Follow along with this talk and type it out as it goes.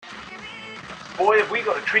Boy, have we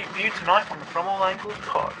got a treat for you tonight on the From All Angles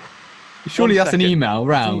pod. Surely that's an email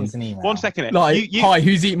round. It's an email. 1 second. Like, hi,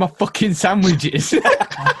 who's eating my fucking sandwiches? That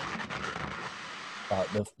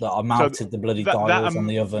I melted the bloody dials on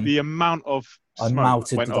the oven. The amount of I smoke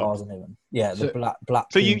melted went the up. dials on the oven. Yeah, the black.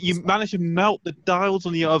 So you managed to melt the dials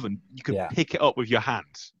on the oven. You could Yeah. pick it up with your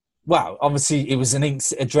hands. Wow, obviously it was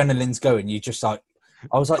adrenaline's going. You just like,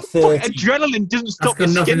 I was like Fuck, 30. adrenaline doesn't stop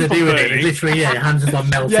That's got the nothing skin to do from with it. burning. Literally, yeah, your hands just like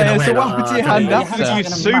melting Yeah, away. so what happened to your hand don't know, after? your Use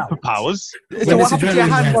hands are gonna superpowers. So When what it's happened to your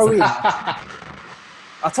hand, adrenaline, Rowan?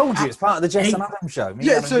 I told you, it's part of the Jess and Adam show. Me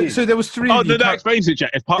Yeah, and Adam so there was three Oh, of you. no, that explains it, Jack.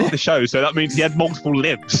 It's part of the show, so that means he had multiple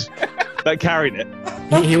limbs that carried it.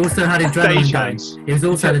 He also had adrenaline Stage going. hands. He was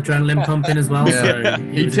also had adrenaline pumping as well. Yeah. So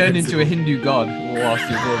He was turned into a invincible. Hindu god whilst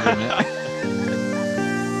he was in it.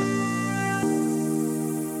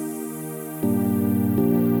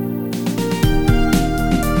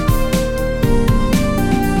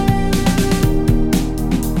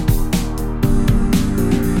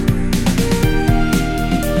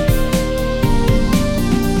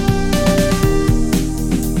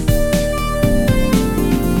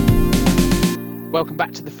 Welcome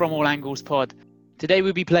back to the From All Angles pod. Today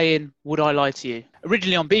we'll be playing Would I Lie to You?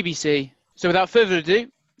 Originally on BBC. So without further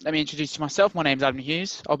ado, let me introduce myself. My name's Adam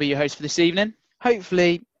Hughes. I'll be your host for this evening.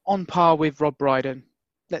 Hopefully on par with Rob Brydon.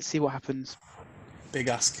 Let's see what happens. Big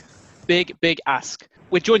ask. Big ask.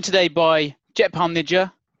 We're joined today by Jetpalm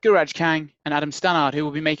Ninja, Guraj Kang and Adam Stannard, who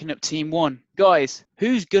will be making up Team 1. Guys,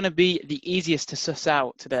 who's going to be the easiest to suss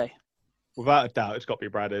out today? Without a doubt, it's got to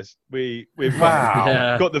be Bradders. We've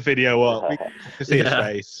Wow. got the video up. We can see his Yeah.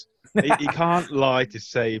 face. He can't lie to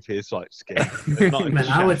save his skin. It's not Man,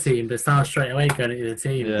 our team, but start straight away going into the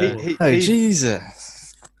team. Yeah. Oh,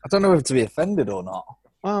 Jesus. I don't know whether to be offended or not.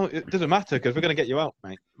 Well, it doesn't matter because we're going to get you out,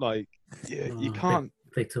 mate. Like, you Oh, can't.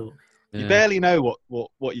 Big talk. You barely know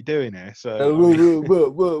what you're doing here. So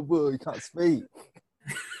Whoa, you can't speak.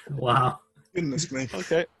 Wow. Goodness me.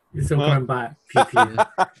 okay, It's all Well- going back. Pew, pew.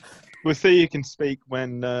 we'll see. You can speak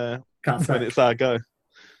when Can't say. it's our go. It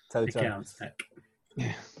Toto. counts.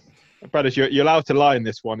 Bradders, you're allowed to lie in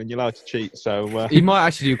this one, and you're allowed to cheat. So He might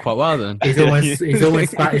actually do quite well then. He's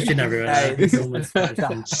almost Spanish in everywhere. Hey, He's almost Spanish.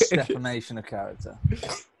 That's defamation of character.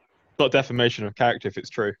 not defamation of character if it's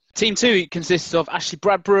true. Team 2 consists of Ashley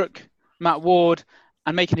Bradbrook, Matt Ward,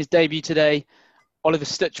 and making his debut today, Oliver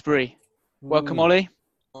Stutchbury. Welcome, Ollie.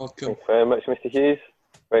 Welcome. Thanks very much, Mr. Hughes.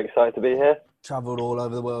 Very excited to be here. Travelled all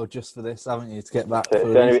over the world just for this, haven't you, to get back? It's for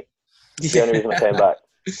the only, these? the only reason I came back.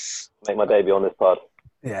 Make my debut on this pod.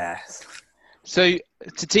 Yes. So,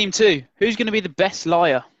 to Team 2, who's going to be the best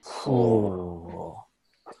liar? Oh.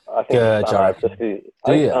 I think Good, Stannard, Jared. just 'cause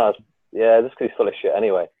Do you? yeah, just 'cause he's full of shit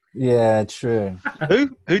anyway. Yeah, true.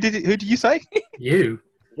 Who did you say? You.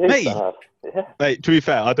 You, Me? Stannard. Yeah. Mate, to be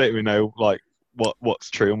fair, I don't even know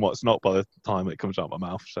what's true and what's not by the time it comes out of my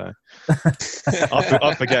mouth. So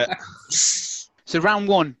I forget. So, round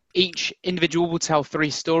 1, each individual will tell 3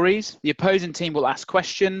 stories. The opposing team will ask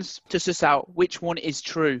questions to suss out which one is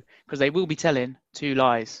true, because they will be telling 2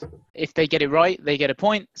 lies. If they get it right, they get a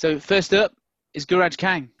point. So, first up is Guraj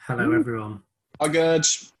Kang. Hello, everyone. I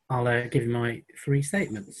Gurge. I'll give you my 3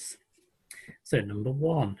 statements. So, number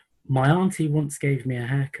 1. My auntie once gave me a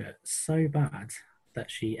haircut so bad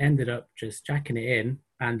that she ended up just jacking it in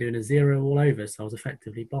and doing a 0 all over, so I was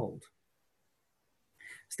effectively bald.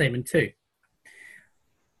 Statement 2.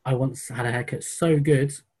 I once had a haircut so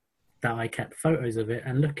good that I kept photos of it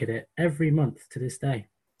and look at it every month to this day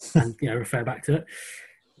and refer back to it.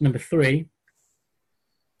 Number 3.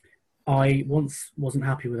 I once wasn't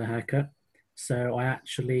happy with a haircut, so I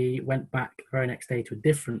actually went back the very next day to a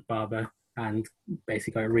different barber and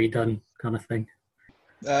basically got it redone, kind of thing.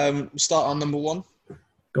 Start on number 1.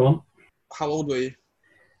 Go on. How old were you?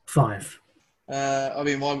 5. I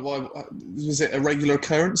mean, why was it a regular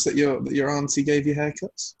occurrence that your auntie gave you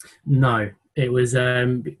haircuts? No, it was.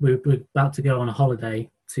 We were about to go on a holiday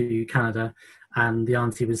to Canada, and the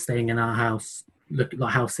auntie was staying in our house, like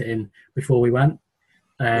house sitting before we went.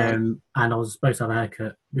 And I was supposed to have a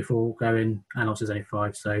haircut before going, and I was only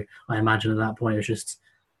 5, so I imagine at that point it was just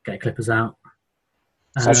get clippers out.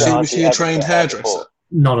 So was she a trained hairdresser? Before.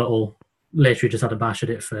 Not at all. Literally just had a bash at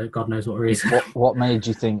it for God knows what reason. What made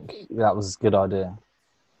you think that was a good idea?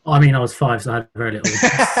 I mean, I was 5, so I had very little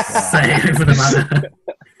say for the matter.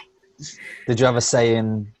 Did you have a say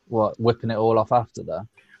in whipping it all off after that?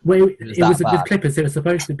 Well, It was it was that with bad. clippers. It was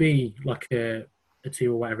supposed to be like a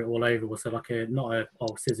 2 or whatever all over, so like not a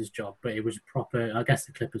old scissors job, but it was proper. I guess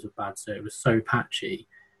the clippers were bad, so it was so patchy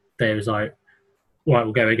that it was like, right,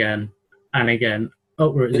 we'll go again and again. Oh,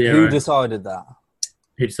 we're at 0. Who decided that?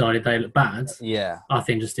 Who decided they looked bad? Yeah. I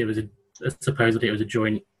think just it was a supposedly it was a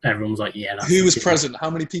joint. Everyone was like, yeah. That's Who was it. present? How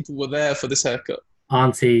many people were there for this haircut?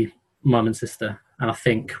 Auntie, mum, and sister, and I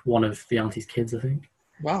think one of the auntie's kids. I think.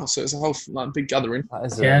 Wow, so it's a whole big gathering. That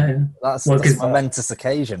is Yeah. that's Well, a 'cause- momentous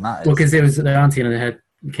occasion. That is. Well, because it was the auntie and her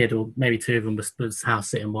kid, or maybe two of them, was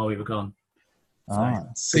house sitting while we were gone. Alright.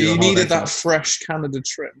 So We were you on holiday needed that for- fresh Canada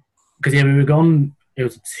trim. Because yeah, we were gone. It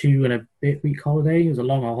was a 2.5 week holiday. It was a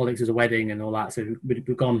long holiday. 'Cause it was a wedding and all that. So we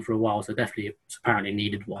were gone for a while. So definitely, apparently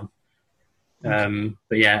needed one.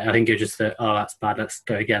 But yeah, I think it was just that. Oh, that's bad. Let's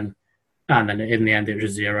go again. And then in the end, it was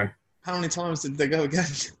just 0. How many times did they go again?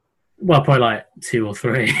 Well, probably like 2 or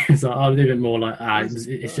 3. So I was a bit more like,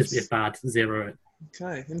 it's just it's bad. 0 it.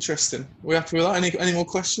 Okay, interesting. Are we happy with that? Any more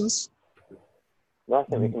questions? No, I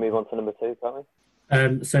think we can move on to number 2, can't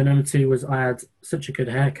we? So number 2 was I had such a good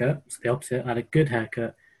haircut. It's the opposite. I had a good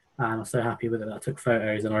haircut, and I was so happy with it that I took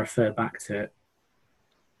photos and I referred back to it.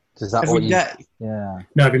 Is that Every what you? day. Yeah.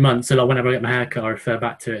 No, every month. So like whenever I get my haircut, I refer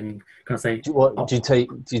back to it and kind of say, Do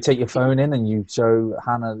you take your phone in and you show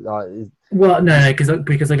Hannah like? well, no, because I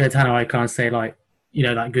go to Hannah, I kind of say like,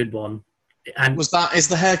 that good one. And Is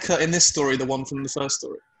the haircut in this story the one from the first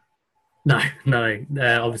story? no.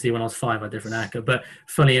 Obviously, when I was 5, I had a different haircut. But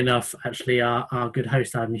funny enough, actually, our good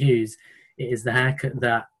host Adam Hughes, it is the haircut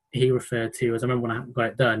that he referred to. As I remember when I got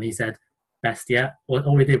it done, he said, "Best yet."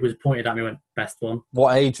 All he did was pointed at me, and went, "Best one."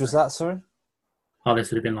 What age was that? Sorry. Oh,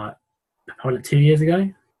 this would have been like probably 2 years ago.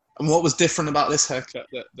 And what was different about this haircut?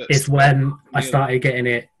 It's when I started getting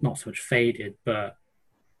it not so much faded, but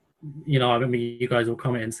I remember you guys all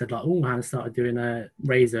commented and said like, "Oh, Hannah started doing a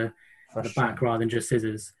razor at the back rather than just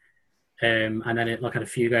scissors." And then it like had a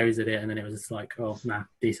few goes at it, and then it was just like, "Oh, nah,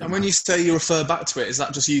 decent." And when you say you refer back to it, is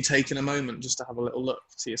that just you taking a moment just to have a little look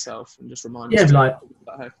to yourself and just remind Yeah, yourself like, what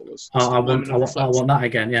that haircut was? I want that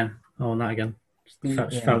again. Yeah, I want that again.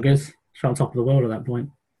 Just felt good. Just felt on top of the world at that point.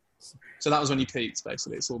 So that was when you peaked,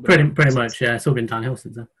 basically. It's all been Pretty much, yeah. It's all been downhill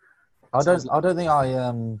since then. I don't think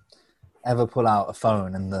I ever pull out a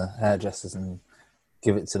phone and the hairdressers and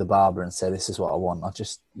give it to the barber and say this is what I want. You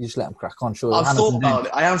just let them crack on. Sure, I've thought about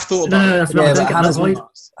it. I have thought about No, it. that's Yeah, not. but Hannah's I been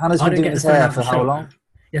don't doing get his the phone hair out for and how show long? her.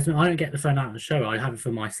 Yes, I don't get the phone out and show her. I have it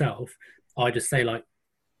for myself. I just say like,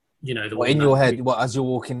 the What one in your that- head? What as you're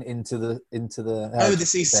walking into the Oh,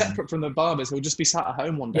 this is separate from the barbers. He'll just be sat at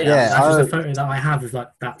home one day. Yeah, that's just I- a photo that I have. Is like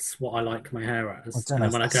that's what I like my hair as. don't And then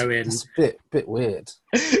know, when I go in, it's a bit weird.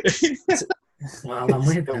 well, I'm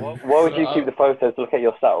weird. So Then. why would you keep the photos to look at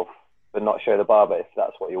yourself, but not show the barber if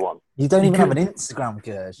that's what you want? You don't even Because- have an Instagram,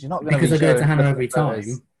 Gers. You're not going to Because be I go to showing Hannah every photos.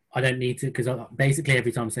 time. I don't need to because basically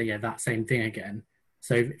every time I say that same thing again.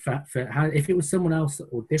 So if it was someone else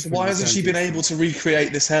or So different, why hasn't she been able to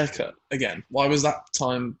recreate this haircut again? Why was that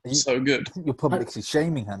time so good? I think you're publicly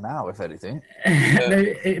shaming her now, if anything. No,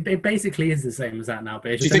 it basically is the same as that now.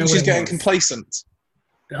 But Do you think she's getting complacent?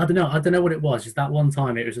 I don't know. I don't know what it was. Just that one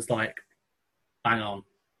time, it was just like, bang on.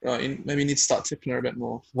 Right, maybe you need to start tipping her a bit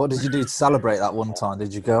more. What did you do to celebrate that one time?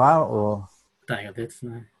 Did you go out or? I don't think I did.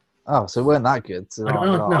 No. Oh, so it weren't that good. So,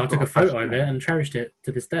 I took a photo of it and cherished it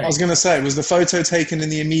to this day. I was going to say, was the photo taken in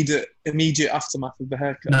the immediate aftermath of the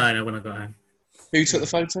haircut? No, when I got home. Who took the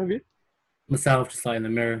photo of you? Myself, just like in the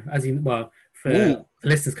mirror. For Ooh.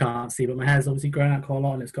 listeners can't see, but my hair's obviously grown out quite a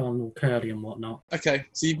lot and it's gone all curly and whatnot. Okay,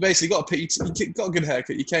 so you basically got you got a good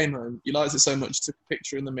haircut. You came home, you liked it so much, you took a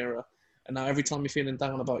picture in the mirror, and now every time you're feeling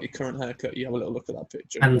down about your current haircut, you have a little look at that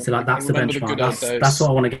picture. And so like that's the Remember benchmark. good old days. That's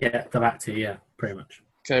what I want to get back to. Yeah, pretty much.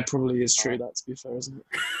 Okay, probably is true. That, to be fair, isn't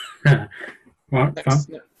it? Right,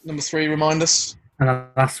 fine. Number 3, remind us. And the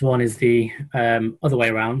last one is the other way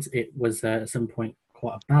around. It was at some point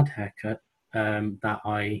quite a bad haircut that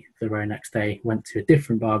I, the very next day, went to a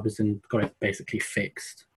different barber's and got it basically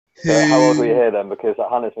fixed. So how old were you here then? Because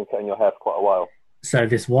Hannah's been cutting your hair for quite a while. So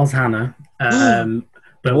this was Hannah.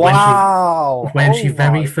 But wow! when she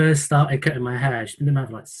very first started cutting my hair, she's been doing that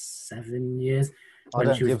for like 7 years. I When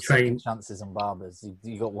don't she was give second trained. chances on barbers.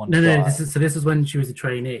 You got one. No. try. This is when she was a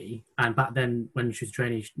trainee, and back then when she was a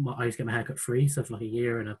trainee, I used to get my hair cut free, so for like a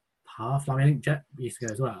year and a half. Like, I think Jet used to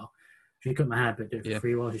go as well. She cut my hair, but do it for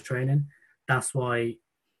free while she's training. That's why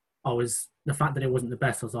the fact that it wasn't the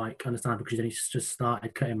best, I was like, understand, because she's only just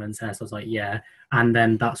started cutting men's hair, so I was like, yeah. And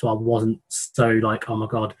then that's why I wasn't so like, oh my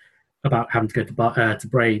god, about having to go to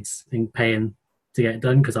braids and paying to get it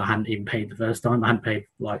done, because I hadn't even paid the first time. I hadn't paid,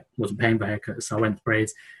 wasn't paying for haircuts, so I went to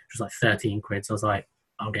braids, which was like 13 quid. So I was like,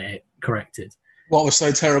 I'll get it corrected. What was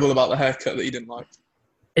so terrible about the haircut that you didn't like?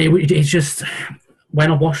 It's just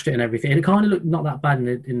when I washed it and everything, it kind of looked not that bad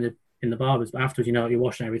in the barbers, but afterwards, you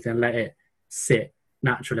wash and everything, let it sit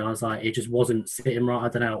naturally. I was like, it just wasn't sitting right. I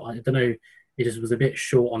don't know. It just was a bit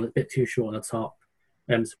too short on the top.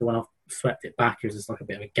 So when I swept it back, it was just like a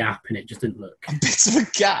bit of a gap, and it just didn't look. A bit of a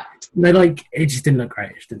gap. No, like it just didn't look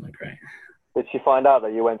great. It just didn't look great. Did she find out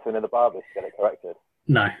that you went to another barber to get it corrected?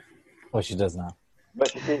 No. Well, she does now.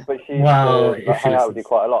 But she Well, used if to she hang out with you listens.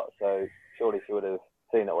 quite a lot, so surely she would have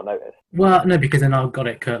seen it or noticed. Well, no, because then I got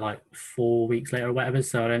it cut like 4 weeks later or whatever,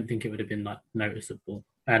 so I don't think it would have been like noticeable,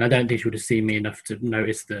 and I don't think she would have seen me enough to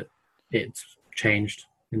notice that it's changed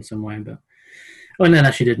in some way. But and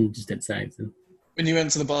then she just didn't say anything. When you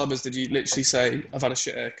went to the barbers, did you literally say, "I've had a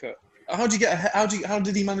shit haircut"? How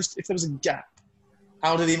did he manage? If there was a gap,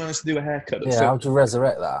 how did he manage to do a haircut? Yeah, how would you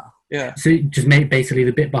resurrect that? Yeah. So it just made basically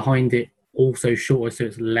the bit behind it also shorter, so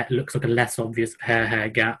it looks like a less obvious hair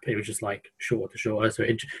gap. It was just like shorter to shorter, so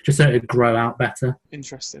it just so it would grow out better.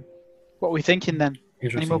 Interesting. What are we thinking then?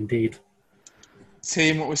 Interesting Any more? indeed.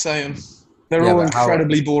 Team, what we're saying? They're Yeah, all but how-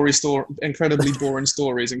 incredibly boring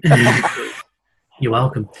stories. You're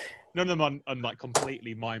welcome. None of them are like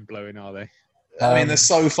completely mind blowing, are they? I mean, they're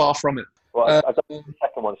so far from it. Well, I don't think the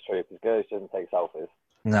second one's true because Gersh doesn't take selfies.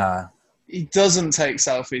 No. He doesn't take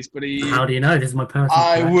selfies, but How do you know? This is my personal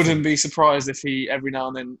I collection. wouldn't be surprised if he every now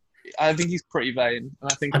and then. I think he's pretty vain,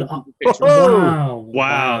 and I think he'll I- keep a picture Wow.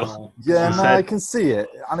 Wow. Yeah, You no, said- I can see it,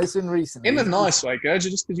 and it's been recently. in a nice way, Gerge,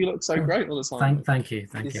 just because you look so great all the time. Thank you.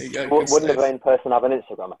 There you It's- go, good Wouldn't a stuff. vain person have an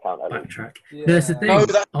Instagram account? Ellie? Backtrack. Yeah. There's the thing. No,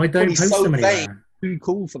 that's I don't he's post so them anywhere. vain. Too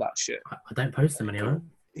cool for that shit. I don't post them anywhere.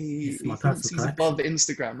 He It's my thinks personal he's above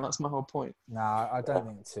Instagram. That's my whole point. No, I don't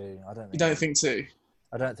think too. You don't think too?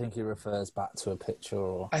 I don't think he refers back to a picture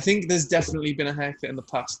or. I think there's definitely been a haircut in the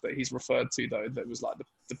past that he's referred to though that was like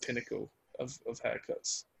the pinnacle of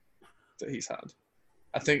haircuts that he's had.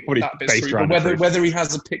 I think Probably that bit's based true. around But the truth. whether he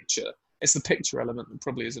has a picture, it's the picture element that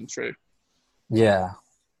probably isn't true. Yeah.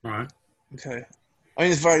 All right. Okay. I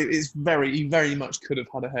mean, he very much could have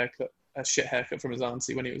had a shit haircut from his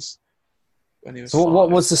auntie when he was. So what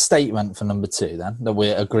 5. was the statement for number 2 then that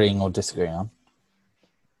we're agreeing or disagreeing on?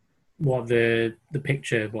 What the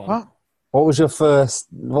picture one? What? What was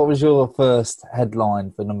your first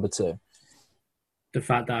headline for number 2? The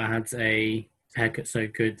fact that I had a haircut so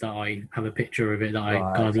good that I have a picture of it that I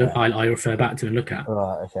Right, kind of okay. look, I refer back to and look at.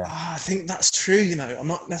 Right. Okay. I think that's true. You know,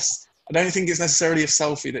 I don't think it's necessarily a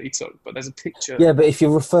selfie that he took, but there's a picture. Yeah, but if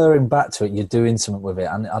you're referring back to it, you're doing something with it,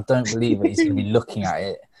 and I don't believe that he's going to be looking at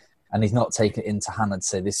it, and he's not taking it into Hannah to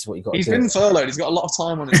say this is what you got to He's do. been furloughed. He's got a lot of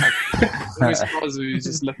time on his hands. I'm surprised if he's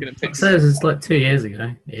just looking at It pictures. says it's like 2 years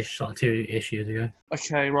ago, ish, like 2-ish years ago.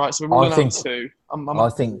 Okay, right. So we're ruling think- out 2. I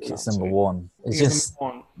think it's number 1. It's just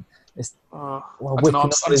one. it's- Well, whipping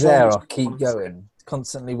off his hair off, keep going,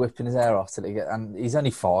 constantly whipping his hair off till he get. And he's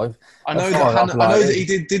only 5. I know That's that fine, Hannah, I'm I know like- that he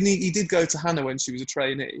did, didn't he? He did go to Hannah when she was a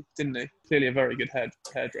trainee, didn't he? Clearly a very good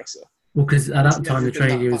hairdresser. Well, because at that Yeah, time the it's been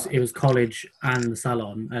trade that bad. it was college and the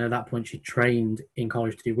salon, and at that point she trained in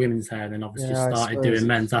college to do women's hair, and then obviously Yeah, I started suppose. doing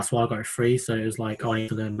men's. That's why I got it free. So it was like, I need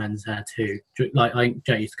to learn men's hair too. Like I think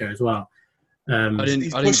Jet used to go as well. I didn't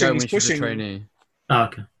He's go pushing- when he's she was a pushing. trainee. Oh,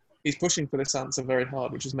 okay. He's pushing for this answer very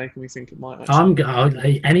hard, which is making me think it might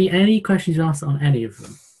actually. Any questions you asked on any of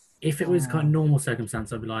them? If it was kind of normal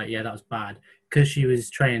circumstance, I'd be like, yeah, that was bad. Because she was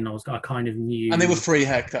training, I kind of knew. And they were free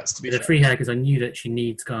haircuts, to be the fair. free hair because I knew that she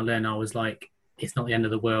needs to kind of learn. I was like, it's not the end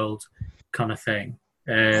of the world, kind of thing.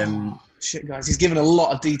 Shit, guys, he's given a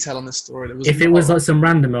lot of detail on this story. There was If it not- was like some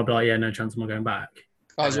random, I'd be like, yeah, no chance am I going back.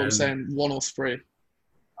 guys, what I'm saying, 1 or 3.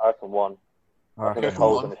 I reckon 1. I I think reckon there's reckon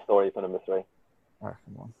holes one. in the story for number 3. I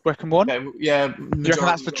reckon 1. Reckon 1? Okay, yeah. Do you reckon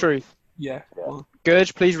that's the truth? Yeah. Yeah. Well,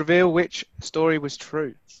 Gurge, please reveal which story was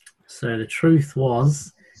true. So the truth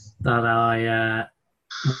was that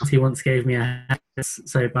Monty once gave me a haircut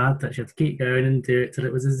so bad that she had to keep going and do it till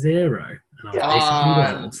it was a 0. And I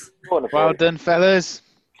was basically went. Well done, fellas.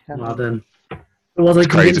 Well done. Was I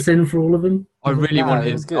Crazy. convincing for all of them? I really No,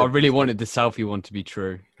 it was good. wanted the selfie one to be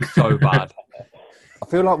true. So bad. I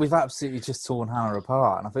feel like we've absolutely just torn Hannah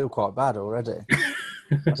apart, and I feel quite bad already.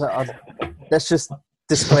 Let's just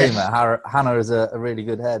disclaimer: Hannah is a really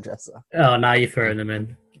good hairdresser. Oh, now you're throwing them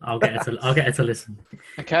in. I'll get her to listen.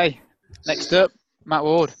 Okay, next up, Matt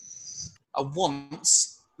Ward. I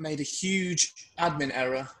once made a huge admin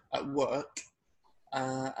error at work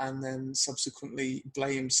and then subsequently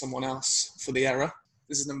blamed someone else for the error.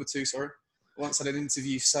 This is number 2, sorry. Once I had an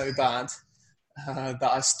interview so bad that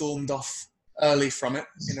I stormed off early from it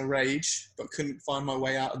in a rage, but couldn't find my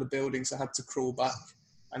way out of the building, so I had to crawl back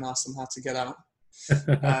and ask them how to get out.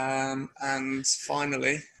 And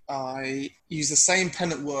finally, I use the same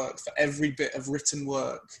pen at work for every bit of written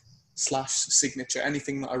work / signature.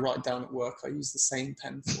 Anything that I write down at work, I use the same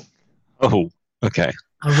pen for. Oh, okay.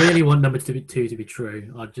 I really want number two to be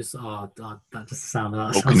true. I just, that just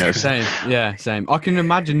sounds. Same, yeah, same. I can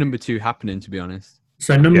imagine number 2 happening, to be honest.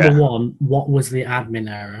 So number 1, what was the admin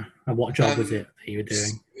error, and what job was it that you were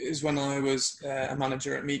doing? It was when I was a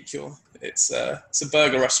manager at Meat Cure. It's a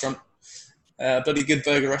burger restaurant, bloody good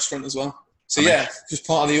burger restaurant as well. So just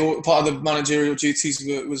part of the managerial duties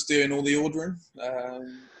was doing all the ordering.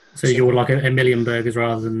 So you were like a million burgers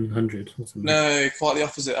rather than 100 or something? No, quite the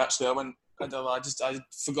opposite actually. I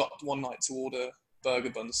forgot one night to order burger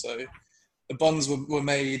buns. So the buns were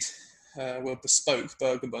made, were bespoke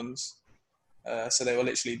burger buns. So they were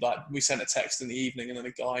literally like, we sent a text in the evening and then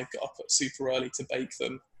a guy got up super early to bake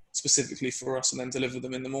them specifically for us and then deliver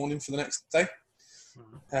them in the morning for the next day.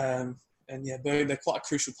 And yeah, they're quite a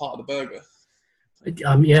crucial part of the burger.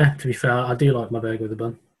 Yeah, to be fair, I do like my burger with a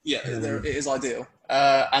bun. Yeah, it is ideal.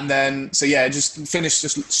 And then, just finished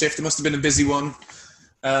this shift. It must have been a busy one.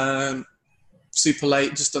 Super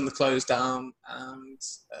late, just done the close down, and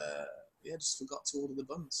just forgot to order the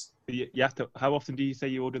buns. You have to. How often do you say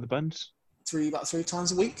you order the buns? About 3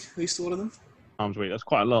 times a week. We used to order them. Times a week. That's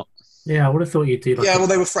quite a lot. Yeah, I would have thought you'd do. Well,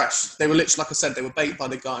 they were fresh. They were literally, like I said, they were baked by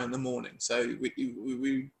the guy in the morning. So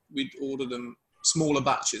we'd order them smaller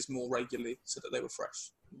batches more regularly so that they were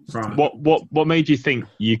fresh. Right. What made you think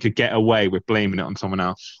you could get away with blaming it on someone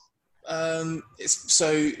else? Do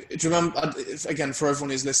you remember, again, for everyone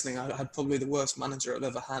who's listening, I had probably the worst manager I've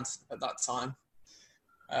ever had at that time.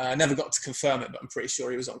 I never got to confirm it, but I'm pretty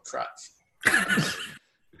sure he was on crack.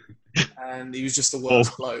 And he was just the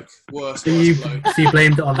worst bloke. Worst bloke. So you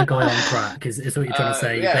blamed it on the guy on crack, is what you're trying to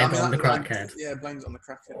say? You blamed it on the crackhead? Yeah, blamed it on the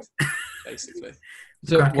crackhead, basically.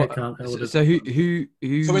 So who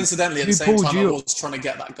coincidentally, at the same time, I was trying to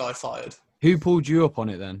get that guy fired. Who pulled you up on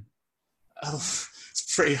it then?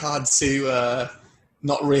 It's pretty hard to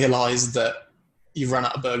not realise that you ran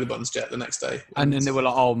out of burger buns yet the next day. And then they were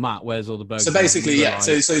like, "Oh, Matt, where's all the burgers?" So basically, yeah.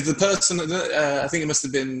 So the person, I think it must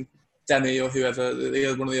have been Demi or whoever,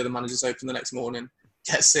 one of the other managers, opened the next morning,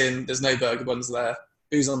 gets in. There's no burger buns there.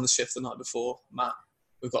 Who's on the shift the night before? Matt.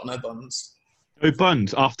 We've got no buns. No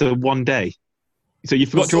buns after one day. So you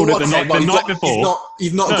forgot to order the night before.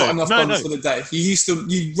 You've not got enough buns for the day.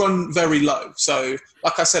 You run very low. So,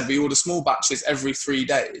 like I said, we order small batches every 3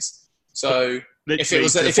 days. So if it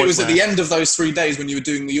was at the end of those 3 days when you were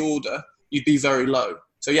doing the order, you'd be very low.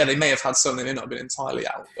 So yeah, they may have had some. They may not have been entirely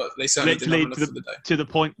out, but they certainly didn't have enough for the day. To the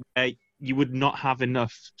point where you would not have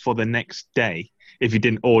enough for the next day if you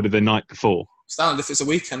didn't order the night before. Standard if it's a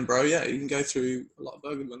weekend, bro. Yeah, you can go through a lot of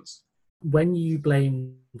burger buns. When you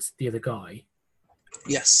blamed the other guy,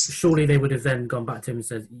 yes, surely they would have then gone back to him and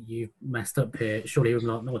said, "You messed up here." Surely he would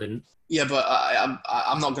not. No, I didn't. Yeah, but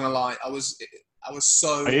I'm not gonna lie. I was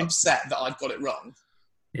so upset that I'd got it wrong.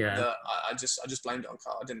 Yeah. That I just blamed it on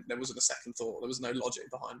Carl. There wasn't a second thought. There was no logic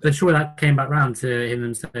behind it. But surely that came back round to him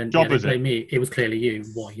and saying, "They blamed me. It was clearly you.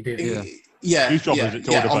 What are you doing?" Yeah,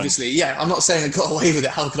 obviously. Yeah, I'm not saying I got away with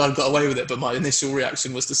it. How could I have got away with it? But my initial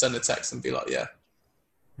reaction was to send a text and be like, "Yeah,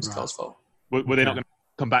 it's Carl's fault." Were they not going to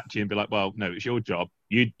come back to you and be like, "Well, no, it's your job.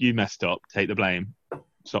 You messed up. Take the blame.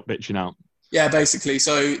 Stop bitching out." Yeah, basically.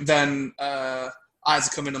 So then I had to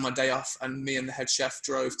come in on my day off, and me and the head chef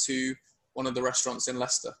drove to one of the restaurants in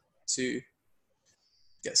Leicester to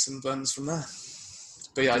get some buns from there.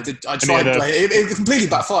 But yeah, I tried to play it. It completely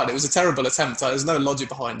backfired. It was a terrible attempt. There's no logic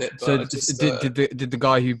behind it. But so did the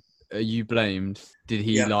guy who you blamed, did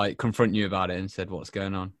he confront you about it and said what's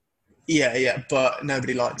going on? Yeah, but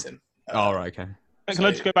nobody liked him. Right, okay. Can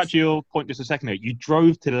I just go back to your point just a second ago? You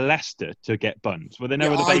drove to Leicester to get buns. Were there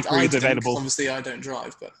no other bakeries available? Obviously, I don't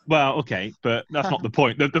drive, but... Well, okay, but that's not the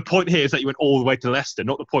point. The point here is that you went all the way to Leicester,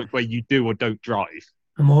 not the point where you do or don't drive.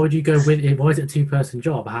 And why would you go with it? Why is it a two-person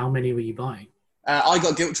job? How many were you buying? I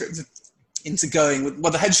got guilt-tripped into going with...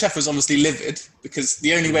 Well, the head chef was honestly livid because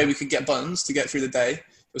the only way we could get buns to get through the day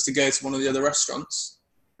was to go to one of the other restaurants.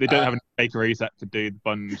 They don't have any bakeries that could do the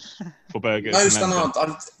buns for burgers. No, Stan,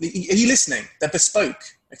 are you listening? They're bespoke,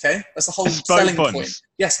 okay? That's the whole selling point.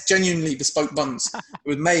 Yes, genuinely bespoke buns. It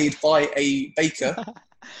was made by a baker,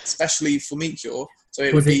 especially for Meat Cure. So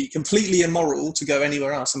it would be completely immoral to go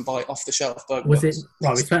anywhere else and buy off-the-shelf burger buns.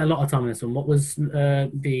 Right, we spent a lot of time on this one. What was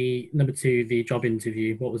the number 2, the job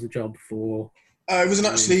interview? What was the job for? It wasn't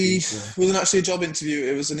actually a job interview.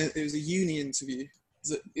 It was a uni interview.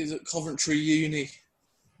 It was at Coventry Uni.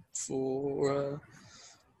 For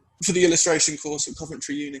the illustration course at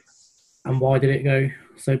Coventry Uni. And why did it go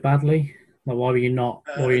so badly? Like, why were you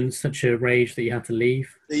in such a rage that you had to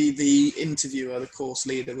leave? The interviewer, the course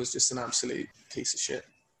leader, was just an absolute piece of shit.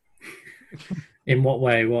 In what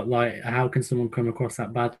way? What, like, how can someone come across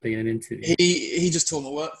that badly in an interview? He just tore my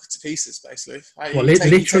work to pieces, basically. What,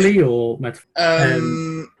 literally or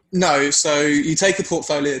metaphorically? No, so you take a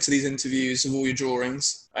portfolio to these interviews of all your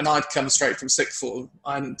drawings, and I'd come straight from sixth form.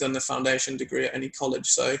 I hadn't done a foundation degree at any college,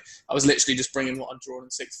 so I was literally just bringing what I'd drawn in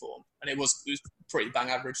sixth form, and it was pretty bang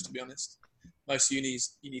average, to be honest. Most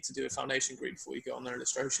unis, you need to do a foundation degree before you go on their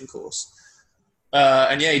illustration course.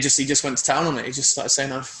 And yeah, he just went to town on it. He just started saying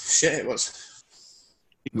how shit it was.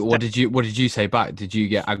 What did you say back? Did you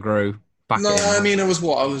get aggro back? No, I mean, I was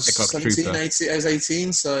 17, trooper. 18, I was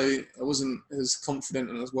 18, so I wasn't as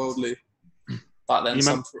confident and as worldly back then.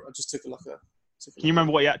 So I just took it like a... Can you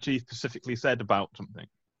remember what he actually specifically said about something?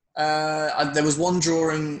 There was one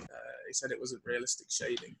drawing, he said it wasn't realistic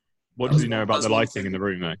shading. What did he know about the lighting in the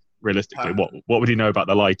room, though? Realistically, what would he know about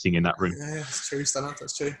the lighting in that room? Yeah, that's true, Stan.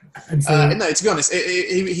 That's true. So, no, to be honest,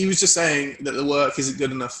 he was just saying that the work isn't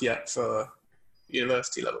good enough yet for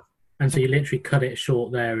university level. and so you literally cut it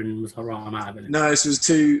short there and was like, right, I'm out of it. No, it was a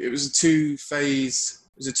two-phase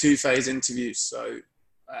interview. So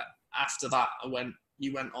after that,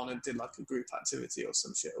 you went on and did like a group activity or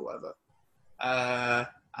some shit or whatever.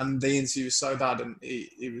 And the interview was so bad and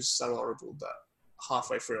it was so horrible that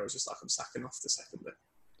halfway through I was just like, I'm sacking off the second bit.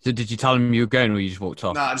 So did you tell him you were going, or you just walked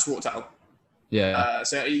off? No, I just walked out. Yeah.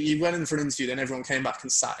 So you went in for an interview, then everyone came back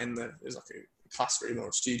and sat in it was like a classroom or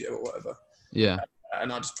a studio or whatever. Yeah.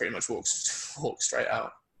 And I just pretty much walked straight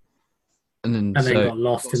out. And then got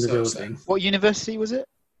lost in the building. What university was it?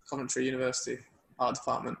 Coventry University, art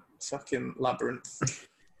department, fucking labyrinth.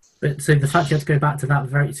 But so the fact you had to go back to that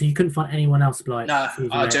so you couldn't find anyone else like. No,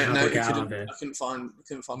 I don't know. I couldn't find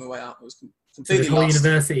my way out. It was so completely the whole lost.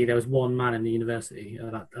 university, there was one man in the university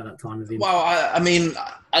at that time of the. Well, I mean,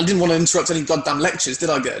 I didn't want to interrupt any goddamn lectures,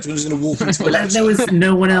 did I? Get? I was just going to walk into a lecture. There was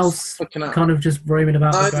no one else kind of just roaming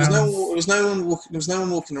about. No, there was no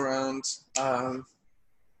one walking around,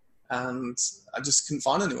 and I just couldn't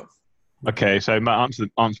find anyone. Okay, so Matt,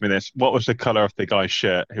 answer me this. What was the colour of the guy's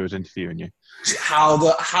shirt who was interviewing you? How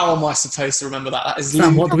am I supposed to remember that? That is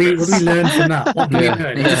Sam, what do we learn from that? What do we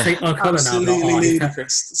learn? You just say, colour now. Absolutely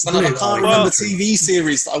ludicrous. I can't remember TV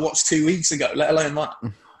series that I watched 2 weeks ago, let alone that.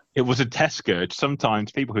 It was a test scourge.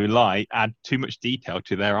 Sometimes people who lie add too much detail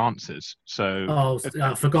to their answers. So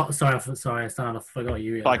I forgot. Sorry, I forgot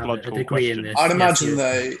you had a degree question. in this. I'd imagine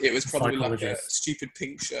though it was probably like a Psychologist. stupid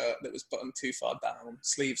pink shirt that was buttoned too far down,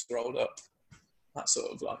 sleeves rolled up. That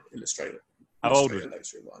sort of like illustrator. How old was it?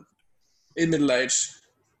 In middle age.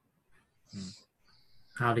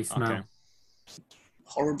 How do you smell? Okay.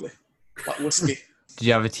 Horribly, like whiskey. Did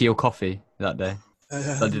you have a tea or coffee that day?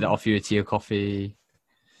 Did it offer you a tea or coffee?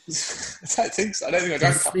 I don't think so. I don't think I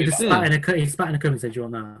drank coffee. He spat in a cup and said, "Do you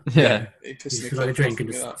want that?" Yeah. He pissed He's me like a drink and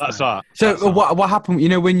off, just. That's that. So what happened? You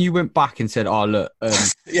know, when you went back and said, "Oh, look,"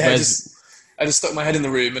 yeah, I just stuck my head in the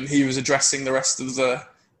room, and he was addressing the rest of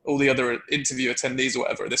all the other interview attendees or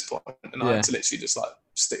whatever at this point, and I had to literally just like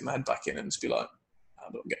stick my head back in and just be like, "How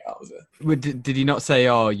do I get out of here?" Did he not say,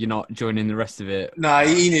 "Oh, you're not joining the rest of it"? No,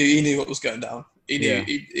 he knew what was going down. He knew.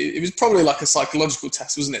 It was probably like a psychological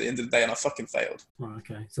test, wasn't it? At the end of the day, and I fucking failed. Oh,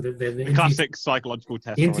 okay, so the Classic psychological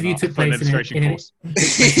test. The interview took place in course.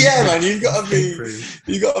 Yeah, man, you got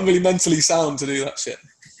to be mentally sound to do that shit.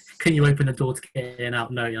 Can you open the door to get in and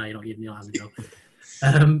out? No, you're not giving me a job.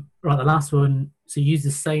 Right, the last one. So you use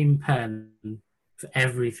the same pen for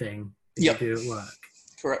everything you do at work.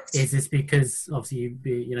 Correct. Is this because obviously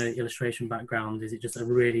illustration background? Is it just a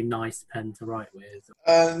really nice pen to write with?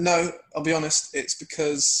 No, I'll be honest. It's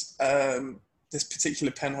because this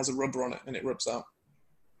particular pen has a rubber on it and it rubs out.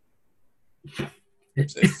 So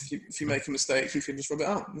if you make a mistake, you can just rub it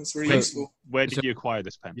out. It's really useful. Where did you acquire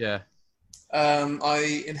this pen? Yeah.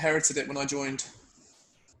 I inherited it when I joined.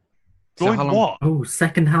 Joined what? Oh,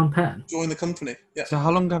 second-hand pen. Joined the company. Yeah. So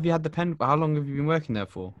how long have you had the pen? How long have you been working there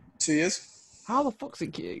for? 2 years. How the fuck's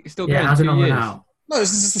it still going? How's it 2 not years? run out? No,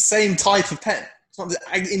 this is the same type of pen. It's not the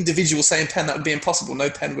individual same pen. That would be impossible.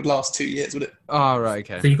 No pen would last 2 years, would it? Oh, right,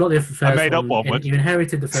 okay. So you got the first I made up one. You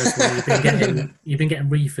inherited the first one. You've been getting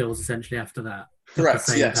refills essentially after that. Correct.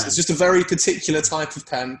 Yes, pen. it's just a very particular type of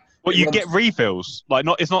pen. Well, you get refills. Like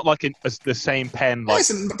it's not like the same pen. No, Like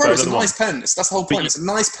it's a nice pen. That's the whole point. It's a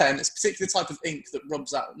nice pen. It's a particular type of ink that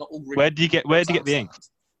rubs out. Not all. Where do you get the ink?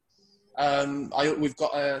 We've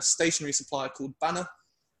got a stationery supplier called Banner,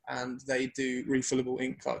 and they do refillable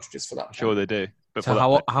ink cartridges for that. Sure, they do. But So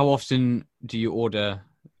how often do you order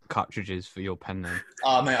cartridges for your pen then?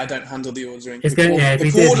 Mate, I don't handle the ordering. It's going, yeah, if the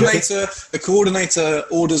he did- coordinator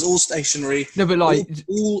orders all stationery. No, but like,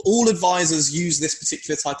 all advisors use this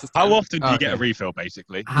particular type of pen. How often do you get a Okay. refill,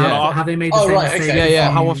 basically? Have they made the Oh, same right, mistake? okay.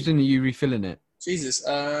 yeah. How often are you refilling it? Jesus,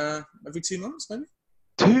 every 2 months, maybe?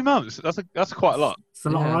 2 months. That's quite a lot. It's a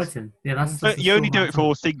lot of Yes. writing. Yeah, that's. But you only do it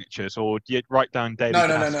for signatures, or do you write down daily?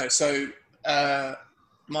 No. So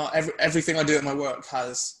everything I do at my work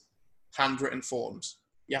has handwritten forms.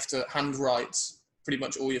 You have to handwrite pretty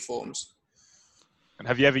much all your forms. And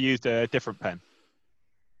have you ever used a different pen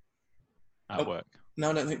at work? No,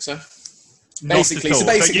 I don't think so. Not Basically, at all. so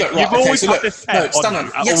basically, you- look, right, you've okay, always so had look, this pen no, on stand you on.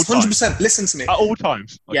 at Yes, all times. 100%. Listen to me. At all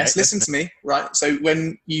times. Okay, Yes, listen to me. Right. So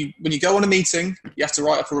when you go on a meeting, you have to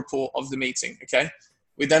write up a report of the meeting. Okay.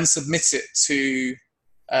 We then submit it to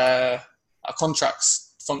our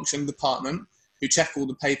contracts function department, who check all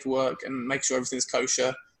the paperwork and make sure everything's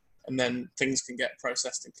kosher, and then things can get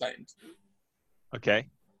processed and claimed. Okay.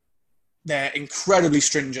 They're incredibly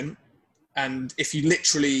stringent, and if you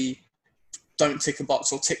literally don't tick a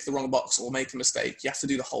box or tick the wrong box or make a mistake, you have to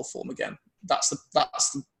do the whole form again. That's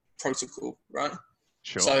the protocol, right?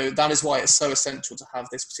 Sure. So that is why it's so essential to have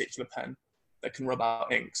this particular pen that can rub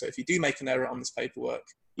out ink. So if you do make an error on this paperwork,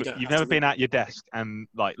 You've have never to been at your desk and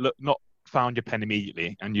not found your pen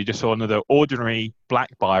immediately, and you just saw another ordinary black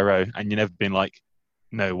biro, and you've never been like,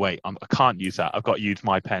 no, wait, I can't use that. I've got to use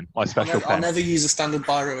my pen, my special I'll pen. never use a standard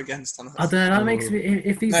biro again, Stan. I don't know. That makes me.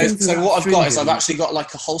 If these No, things are so that what I've got is stringent- I've actually got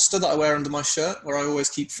like a holster that I wear under my shirt where I always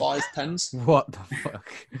keep 5 pens What the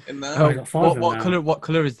fuck? in there. Oh, I got 5 of them what now. color? What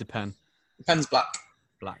color is the pen? The pen's black.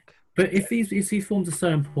 Black. But if these forms are so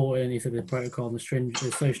important, you said the protocol and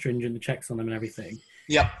they're so stringent, the checks on them and everything.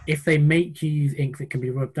 Yep. If they make you use ink that can be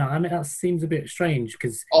rubbed down, I mean that seems a bit strange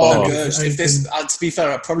because Oh, Gurge, if this, to be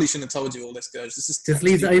fair, I probably shouldn't have told you all this, Gurge. This is just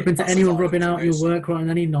leaves it open to anyone classified rubbing out your information. work, writing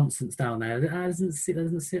any nonsense down there. That doesn't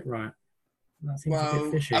sit right. That seems a Well,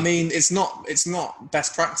 bit fishy. I mean, it's not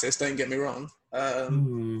best practice. Don't get me wrong.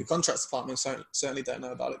 Hmm. The contracts department certainly don't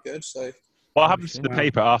know about it, Gurge. So What happens to the Wow.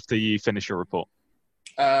 paper after you finish your report?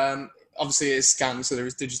 obviously it's scanned, so there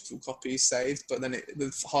is digital copies saved, but then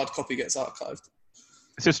the hard copy gets archived.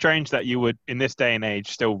 It's just strange that you would, in this day and age,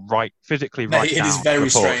 still physically No, write it down is very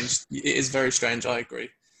reports. strange. It is very strange. I agree.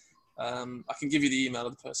 I can give you the email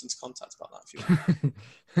of the person to contact about that if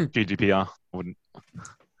you want. GDPR wouldn't.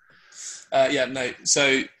 Yeah, no.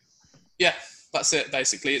 So, yeah, that's it.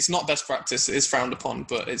 Basically, it's not best practice. It is frowned upon,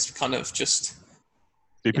 but it's kind of just.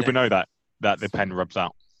 Do people know that the pen rubs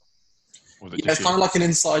out? Or is it Yeah, just it's kind of like an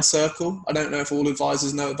inside circle. I don't know if all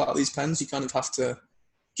advisors know about these pens. You kind of have to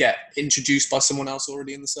get introduced by someone else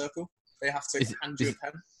already in the circle. They have to hand you a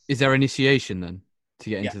pen. Is there initiation then to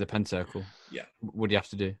get Yeah. into the pen circle? Yeah. What do you have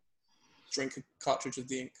to do? Drink a cartridge of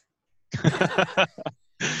the ink.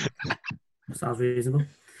 Sounds reasonable.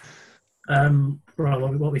 Right,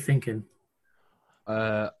 what are we thinking?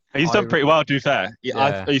 He's done pretty well, to be fair.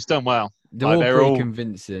 Yeah. He's done well. They're Like, all they're pretty all-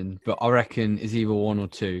 convincing, but I reckon it's either 1 or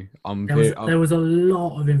 2. There was a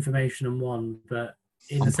lot of information on one, but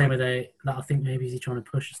in the same way that I think maybe is he trying to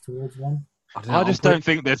push us towards one. I just don't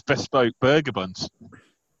think there's bespoke burger buns,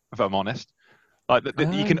 if I'm honest. Like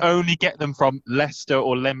you can only get them from Leicester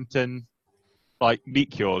or Lempton, like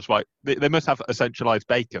meat cures. Like they must have a centralised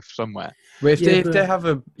baker somewhere. Well, if Yeah, they have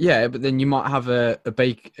but then you might have a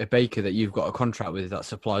baker that you've got a contract with that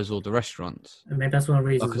supplies all the restaurants. And maybe that's one of the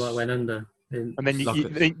reasons Like a why it went under. And then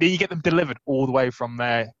Like then you get them delivered all the way from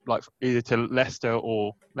there, like either to Leicester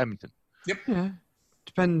or Leamington. Yeah,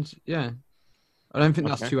 depends. Yeah, I don't think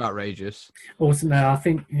that's Okay. too outrageous. Also, no, I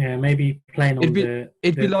think maybe playing on It'd be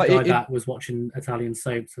the like- guy it- that was watching Italian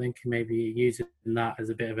soaps. I think maybe using that as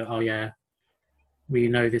a bit of a we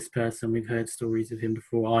know this person. We've heard stories of him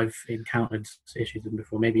before. I've encountered issues with him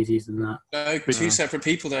before. Maybe he's using that. No, two separate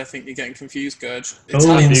people there. I think you're getting confused, Gurge. Oh.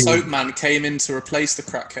 Italian soap man came in to replace the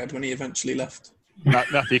crackhead when he eventually left.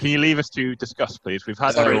 Matthew, can you leave us to discuss, please? We've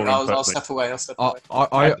had Sorry, your I'll input, but- step away. I'll step I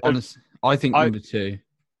away. honestly, I think number 2.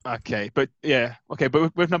 Okay, but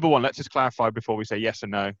with number 1, let's just clarify before we say yes or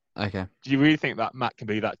no. Okay. Do you really think that Matt can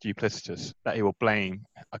be that duplicitous that he will blame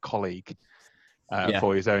a colleague Yeah.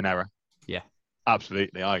 for his own error? Yeah.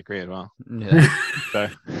 Absolutely, I agree as well. Yeah. So,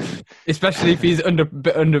 Especially if he's a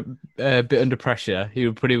bit under pressure, he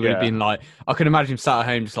would probably would have Yeah. been like, I can imagine him sat at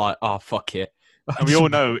home just like, oh fuck it. and we all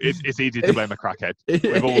know it's easy to blame a crackhead.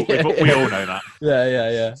 We all know that.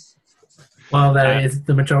 Yeah. Well, there it is.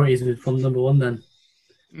 The majority is from number 1 then.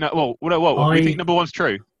 No, whoa. You think number 1's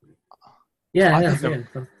true? Yeah, I yeah, think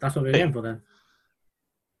that's what we're going for then.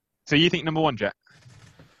 So you think number 1, Jet?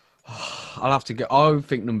 I'll have to go. I would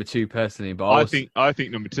think number 2 personally, but I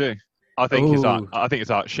think number 2. I think it's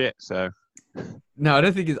Ooh. art shit. So No, I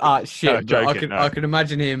don't think it's art shit. No, but joking, I can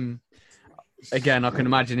imagine him. Again, I can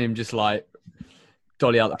imagine him just like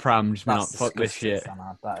dolly out the pram, just being like, That's fuck this disgusting, shit.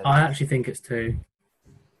 Sanad, that is. I actually think it's 2.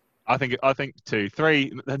 I think 2,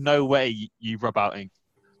 3. There's no way you rub out ink.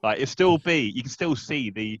 Like it's still B. You can still see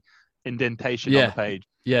the indentation on the page.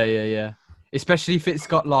 Yeah. Especially if it's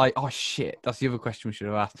got like, oh shit, that's the other question we should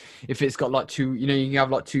have asked. If it's got like 2, you know, you can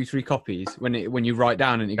have like 2-3 copies when you write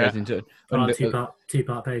down and it goes into Two-part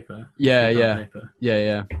paper. Yeah, Two-part yeah. paper.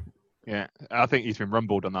 Yeah. I think he's been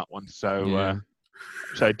rumbled on that one. So Yeah.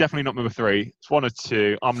 so definitely not number 3. It's 1 or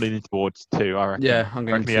 2. I'm leaning towards 2. I reckon. Yeah, I'm I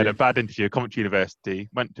going reckon he had to. a bad interview at Coventry University.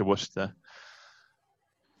 Went to Worcester.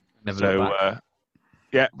 Never look back.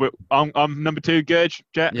 Yeah, I'm number 2, Gurge.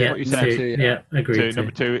 Jet, Yeah, what you number said? 2, yeah, agreed. 2.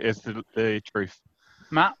 Number 2 is the truth.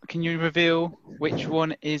 Matt, can you reveal which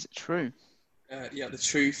one is true? The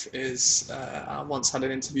truth is I once had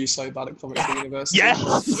an interview so bad at Coventry University.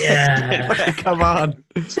 Yes! Yeah. Come on.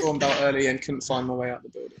 Stormed out early and couldn't find my way out the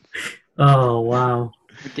building. Oh, wow.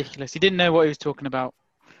 Ridiculous. He didn't know what he was talking about.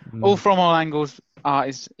 All From All Angles art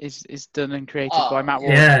is done and created by Matt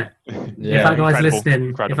Ward. Yeah. Yeah. If that guy's listening,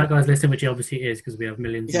 incredible. if that guy's listening, which he obviously is, because we have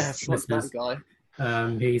millions Yeah, of fuck that listeners, guy.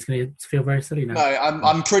 he's going to feel very silly now. No,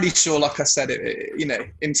 I'm pretty sure, like I said,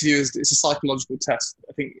 interviewers, it's a psychological test.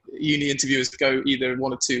 I think uni interviewers go either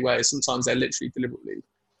 1 or 2 ways. Sometimes they're literally deliberately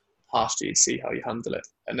harsh to you to see how you handle it.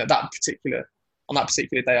 And on that particular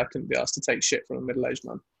day, I couldn't be asked to take shit from a middle-aged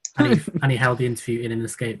man. And he held the interview in an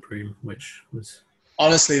escape room, which was...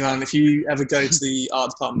 Honestly, man, if you ever go to the art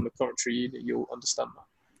department of Coventry Uni, you'll understand that.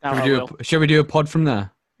 Shall we do a pod from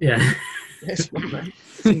there? Yeah. Yes, mate.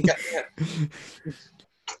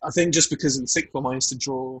 I think just because in sixth form I used to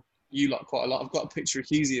draw you lot quite a lot. I've got a picture of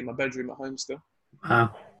Husey in my bedroom at home still.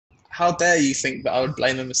 Wow. How dare you think that I would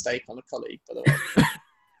blame a mistake on a colleague, by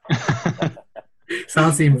the way?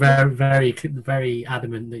 Sounds seem very, very, very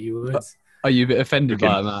adamant that you would. Are you a bit offended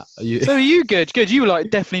by that? Are you? So are you good? Good. You were like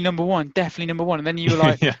definitely number one, and then you were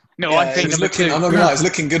like, no, I think number 2. I'm not gonna lie, it's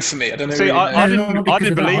looking good for me. I don't know. See, really I know.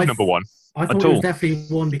 didn't believe number 1. I thought at it was all. definitely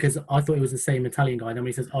 1 because I thought it was the same Italian guy. And then when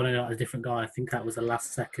he says, "Oh no, that's a different guy," I think that was the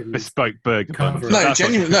last second. Bespoke burger buns. No,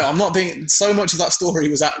 genuinely, no. I'm not being. So much of that story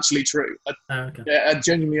was actually true. Okay. Yeah,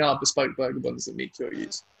 genuinely are bespoke burger buns that Meat Cure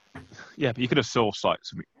use. Yeah, but you could have sourced like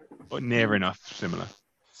something near enough similar.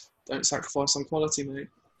 Don't sacrifice on quality, mate.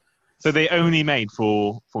 So they only made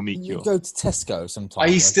for Meat You Cure. go to Tesco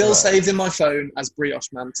sometimes. He's still saved in my phone as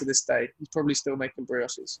Brioche Man to this day. He's probably still making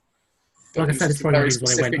brioches. Like I said, it's a probably very the reason why it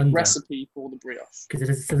specific went under. recipe for the brioche. Because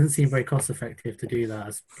it doesn't seem very cost effective to do that.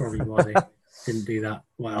 That's probably why they didn't do that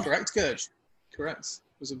well. Correct, Gurge. Correct.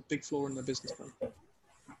 There's a big flaw in their business plan.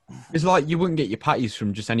 It's like you wouldn't get your patties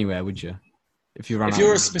from just anywhere, would you? If you ran If out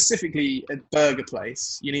you're of meat. specifically a burger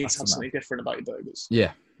place, you need to have something different about your burgers.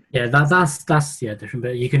 Yeah. Yeah, that's different.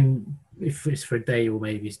 But you can, if it's for a day or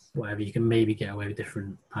maybe whatever, you can maybe get away with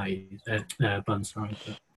different buns. Right?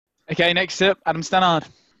 But... Okay, next up, Adam Stannard.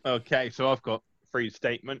 Okay, so I've got 3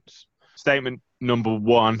 statements. Statement number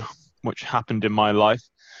 1, which happened in my life.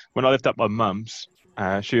 When I lived at my mum's,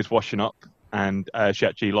 she was washing up and she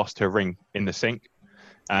actually lost her ring in the sink.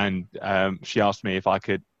 And she asked me if I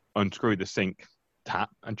could unscrew the sink tap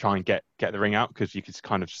and try and get the ring out because you could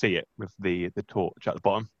kind of see it with the torch at the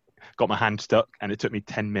bottom. Got my hand stuck and it took me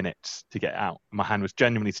 10 minutes to get it out. My hand was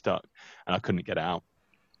genuinely stuck and I couldn't get it out.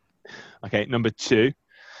 Okay, number 2.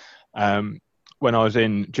 When I was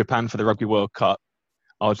in Japan for the Rugby World Cup,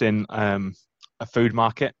 I was in a food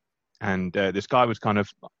market and this guy was kind of,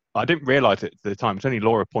 I didn't realise it at the time, it's only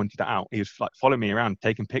Laura pointed it out. He was like following me around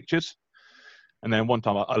taking pictures. And then one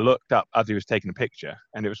time I looked up as he was taking a picture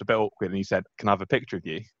and it was a bit awkward and he said, "Can I have a picture of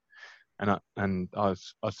you?" And I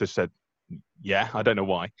just said, "Yeah," I don't know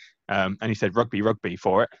why. And he said, rugby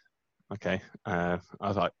for it. Okay. I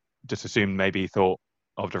was like, just assumed maybe he thought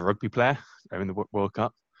of the rugby player in the World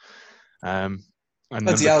Cup. And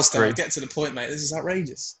Bloody hell, Stan, get to the point, mate. This is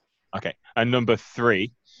outrageous. Okay. And number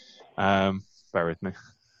 3, bear with me.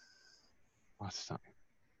 What's that?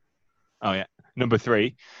 Oh, yeah. Number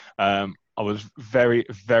 3, I was very,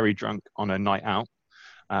 very drunk on a night out.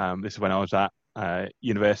 This is when I was at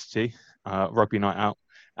university, rugby night out,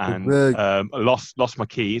 and lost my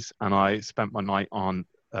keys, and I spent my night on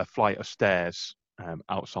a flight of stairs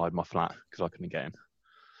outside my flat because I couldn't get in.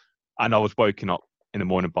 And I was woken up in the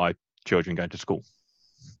morning by children going to school.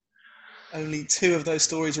 Only 2 of those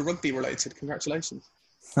stories are rugby related. Congratulations.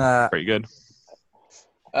 Pretty good.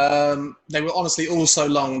 They were honestly all so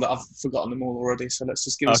long that I've forgotten them all already. So let's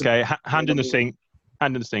just give us hand in the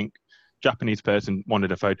sink. Japanese person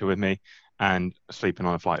wanted a photo with me and sleeping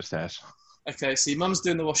on a flight of stairs. Okay, so your mum's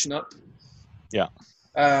doing the washing up. Yeah.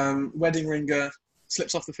 Wedding ringer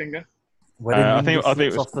slips off the finger. Wedding I ring think- just I think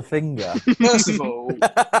it slips was- off the finger. First of all,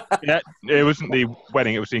 Yeah, it wasn't the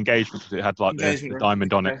wedding; it was the engagement. 'Cause it had like the engagement ring.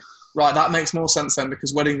 diamond on it. Okay. Right, that makes more sense then,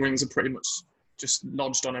 because wedding rings are pretty much just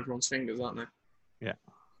lodged on everyone's fingers, aren't they? Yeah.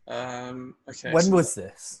 Okay. When so was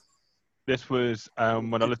this? This was when I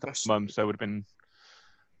Good lived with question. mum, so it would have been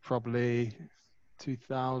probably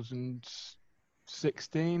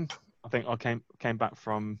 2016. I think I came back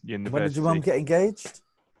from university. When did your mum get engaged?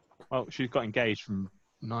 Well, she got engaged from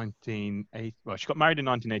 1980. Well, she got married in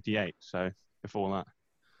 1988, so before that.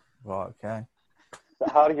 Right, okay. So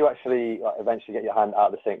how do you actually eventually get your hand out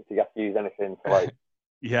of the sink? Do you have to use anything to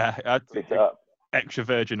Yeah, I had fix it up? extra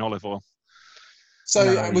virgin olive oil. So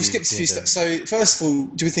No, we've you skipped a few didn't. steps. So first of all,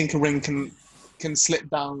 do we think a ring can slip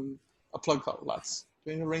down a plug hole, lads?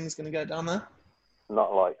 Do you think a ring's going to go down there?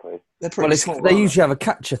 Not likely. They're pretty small. They aren't usually have a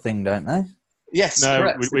catcher thing, don't they? Yes, No,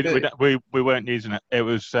 correct. they do. we weren't using it. It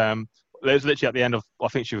was literally at the end of. I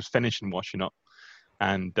think she was finishing washing up,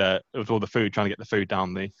 and it was all the food trying to get the food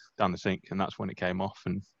down the sink, and that's when it came off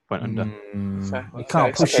and went under. Okay, You can't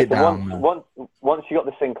okay. push Okay, it so down. man. once you got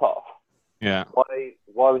the sink off, Yeah.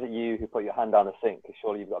 why was it you who put your hand down the sink? Because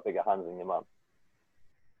surely you've got bigger hands than your mum.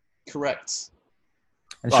 Correct.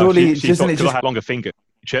 And Well, surely, she doesn't thought it 'cause I just? had longer finger.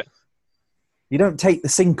 Shit. You don't take the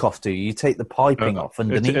sink off, do you? You take the piping off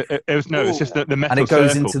underneath, It was no. It's just the metal and it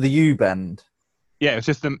goes circle. into the U bend. Yeah, it's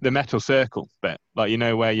just the metal circle bit, like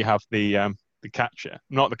where you have the catcher,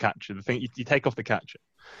 not the catcher. The thing you take off the catcher,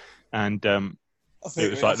 and I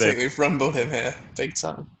think, was like we've rumbled him here big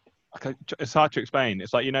time. okay, it's hard to explain.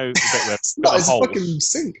 It's like the bit where It's got not. the It's a holes. fucking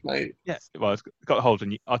sink, mate. Yeah, well, it's got holes,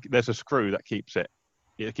 and there's a screw that keeps it.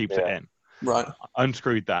 It keeps it Yeah. in. Right. I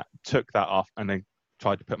unscrewed that, took that off, and then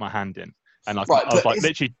tried to put my hand in, and Right, I was but like is-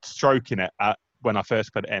 literally stroking it when I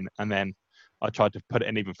first put it in, and then I tried to put it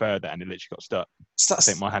in even further, and it literally got stuck. So I that's,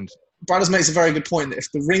 think my hand. Bradders makes a very good point that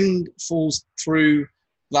if the ring falls through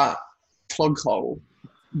that plug hole,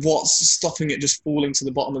 what's stopping it just falling to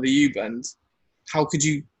the bottom of the U bend? How could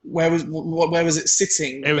you? Where was it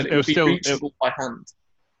sitting? It was- that it was would be still- reachable by hand.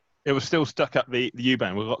 It was still stuck at the U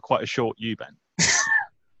bend. We've got quite a short U bend,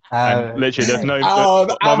 Uh, and literally there's no. Oh,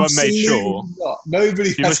 my mum made absolutely sure. not.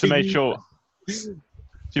 Nobody. She has must have made been- sure.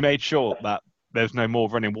 She made sure that there's no more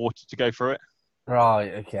running water to go through it.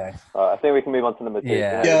 right, okay. All right, I think we can move on to number 2.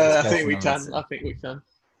 Yeah. Yeah, I Let's think go we for can. number two. I think we can.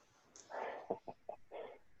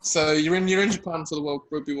 So you're in Japan for the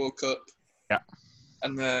Rugby World Cup. Yeah.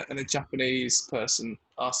 And a Japanese person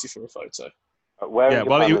asked you for a photo. Where Yeah, in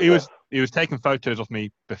well, Japan he was was taking photos of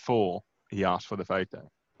me before he asked for the photo.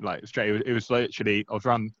 Like straight, it was literally I was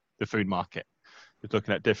around the food market, was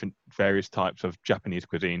looking at different various types of Japanese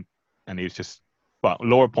cuisine, and he was just. Well,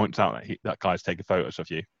 Laura points out that that guy's taking photos of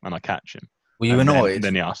you, and I catch him. Were you And annoyed?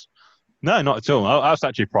 Then he asked. No, not at all. I was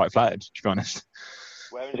actually quite flattered, to be honest.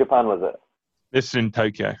 Where in Japan was it? This is in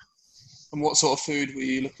Tokyo. And what sort of food were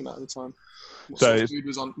you looking at the time? What So sort of it's- food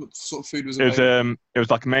was on? What sort of food was It was available? it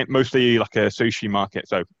was like mostly like a sushi market,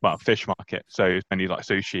 so fish market. So it's mainly like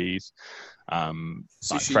sushis, like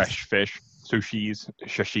Sushis. fresh fish, sushis,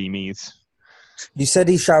 sashimis. You said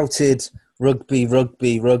he shouted rugby,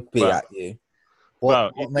 rugby, rugby Well- at you.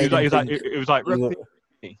 Well, What it made was like, him it was like think it was like you rugby.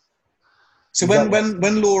 were- So is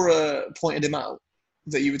when Laura pointed him out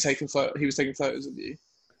that you were taking he was taking photos of you,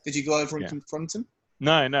 did you go over and Yeah. confront him?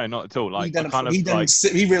 No, not at all. Like he then, I kind of he, then like.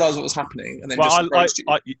 he realised what was happening and then Well, just approached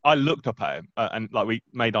you. I looked up at him and like we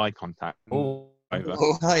made eye contact. Oh, Over.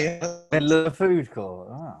 Oh, hi. middle of the food court.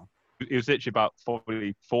 Oh. He was literally about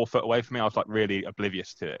probably 4 foot away from me. I was like really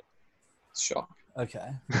oblivious to it. Shock. Okay.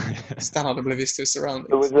 Stand out oblivious to his surroundings.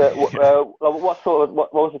 So was what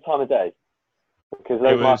was the time of day? Because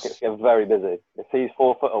those was- markets get very busy. If he's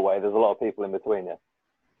 4 foot away, there's a lot of people in between you.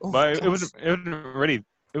 Oh, Well, God. it wasn't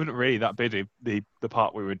really that busy. The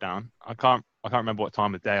part we were down. I can't remember what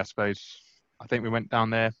time of day. I suppose I think we went down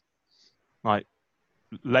there like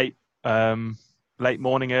late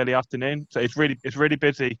morning, early afternoon. So it's really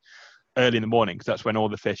busy early in the morning because that's when all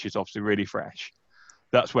the fish is obviously really fresh.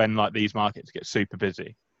 That's when like these markets get super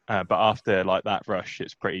busy. But after like that rush,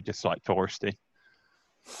 it's pretty just like touristy.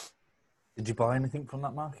 Did you buy anything from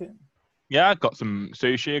that market? Yeah, I got some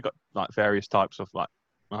sushi. I got like various types of like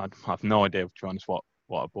I have no idea to be honest what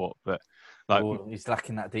I bought, but like Or he's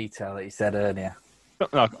lacking that detail that he said earlier.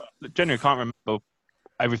 no, genuinely can't remember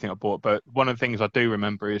everything I bought, but one of the things I do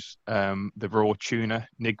remember is the raw tuna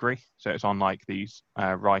nigiri. So it's on like these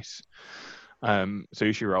rice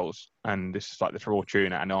sushi rolls, and this is like the raw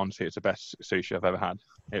tuna, and honestly, it's the best sushi I've ever had.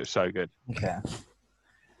 It was so good. Okay.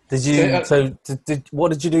 Did you? Did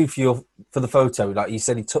what did you do for the photo? Like you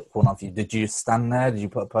said, he took one of you. Did you stand there? Did you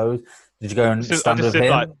put a pose? Did you go and I stand just with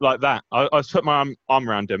did him? like that. I put my arm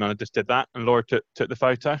around him and I just did that, and Laura took the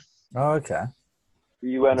photo. Oh, okay. Were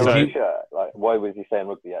you wearing a Did rugby you- shirt? Like, why was he saying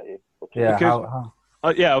rugby at you? Yeah. Because- How?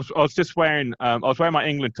 Yeah, I was just wearing I was wearing my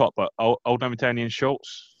England top, but old Evertonian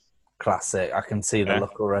shorts. Classic. I can see the Yeah.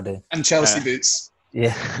 look already. And Chelsea boots.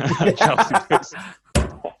 Yeah. Chelsea boots.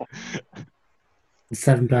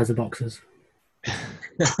 7 pairs of boxers.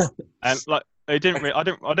 And like it didn't really,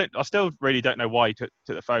 I still really don't know why he took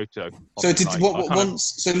the photo. So did Like, what I kind of-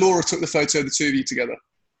 once? So Laura took the photo of the two of you together,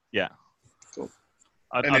 Yeah. Cool.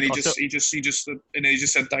 I, and then he I just still-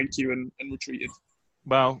 said thank you and retreated.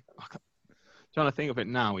 well, trying to think of it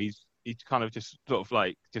now, he's kind of just sort of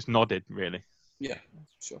like just nodded really, Yeah,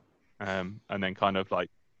 sure. and then kind of like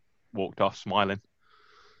walked off smiling.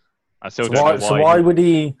 I still So don't why, know so why. why would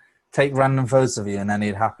he take random photos of you and then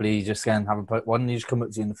he'd happily just go and have a photo? Why didn't he just come up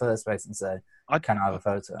to you in the first place and say, "Can I have a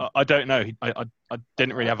photo?" I don't know. I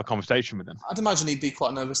didn't really have a conversation with him. I'd imagine he'd be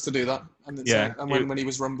quite nervous to do that. And then Yeah, and when he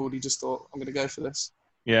was rumbled, he just thought, "I'm going to go for this."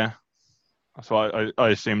 Yeah, that's what I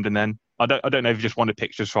assumed. And then I don't know if he just wanted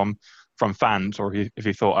pictures from fans or if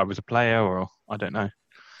he thought I was a player or I don't know.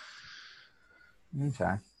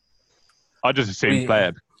 Okay. I just assumed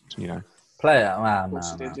player, you know. Player? Well, Of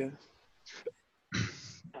course no. he did,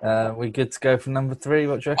 We good to go for number 3?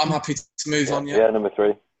 What do you reckon? I'm happy to move on. Yeah, number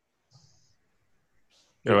 3.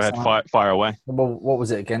 Go ahead, fire away. Well, what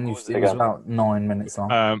was it again? It was about 9 minutes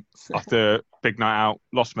long. After a big night out,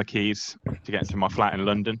 lost my keys to get into my flat in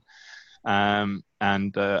London, and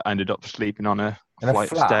I ended up sleeping on a In a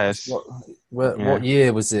flight of flat? stairs. What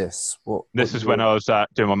year was this? This is when I was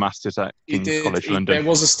doing my masters at King's College London. There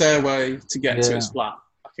was a stairway to get to Yeah. his flat.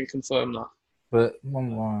 I can confirm that. But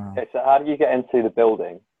Okay, so how did you get into the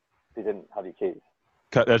building if you didn't have your keys?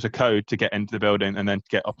 There's a code to get into the building, and then to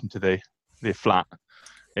get up into the flat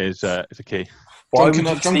is a key. Drunk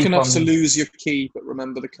enough to lose your key, but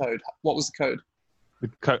remember the code. What was the code? The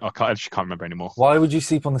code I actually can't remember anymore. Why would you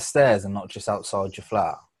sleep on the stairs and not just outside your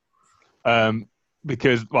flat?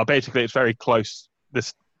 Because basically it's very close.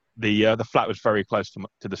 The flat was very close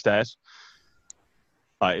to the stairs.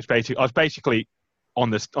 I was basically on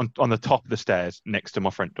the top of the stairs next to my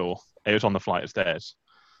front door. It was on the flight of stairs.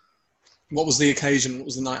 What was the occasion? What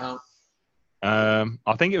was the night out?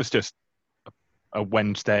 I think it was just a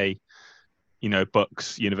Wednesday,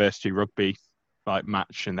 Bucks University rugby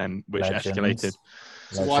match, and then which escalated.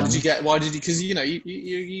 So why did you? Because you're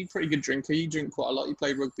a pretty good drinker. You drink quite a lot. You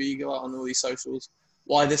play rugby. You go out on all these socials.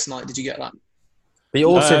 Why this night did you get that? But you're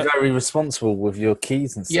also very responsible with your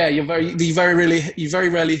keys and stuff. Yeah, you very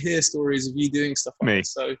rarely hear stories of you doing stuff like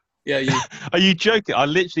this. So yeah, you. Are you joking? I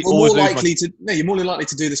literally You're always more likely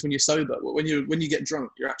to do this when you're sober. But when you get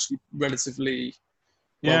drunk, you're actually relatively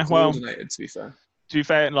coordinated. To be fair. To be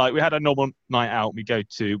fair, we had a normal night out. We go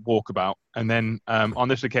to Walkabout, and then on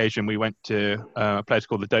this occasion we went to a place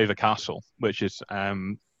called the Dover Castle, which is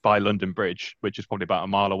by London Bridge, which is probably about a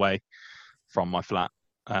mile away from my flat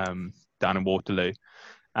down in Waterloo.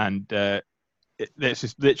 And this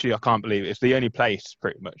is literally, I can't believe it's the only place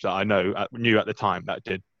pretty much that I knew at the time that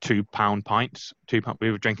did £2 pints.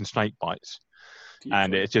 We were drinking snake bites,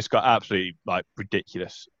 and it just got absolutely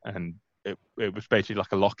ridiculous. And it was basically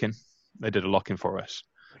like a lock-in. They did a lock-in for us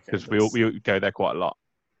because we go there quite a lot.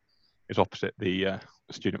 It's opposite the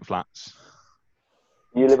student flats.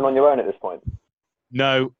 Are you living on your own at this point?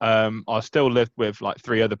 No, I still lived with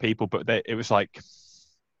 3 other people, but it was like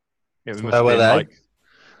it must Where have were been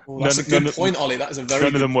they? That's a good point, Ollie. That is a very.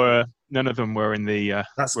 None of them were in the.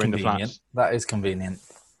 That's were in the convenient. flats. That is convenient.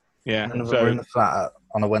 Yeah. None of them were in the flat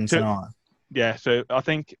on a Wednesday night. Yeah, so I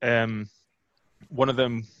think one of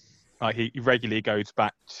them, he regularly goes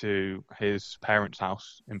back to his parents'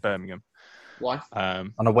 house in Birmingham. Why?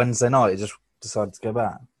 On a Wednesday night, he just decided to go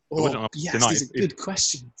back. Yes, these are good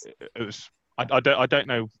questions. It was. I don't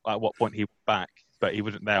know at what point he went back, but he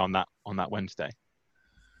wasn't there on that Wednesday.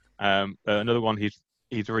 Another one,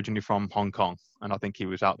 he's originally from Hong Kong, and I think he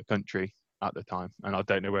was out the country at the time, and I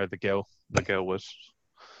don't know where the girl was.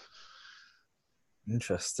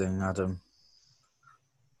 Interesting, Adam.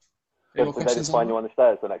 Did they just find you on the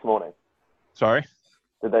stairs the next morning? Sorry?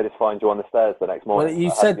 Did they just find you on the stairs the next morning? Well,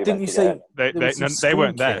 you said, didn't you say they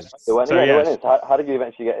weren't there? They went in. How did you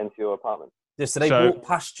eventually get into your apartment? Yes, did they walk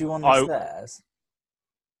past you on the stairs?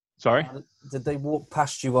 Sorry? Did they walk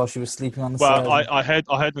past you while she was sleeping on the stairs? Well, I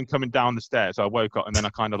heard them coming down the stairs. I woke up and then I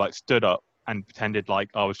kind of stood up and pretended like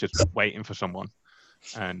I was just waiting for someone,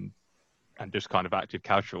 and just kind of acted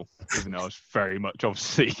casual, even though I was very much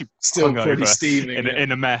obviously still pretty steaming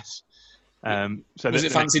in a mess. So Was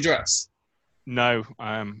it fancy dress? No,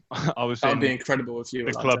 I was That in would be incredible if you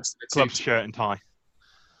were the like club dressed in a club's tutu. shirt and tie.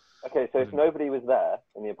 Okay, so if nobody was there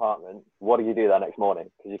in the apartment, what did you do that next morning?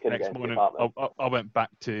 Because you couldn't Next get into the morning, apartment. I went back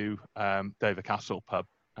to Dover Castle pub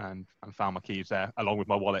and found my keys there, along with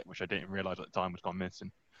my wallet, which I didn't realise at the time was gone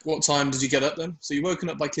missing. What time did you get up then? So you're woken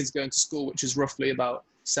up by kids going to school, which is roughly about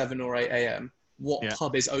 7 or 8 a.m. What Yeah.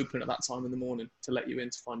 pub is open at that time in the morning to let you in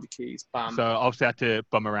to find your keys? Bam. So obviously I had to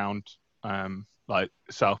bum around like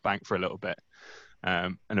South Bank for a little bit,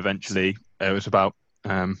 and eventually it was about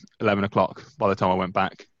 11 o'clock by the time I went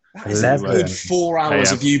back. That is a 11. good 4 hours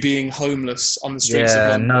Yeah. of you being homeless on the streets of Yeah,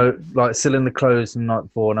 London. no, like still in the clothes from night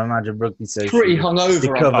before, and I imagine rugby social. Pretty hungover.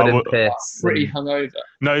 You're I'm covered in Oh, piss. pretty and- hungover.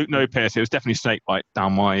 No piss. It was definitely snake bite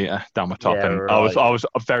down my top, Yeah, and right. I was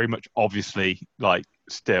very much obviously like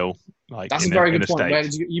still like That's in a very in good point. state. Where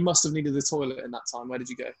did you must have needed the toilet in that time. Where did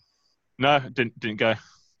you go? No, didn't go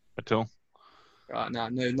at all. Right,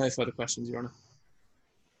 no further questions, Your Honour.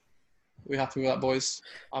 We happy with that, boys?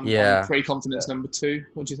 I'm pretty confident it's number 2.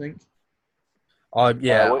 What do you think? I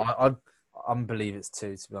believe it's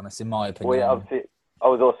 2, to be honest, in my opinion. Well, yeah, obviously, I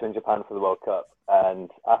was also in Japan for the World Cup, and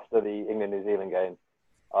after the England-New Zealand game,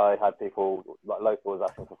 I had people, like locals,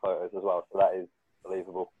 asking for photos as well, so that is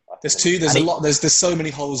believable. There's 2. There's And a lot. There's so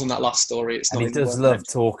many holes in that last story. It's And not he even does worth love it.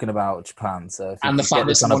 talking about Japan. So if he And the could get fact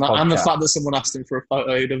that this on a someone asked him for a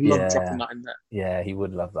photo, he'd have loved Yeah. dropping that in there. Yeah, he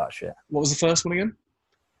would love that shit. What was the first one again?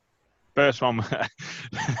 First one,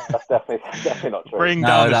 That's definitely not true. bring No,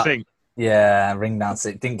 down the that- sink. Yeah, ring down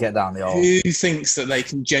sick. Didn't get down the hole. Who thinks that they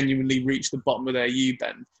can genuinely reach the bottom of their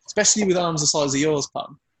U-bend, especially with arms the size of yours,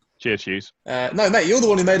 pun? Cheers, Hughes. No, mate, you're the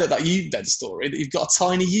one who made up that U-bend story. That you've got a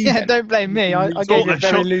tiny Yeah, U-bend. don't blame me. I gave you a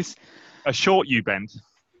very loose. A short U bend.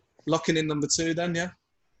 Locking in number 2, then, yeah.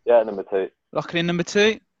 Yeah, number 2. Locking in number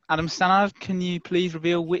 2. Adam Stannard, can you please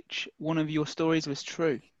reveal which one of your stories was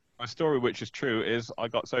true? My story, which is true, is I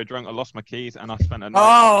got so drunk I lost my keys and I spent a night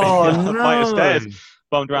Oh, at a flight of no. stairs,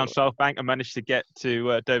 bummed around South Bank and managed to get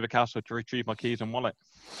to Dover Castle to retrieve my keys and wallet.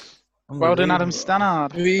 Well done, Adam Unbelievable.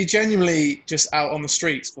 Stannard. Were you genuinely just out on the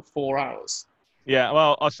streets for 4 hours? Yeah,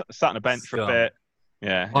 well, I sat on a bench for a Scum. bit.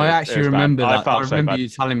 Yeah, I actually remember that. I felt so remember bad. you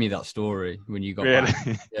telling me that story when you got Really?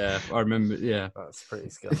 back. Yeah, I remember. Yeah. That's pretty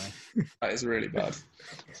scummy. That is really bad.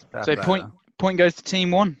 So point goes to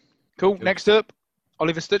team 1. Cool. Next up,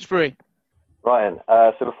 Oliver Stutchbury. Ryan,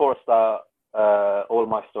 so before I start, all of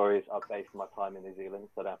my stories are based on my time in New Zealand,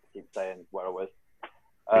 so I don't have to keep saying where I was.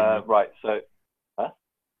 Right, so,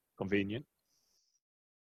 Convenient.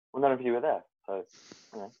 well, none of you were there, so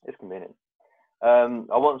it's convenient. I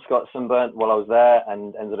once got sunburnt while I was there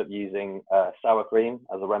and ended up using sour cream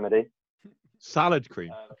as a remedy. Salad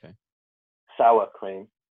cream. Okay. Sour cream.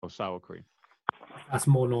 Or sour cream. That's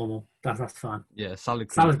more normal. That's fine. Yeah, salad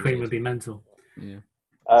cream. Salad cream would be mental. Yeah.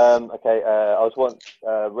 Okay, I was once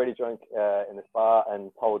really drunk in this bar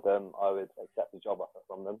and told them I would accept a job offer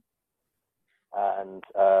from them. And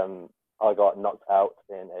I got knocked out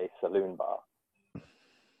in a saloon bar.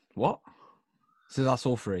 What? So that's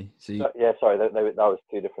all free. So you, So, yeah, sorry, that was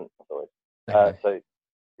 2 different stories. okay. So,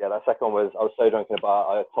 yeah, that second one was I was so drunk in a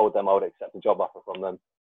bar, I told them I would accept a job offer from them.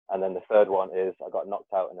 And then the third one is I got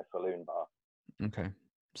knocked out in a saloon bar. Okay.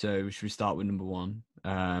 So should we start with number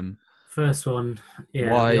 1? First one,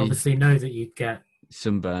 yeah. Why- We obviously know that you'd get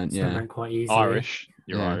Sunburnt. Yeah. sunburn quite easily. Irish.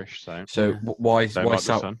 You're Yeah. Irish, so So Yeah. why don't why like the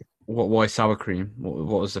sour sun. why sour cream?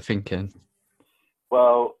 What was the thinking?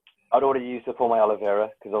 Well, I'd already used up all my aloe vera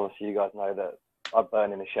because obviously you guys know that I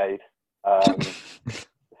burn in the shade.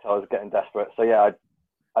 So I was getting desperate. So yeah,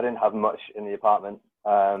 I didn't have much in the apartment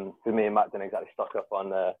because me and Matt didn't exactly stock up on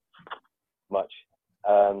much.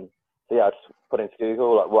 So yeah, I just put into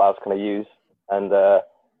Google like what else can I use, and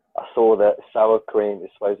I saw that sour cream is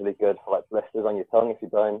supposedly good for like blisters on your tongue if you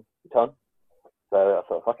burn your tongue. So I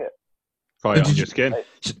thought, fuck it. Try it on Did your you- skin.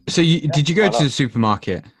 So did you go why to not? the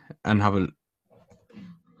supermarket and have a?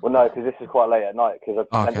 Well, no, because this is quite late at night because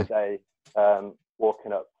I Oh, spent the day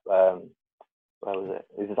walking up. Where was it?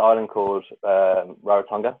 There's this island called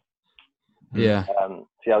Rarotonga. Yeah. So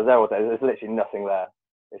yeah, I was there all day. There's literally nothing there.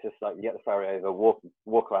 It's just like you get the ferry over,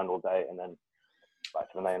 walk around all day, and then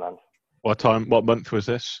back to the mainland. What month was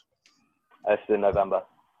this? This is in November.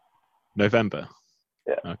 November.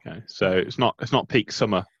 Yeah. Okay. So it's not peak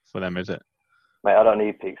summer for them, is it? Mate, I don't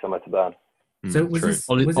need peak summer to burn. So was True. this?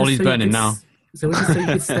 Ollie's was this so you burning could now. So was this so you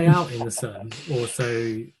could stay out in the sun, or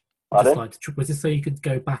so? Pardon? Just like was this so you could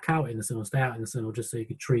go back out in the sun, or stay out in the sun, or just so you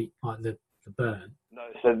could treat like the burn? No,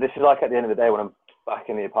 so this is like at the end of the day when I'm back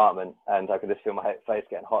in the apartment and I could just feel my face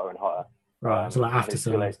getting hotter and hotter. Right. So like after it's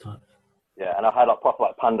too late. sunrise time. Yeah, and I had like proper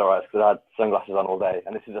like panda eyes because I had sunglasses on all day,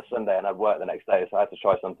 and this is a Sunday, and I'd work the next day, so I had to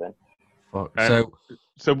try something. Fuck.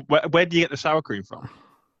 So where do you get the sour cream from?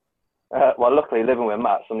 Well, luckily, living with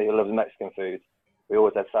Matt, somebody who loves Mexican food, we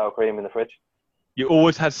always had sour cream in the fridge. You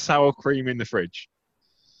always had sour cream in the fridge?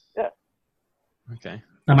 Yeah. Okay.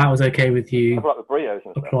 And Matt was okay with you Like with burritos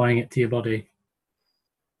and stuff. applying it to your body.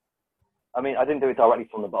 I mean, I didn't do it directly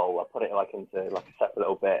from the bowl. I put it like into like a separate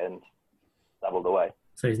little bit and dabbled away.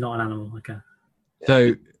 So he's not an animal. Okay.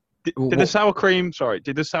 So Did the sour cream? Sorry,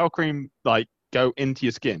 did the sour cream like go into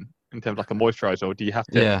your skin in terms of like a moisturizer, or do you have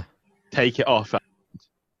to take it off?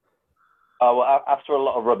 Oh well, after a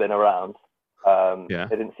lot of rubbing around, Yeah. it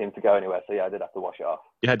didn't seem to go anywhere. So yeah, I did have to wash it off.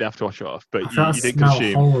 You had to have to wash it off, but That you didn't smelled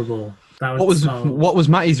consume. horrible. That was what was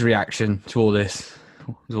Matty's reaction to all this?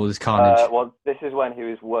 All this carnage? Well, this is when he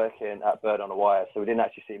was working at Bird on a Wire, so we didn't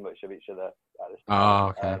actually see much of each other at this point.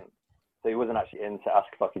 Oh, okay. So he wasn't actually in to ask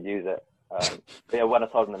if I could use it. But yeah, when I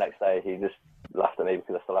told him the next day, he just laughed at me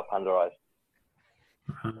because I still had panda eyes.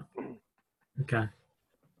 Okay.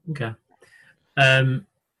 Okay.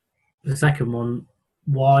 The second one,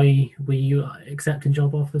 why were you accepting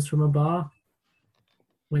job offers from a bar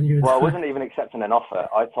when you were Well, I there? wasn't even accepting an offer.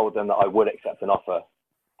 I told them that I would accept an offer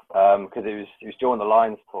because it was during the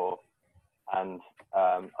Lions tour, and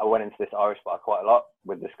I went into this Irish bar quite a lot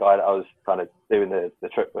with this guy that I was kind of doing the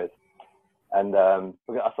trip with. And I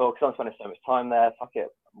thought, because I'm spending so much time there, fuck it,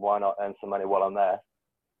 why not earn some money while I'm there?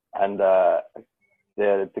 And the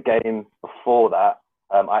game before that,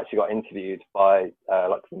 I actually got interviewed by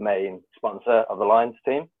like the main sponsor of the Lions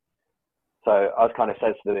team. So I was kind of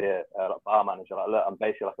said to the like bar manager, like, look, I'm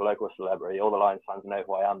basically like a local celebrity. All the Lions fans know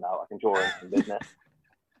who I am now. I can draw in some business.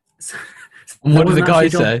 And what did the guy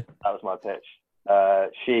actually say? That was my pitch.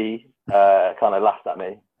 She kind of laughed at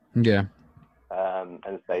me Yeah.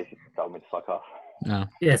 and basically told me to fuck off. No.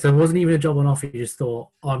 Yeah, so it wasn't even a job on offer. You just thought,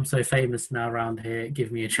 I'm so famous now around here,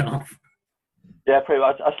 give me a job. Yeah, pretty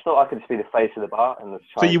much. I just thought I could just be the face of the bar. And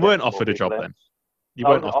So you weren't offered a job then? You I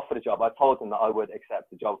weren't wasn't offered a job. I told them that I would accept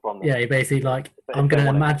the job from them. Yeah, you're basically like, But I'm if they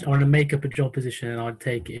going to wanted- I'm going to make up a job position and I'd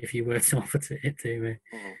take it if you were to offer it to me.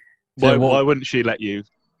 So Why wouldn't she let you,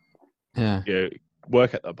 Yeah.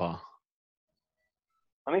 work at the bar?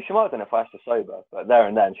 I mean, she might have done it if I asked her sober, but there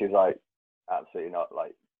and then she was like, absolutely not.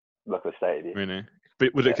 Like, look at the state of you. Really?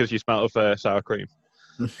 But was it because you smelled of sour cream?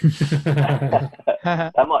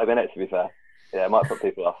 That might have been it, to be fair. Yeah, it might put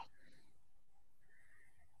people off.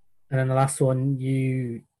 And then the last one,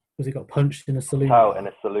 got punched in a saloon? Out bar? in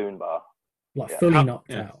a saloon bar. Like yeah. fully knocked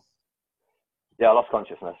Yeah. out. Yeah, I lost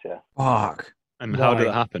consciousness, yeah. Fuck. And how did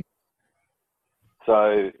Why? it happen?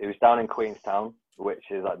 So it was down in Queenstown, which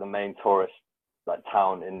is like the main tourist like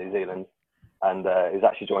town in New Zealand, and it was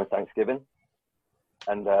actually during Thanksgiving.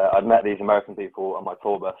 And I'd met these American people on my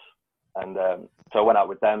tour bus, and so I went out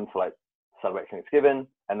with them to like celebrate Thanksgiving,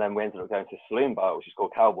 and then we ended up going to a saloon bar which is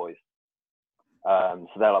called Cowboys. So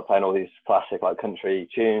they're like playing all these classic like country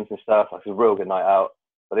tunes and stuff. Like, it's a real good night out.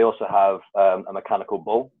 But they also have a mechanical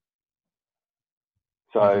bull.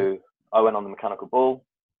 So I went on the mechanical bull,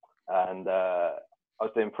 and I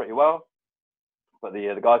was doing pretty well. But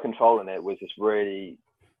the guy controlling it was this really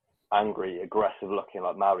angry, aggressive looking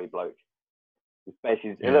like Maori bloke.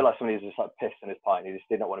 Basically, it looked like somebody who was just like pissed in his pint. He just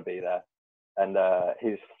did not want to be there, and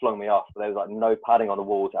he just flung me off. But there was like no padding on the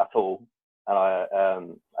walls at all, and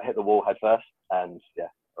I hit the wall head first, and yeah,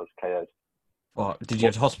 I was KO'd. What? Did you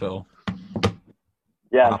go to hospital?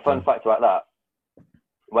 Yeah, What and fun happened? fact about that: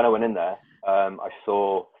 when I went in there, I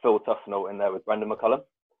saw Phil Tufnell in there with Brendan McCullum,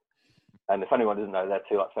 and if anyone doesn't know, they're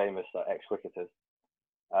two like famous like, ex-cricketers.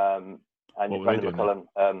 And What were they Brendan doing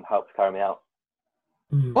McCullum helped carry me out.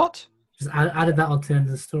 What? Just added that onto the end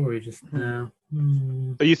of the story just now.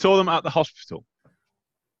 Oh, you saw them at the hospital?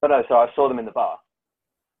 But no, so I saw them in the bar,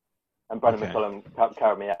 and Brendan Okay. McCullum helped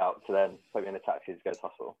carry me out to then put me in a taxi to go to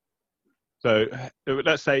hospital. So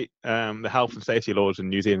let's say the health and safety laws in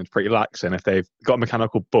New Zealand are pretty lax, and if they've got a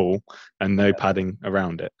mechanical bull and no padding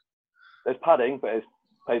around it, There's padding, but it's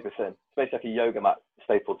paper thin. It's basically like a yoga mat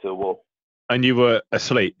stapled to a wall. and you were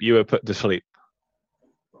asleep, you were put to sleep.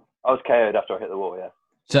 I was KO'd after I hit the wall, yeah.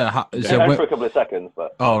 So, Only for a couple of seconds,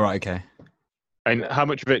 but oh, right, okay. And how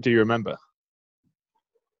much of it do you remember?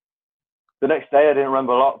 the next day I didn't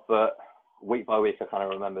remember a lot, but week by week I kind of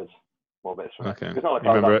remembered more bits from Okay. it. It's not like You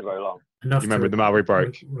I was remember out for very long. Enough You remember to the Maori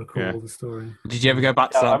broke? Recall Yeah. the story. Did you ever go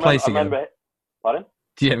back to Yeah, that place I again? remember it. Pardon?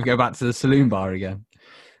 Did you ever go back to the saloon bar again?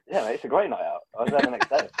 Yeah, mate, it's a great night out. I was there the next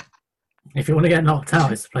day. If you want to get knocked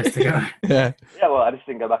out, it's the place to go. Yeah. Yeah, well, I just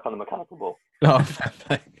didn't go back on the mechanical ball. Oh, fair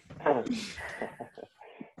play.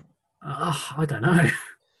 I don't know.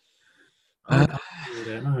 Uh,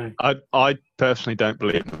 don't know. I personally don't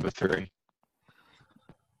believe number 3.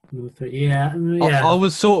 Number 3, yeah. I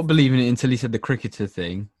was sort of believing it until he said the cricketer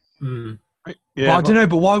thing. Mm. Yeah, But I don't know.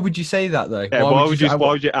 But why would you say that though? Yeah, why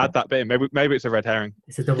would you add that bit in? Maybe it's a red herring.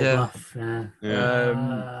 It's a double Yeah. bluff.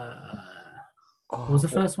 Yeah. What was the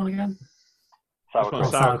first one again? Sour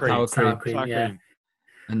cream. Sour cream, yeah.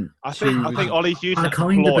 And I think Ollie's using I that to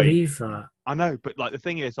kind of ploy. believe that. I know, but like the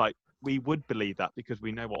thing is, like we would believe that because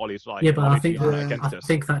we know what Ollie's like. Yeah, but I Ollie's think using it against us.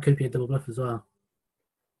 that could be a double bluff as well.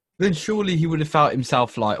 then surely he would have felt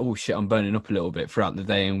himself like, oh shit, I'm burning up a little bit throughout the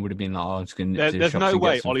day, and would have been like, oh, I'm just going to. There's no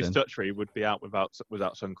way Ollie Stutchery would be out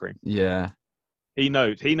without sun cream. Yeah. He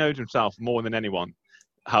knows himself more than anyone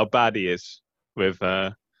how bad he is with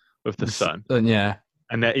the sun, Yeah.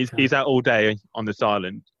 and that he's out all day on this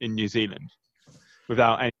island in New Zealand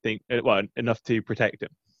without anything, well, enough to protect him.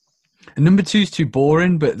 And number 2's too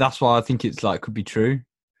boring, but that's why I think it's like could be true.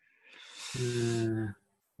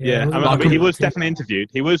 Yeah, I mean, he was definitely interviewed.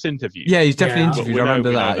 He was interviewed. Yeah, he's definitely Yeah. interviewed. We I know- remember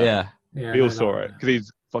we know that. that. Yeah. We all saw it because he's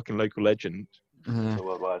a fucking local legend.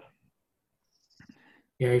 Worldwide.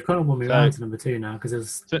 Yeah, you've kind of won me So- around to number 2 now because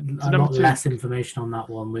there's So a number lot 2 less information on that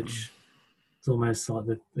one, which is almost like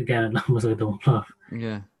almost like a double bluff.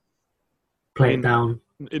 Yeah. Play mean, it down.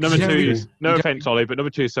 Number You don't 2 really- is no offense, Ollie, but number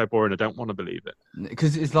 2 is so boring. I don't want to believe it.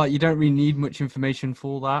 Because it's like you don't really need much information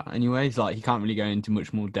for that anyway. It's like he can't really go into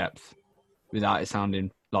much more depth without it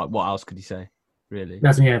sounding like what else could he say, really?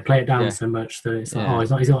 That's play it down Yeah. so much that it's like,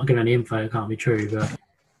 Yeah. he's not giving any info. It can't be true. But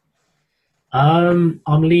I'm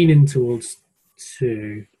leaning towards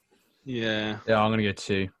 2. Yeah, Yeah, I'm going to go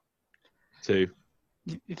 2. 2.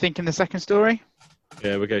 You thinking the second story?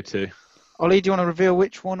 Yeah, we'll go 2. Ollie, do you want to reveal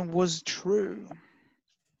which one was true?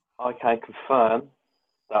 I can confirm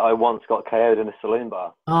that I once got KO'd in a saloon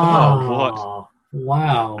bar. Oh, what?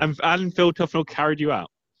 Wow. And Phil Tufnell carried you out.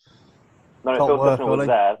 No, Top Phil work, Tufnell was Ollie.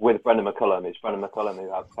 there with Brendan McCullum. It's Brendan McCullum who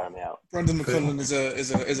helped carry me out. Brendan McCullum is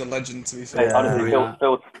a legend, to be Mate, fair. honestly, Yeah.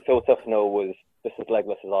 Phil Tufnell was just as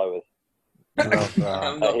legless as I was. Love that.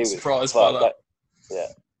 I'm not He was surprised by fucked.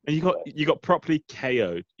 that. And you got properly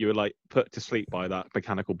KO'd. You were like put to sleep by that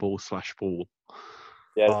mechanical ball /ball.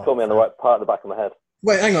 Yeah, just caught me on the right part of the back of my head.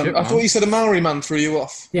 Wait, hang on. Shit, I man. thought you said a Maori man threw you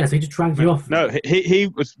off. Yeah, so he just dragged you off. No, he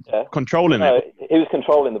was Yeah. controlling No, it. he was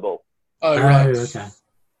controlling the ball. Oh, Oh, right. okay.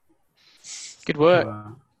 Good work.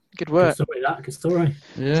 Wow. Good Good work. story, that. Good story.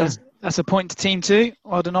 Yeah. That's a point to team 2.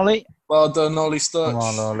 Well done, Ollie. Well done, Ollie Sturch. Come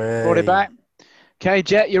on, Ollie. Brought it back. Okay,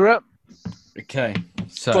 Jet, you're up. Okay.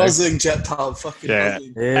 So, Buzzing, Jet Pal. Fucking Yeah.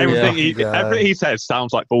 buzzing. Here Everything we go. everything he says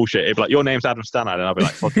sounds like bullshit. He'd be like, "Your name's Adam Stannard," and I'll be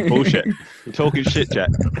like, "Fucking bullshit. You're talking shit, Jet."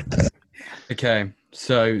 okay.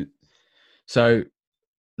 So,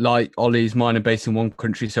 like Ollie's, mine are based in one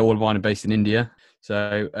country, so all of mine are based in India.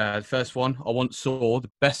 So, the first one, I once saw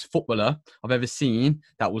the best footballer I've ever seen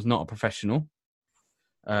that was not a professional.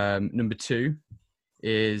 Number 2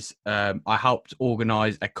 is I helped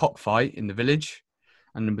organise a cockfight in the village.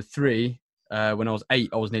 And number 3, when I was 8,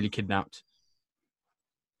 I was nearly kidnapped.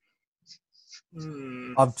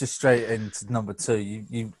 I'm just straight into number 2.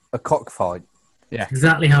 You a cockfight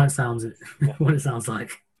Exactly how it sounds. What it sounds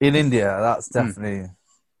like. in India. That's definitely.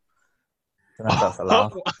 Don't know if that's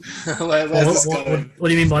allowed. Where's this What going? do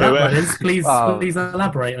you mean by that, Where- brothers? Please Oh.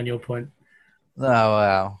 elaborate on your point. No,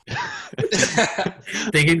 wow.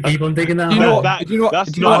 Keep on digging that Do you know hole. what? that- do you know what?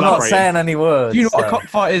 that's do you know I'm what? not elaborate. saying any words. Do you know what a so-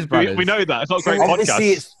 cockfight is, brothers? We know that. It's not a great Obviously,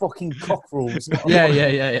 podcast. it's fucking cockerels. not Yeah,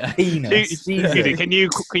 yeah. Penis. Jesus. Giddy, can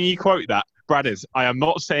you quote that, Bradders? I am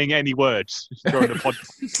not saying any words during the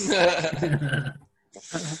podcast.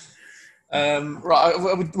 Right,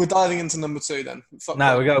 we're diving into number 2 then. Fuck No,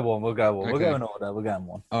 that. we'll go one. We'll go one. We'll Okay. go in order. We're going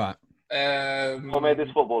one. All right. What made this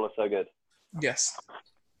footballer so good? Yes.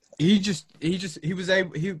 He was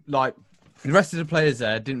able. He like the rest of the players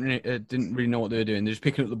there didn't really know what they were doing. They're just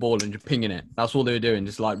picking up the ball and just pinging it. That's all they were doing.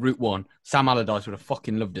 Just like route 1. Sam Allardyce would have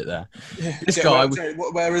fucking loved it there. This Yeah, guy where, was- sorry,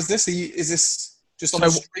 where is this? Is this just on So-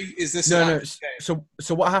 the street? Is this No, an no. actual game?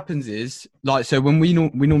 So what happens is like so when we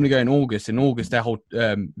normally go in August. In August, their whole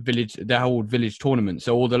village tournament.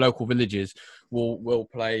 So all the local villages will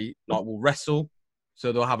play like will wrestle.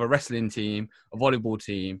 So they'll have a wrestling team, a volleyball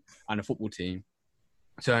team, and a football team.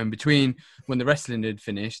 So in between, when the wrestling had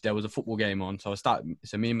finished, there was a football game on. So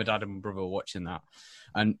So me and my dad and my brother were watching that,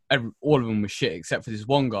 and all of them were shit except for this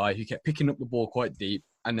one guy who kept picking up the ball quite deep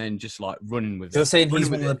and then just like running with it. You're saying he's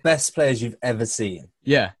Running one with of the best players you've ever seen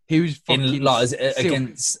Yeah, he was fucking in like still-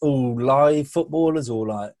 against all live footballers, or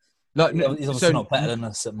like like he's obviously not better than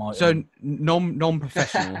us at my. So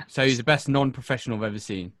non-professional. So he's the best non-professional I've ever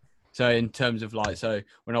seen. So in terms of like, so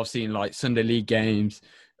when I was seeing like Sunday league games,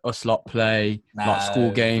 us lot play, like school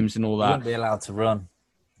No. games and all you that. wouldn't be allowed to run.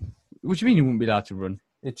 What do you mean he wouldn't be allowed to run?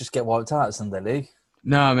 He'd just get wiped out at Sunday League.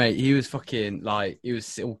 No, mate, he was fucking like he was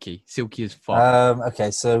silky as fuck. Okay,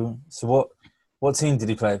 so what team did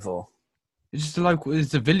he play for? It's just a local.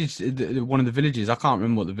 It's a village. One of the villages. I can't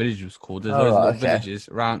remember what the village was called. There's Oh, loads of right, little okay. villages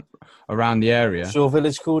around the area. What's your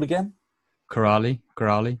village called again? Corrali.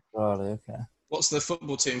 Right, okay. What's the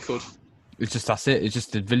football team called? It's just that's it. It's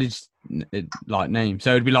just a village like name.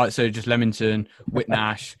 So it'd be like just Leamington,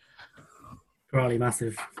 Whitnash. Raleigh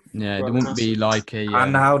massive. Yeah, there Raleigh wouldn't be like a.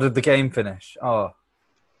 And how did the game finish? Oh,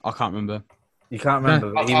 I can't remember. you can't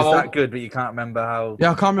remember. No. He was that good, but you can't remember how.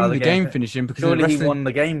 Yeah, I can't remember the the game game finishing because Surely the he wrestling, won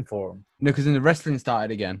the game for him. No, because then the wrestling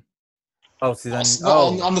started again. Oh, so then.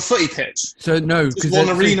 On the footy pitch. So no, Just because one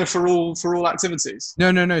arena for all activities.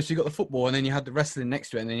 No. So you got the football, and then you had the wrestling next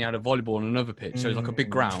to it, and then you had a volleyball on another pitch. So it was like a big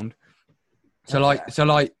ground. So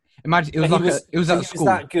imagine it was But like it was at he school.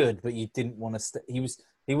 was that good, but you didn't want to stay.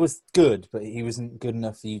 He was good, but he wasn't good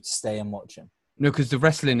enough for you to stay and watch him. No, because the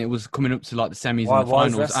wrestling it was coming up to like the semis Why and the is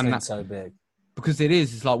finals, wrestling and that, so big? because it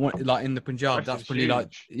is. It's like in the Punjab. Wrestling's That's probably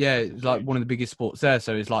like huge. it's like one of the biggest sports there.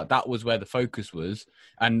 So it's like that was where the focus was,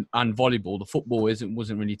 and volleyball. The football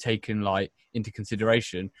wasn't really taken like into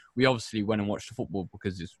consideration. We obviously went and watched the football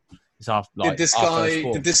because it's our like Did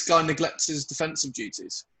sport. this guy neglect his defensive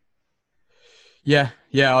duties? Yeah.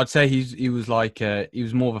 I'd say he was like he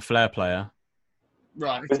was more of a flair player.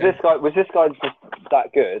 Right. Was okay. this guy just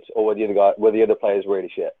that good, or were the other players really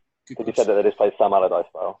shit? Good Because you said that they just played Sam Allardyce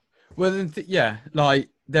style. Well, then yeah, like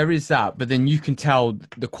there is that, but then you can tell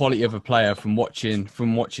the quality of a player from watching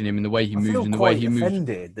him and the way he I moves feel and the way quite he moves.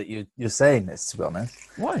 offended that you're saying this. To be honest,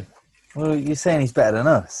 Why? well, you're saying he's better than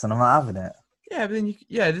us, and I'm not having it. Yeah, but then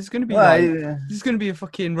there's going to be Well, there's going to be a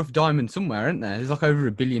fucking rough diamond somewhere, isn't there? There's like over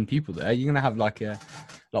 1 billion people there. You're going to have like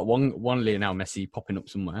one Lionel Messi popping up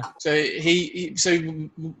somewhere. So so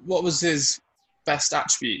what was his best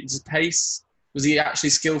attribute? His pace? Was he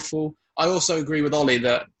actually skillful? I also agree with Ollie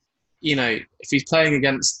that, if he's playing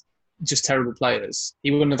against just terrible players,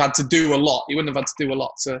 he wouldn't have had to do a lot. He wouldn't have had to do a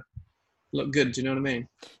lot to look good. Do you know what I mean?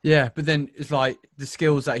 Yeah, but then it's like the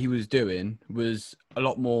skills that he was doing was a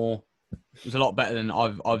lot better than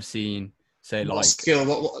I've seen. Say like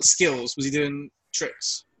What skills? Was he doing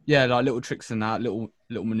tricks? yeah, like little tricks and that, little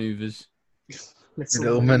maneuvers.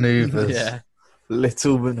 Little manoeuvres. Yeah,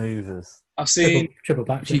 Little manoeuvres. I've seen Triple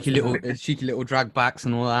back. cheeky little drag backs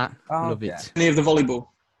and all that. Oh, Love okay. it. any of the volleyball.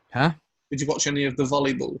 Huh? Did you watch any of the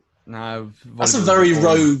volleyball? No, That's a volleyball's very boring.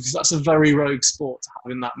 rogue. That's a very rogue sport to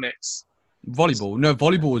have in that mix. Volleyball. No,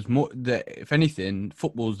 volleyball is more. If anything,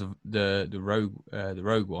 football's the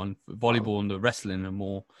rogue one. Volleyball and the wrestling are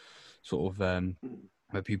more sort of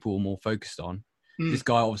where people are more focused on. Mm. This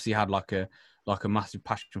guy obviously had like a massive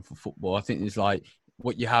passion for football. I think it's like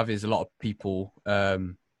what you have is a lot of people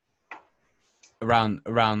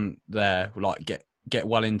around there who like get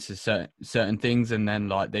well into certain things, and then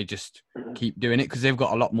like they just keep doing it because they've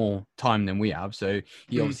got a lot more time than we have. So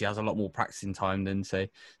he obviously has a lot more practicing time than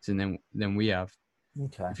we have.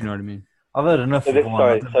 Okay. If you know what I mean. I've heard enough So of this,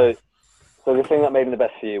 one. sorry, so the thing that made him the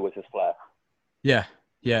best for you was his flair. Yeah.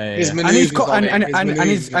 His And he's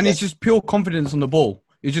manoeuvres, and it's just pure confidence on the ball.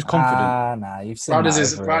 He's just confident. Nah, you've seen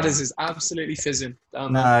Brad is absolutely fizzing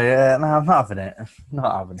down there. I'm not having it.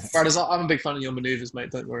 Not having it. Brad, I'm a big fan of your manoeuvres,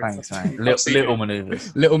 mate. Don't worry. Thanks, mate. I've seen Little it.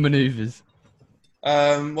 manoeuvres. Little maneuvers.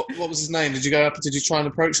 What was his name? Did you go up? Did you try and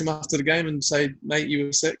approach him after the game and say, "Mate, you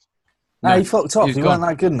were sick"? No, he fucked off. he's He gone. wasn't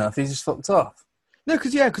that good enough. He just fucked off. No,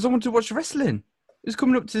 because I wanted to watch the wrestling. It's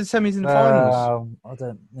coming up to the semis and the finals. I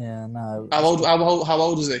don't. Yeah, no. How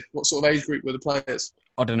old was he? What sort of age group were the players?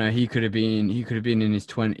 I don't know. He could have been in his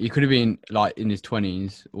 20s. He could have been like in his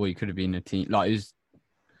 20s, or he could have been a teen. Like he was,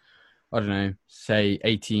 I don't know, say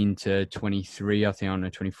 18 to 23. I think I don't know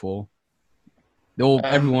 24.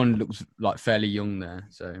 Everyone looks like fairly young there.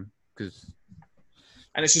 So because.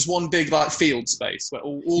 And it's just one big like field space where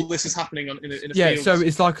all this is happening in a Yeah, field. so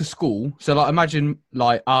it's like a school. So like imagine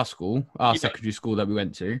like our school, our Yeah. secondary school that we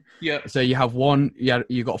went to. Yeah. So you have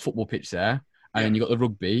you got a football pitch there, and then you got the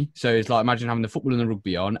rugby. So it's like imagine having the football and the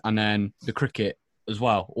rugby on, and then the cricket as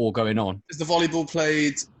well, all going on. Is the volleyball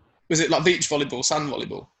played? Was it like beach volleyball, sand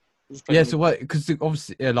volleyball? Yeah, so what? Because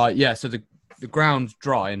obviously, so the ground's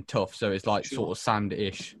dry and tough, so it's like sort of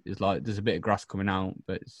sand-ish. It's like there's a bit of grass coming out,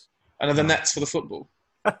 but it's And are the nets for the football?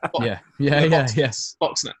 yeah, Box yeah. nets?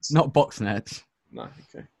 Box nets. Not box nets. No.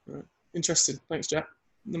 Okay. Right. Interesting. Thanks, Jack.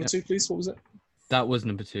 Number 2, please. What was it? That was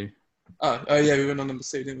number 2. Oh yeah, we went on number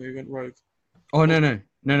 2, didn't we? We went rogue. Oh no.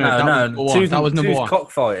 That was number 1.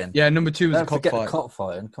 Cockfighting. Yeah, number 2 was Don't a cockfight. forget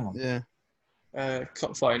cockfighting. Come on. Yeah.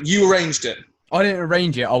 Cockfighting. You arranged it. I didn't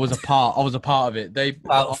arrange it. I was a part of it.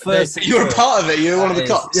 You were a part of it. You were one of the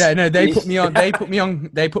cocks. Yeah, no, they put me on. They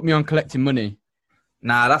put me on collecting money.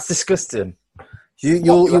 Nah, that's disgusting.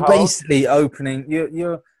 You're basically opening.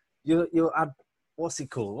 You're what's it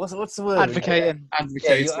called? What's the word? Advocating.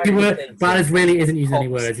 Baz really isn't using any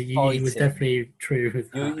words. He was definitely true. With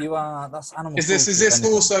You are. That's animal. Is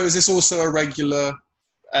this also a regular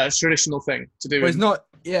traditional thing to do? Well, it's not.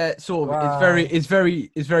 Yeah, sort of. Wow. It's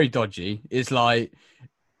very dodgy. It's like.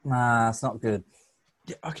 Nah, it's not good.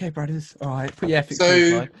 Yeah, okay, brothers. All right, put your ethics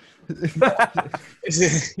So- aside. Is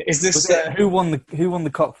this Who won the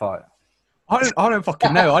cockfight? I don't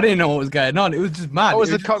fucking know. I didn't know what was going on. It was just mad. What was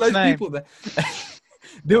It the just cock's loads of name? people there.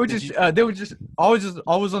 They were just. I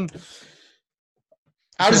was on.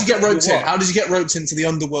 How did you get roped in? What? How did you get roped into the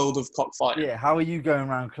underworld of cockfighting? Yeah, how are you going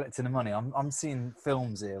around collecting the money? I'm seeing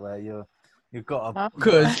films here where you've got a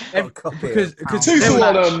Because 2 for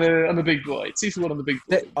 1 on the big boy. 2 for 1 on the big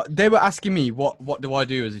boy. they were asking me what do I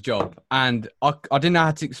do as a job, and I didn't know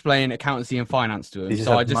how to explain accountancy and finance to them,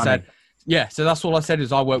 so I just said, yeah. So that's all I said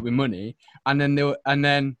is I work with money, and then they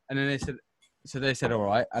said all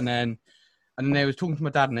right, and then they was talking to my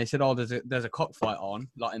dad, and they said, oh, there's a cockfight on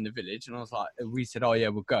like in the village, and I was like, we said, oh yeah,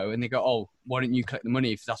 we'll go, and they go, oh, why don't you collect the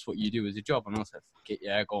money if that's what you do as a job? And I said, fuck it,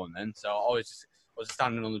 yeah, go on then. So I was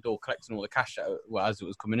standing on the door collecting all the cash as it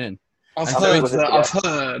was coming in. I've heard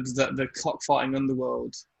that the cockfighting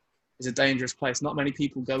underworld is a dangerous place. Not many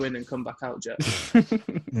people go in and come back out, Jet.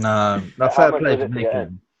 No, that's How fair much play was to it to Nick. get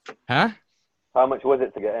in? Huh? How much was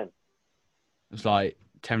it to get in? It's like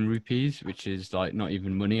 10 rupees, which is like not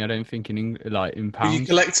even money, I don't think, in Were you pounds.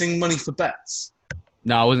 collecting money for bets?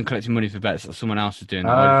 No, I wasn't collecting money for bets. Someone else was doing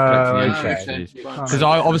that. I was collecting the entrances. Because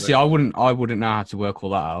I wouldn't know how to work all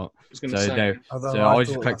that out. I was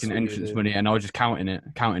just collecting entrance money, and I was just counting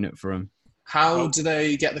it for them. How do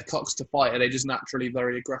they get the cocks to fight? Are they just naturally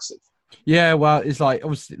very aggressive? Yeah, well, it's like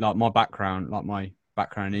obviously like my background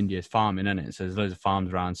in India is farming, isn't it? So there's loads of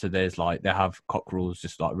farms around. So there's like they have cock rules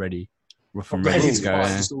just like ready, rough and ready to go. Fight,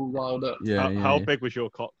 just all riled up. How big was your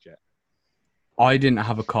cock, Jet? I didn't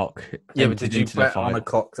have a cock. Yeah, but did you into the bet on fight. a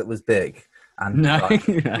cock that was big? And No. like,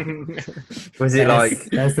 was it like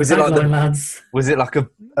There's the was it like tagline, lads. was it like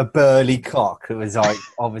a burly cock that was like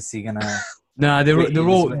obviously gonna? No,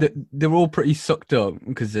 they're all pretty sucked up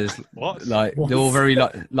because there's What? like What? they're all very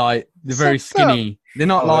like they're very skinny. They're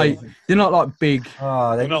not like big.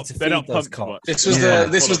 Oh, they They're need not- to they're feed not those pumped cocks. much. This was Yeah.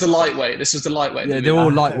 the lightweight. This was the lightweight. Yeah, they're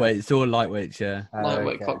all lightweights. They're all lightweights. Yeah.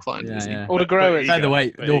 lightweight okay. cockfighting. Yeah, yeah. All the growers. There you go.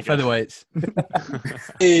 Featherweight. There They're all you go. featherweights.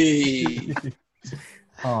 Hey.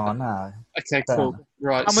 Oh no. Okay, cool.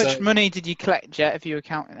 Right. How much so- money did you collect, Jet, if you were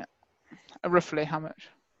counting it? Roughly, how much?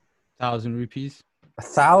 1,000 rupees.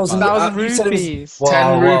 1,000. 1,000 you said it was- rupees. Whoa, 10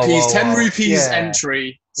 whoa, rupees. whoa, 10 whoa. rupees Yeah.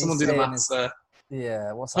 entry. Someone do the saying maths it's- there.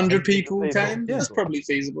 Yeah, what's that? 100 people people. came? Yeah. It's probably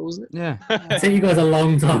feasible, isn't it? Yeah. It took you guys a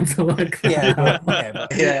long time to work. Yeah,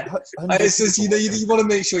 but Yeah. 100 It's just, you want to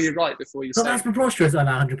make sure you're right before you So say that's preposterous. Oh,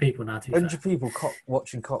 no, 100 people now. To be fair. 100 people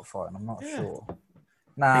watching cockfighting. I'm not Yeah. sure.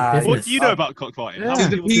 Big Nah, business. What do you know about cockfighting? Yeah. How Do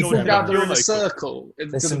many the do you people know about gather your in a local? circle? Do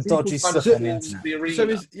There's the some people dodgy try stuff to on the form internet. the arena?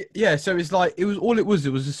 So it's like it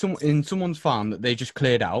was in someone's farm that they just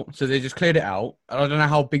cleared out. So they just cleared it out. I don't know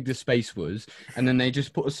how big the space was, and then they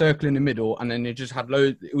just put a circle in the middle, and then they just had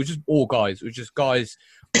loads. It was just all guys. It was just guys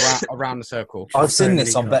around the circle. I've seen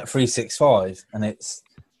this on Bet365, and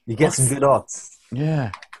you get some good odds.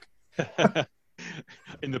 Yeah.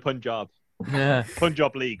 In the Punjab. Yeah.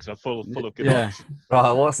 Punjab leagues are full of good Yeah. odds.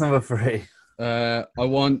 Right, what's number 3? I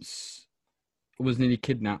once was nearly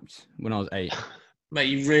kidnapped when I was 8. Mate,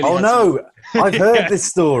 you really Oh had no, I've heard this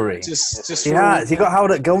story. Just He has. He got held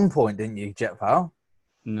at gunpoint, didn't you, Jet Pal?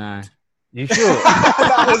 No. You sure?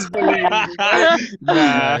 that was believable.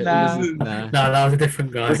 Nah. No. No, that was a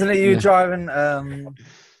different guy. Wasn't it you Yeah. driving?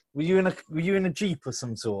 Were you in a Jeep of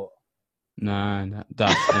some sort? No,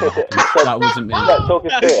 that wasn't me. Yeah, talk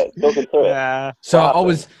us through it. Talk us through it. Yeah. So What I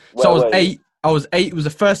was happened? so I Where was were you? 8. I was 8. It was the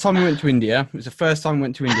first time we went to India. It was the first time we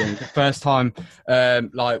went to India. It was the first time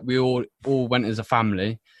like we all went as a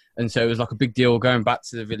family. And so it was like a big deal going back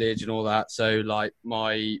to the village and all that. So like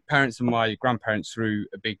my parents and my grandparents threw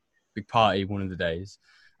a big party one of the days.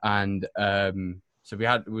 And so we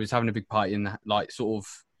was having a big party in the, like sort of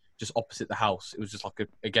just opposite the house. It was just like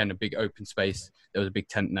a big open space. There was a big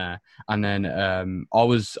tent there. And then I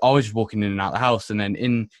was just walking in and out the house, and then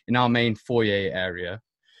in our main foyer area,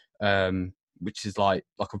 which is like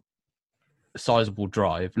a sizable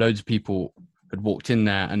drive, loads of people had walked in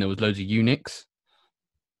there, and there was loads of eunuchs.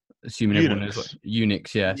 Assuming everyone knows what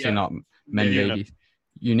eunuchs, yeah. So Yeah. not men, Yeah, ladies.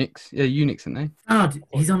 Eunuchs, yeah, eunuchs, aren't they? Ah,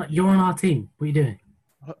 you're on our team. What are you doing?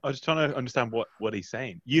 I was trying to understand what he's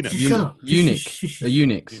saying. Eunuch. Shut up. Eunuch. A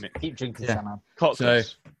eunuchs. Eunuch. Keep drinking, Yeah. Shannon.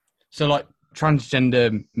 Cockles. So like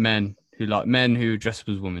transgender men who dress up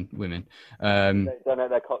as women. They donate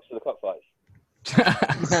their cocks to the cockfights.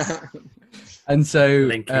 And so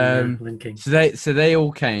Linking. so they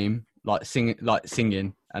all came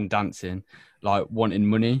singing and dancing, like wanting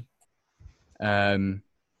money. And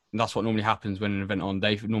that's what normally happens when an event on.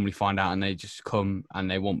 They normally find out and they just come and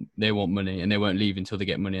they want money and they won't leave until they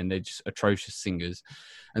get money, and they're just atrocious singers.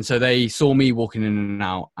 And so they saw me walking in and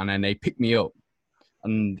out, and then they picked me up,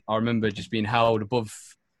 and I remember just being held above,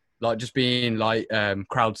 like just being like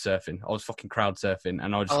crowd surfing. I was fucking crowd surfing,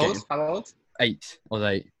 and I was just How old? 8. I was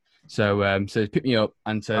 8. So they picked me up,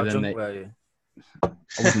 and so How then drunk they. were you? I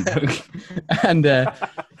wasn't drunk. And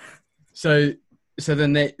so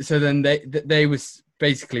then they was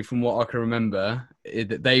basically, from what I can remember,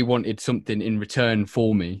 that they wanted something in return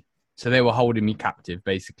for me. So they were holding me captive,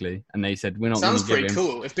 basically, and they said, "We're not." Sounds gonna give pretty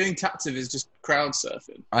him. cool. If being captive is just crowd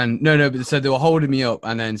surfing, And no, but so they were holding me up,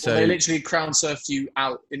 and then so they literally crowd surfed you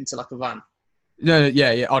out into like a van. no,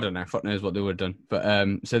 yeah, I don't know. Fuck knows what they would have done, but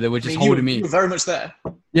so they were just I mean, holding you me. were very much there.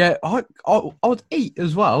 Yeah, I was 8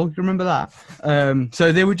 as well. You remember that?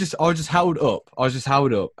 So they were just, I was just held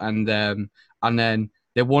up. And then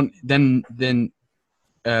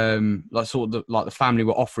like sort of the family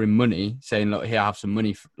were offering money, saying, "Look, here, I have some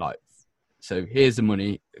money. So here's the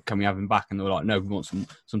money. Can we have him back?" And they were like, "No, we want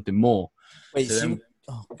something more." Wait, So then-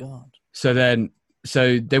 oh god. So they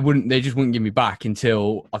just wouldn't give me back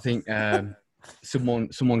until I think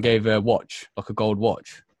someone gave a watch, like a gold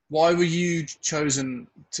watch. Why were you chosen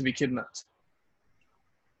to be kidnapped?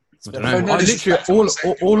 I don't No, know. no I disrespect literally, for what I'm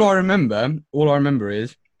saying. all I remember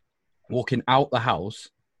is walking out the house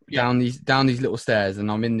down these little stairs,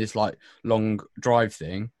 and I'm in this like long drive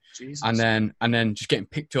thing, Jesus. and then just getting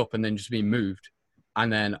picked up and then just being moved,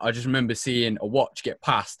 and then I just remember seeing a watch get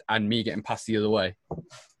passed and me getting passed the other way.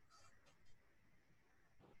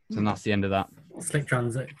 And that's the end of that. Slick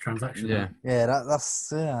transaction. Yeah. Yeah,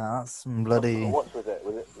 that's some bloody. What was it?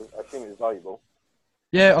 I assume it was valuable.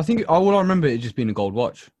 Yeah, I think all I remember is just being a gold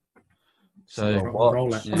watch. So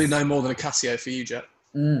Rolex. Probably no more than a Casio for you, Jet.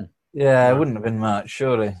 Yeah, it wouldn't have been much,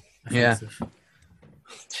 surely. Yeah. Offensive.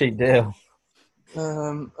 Cheap deal.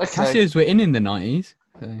 Okay. Casios were in the 90s.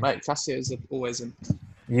 So. Mate, Casios are always in.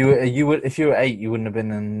 You would if you were 8, you wouldn't have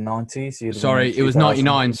been in the 90s. Sorry, it was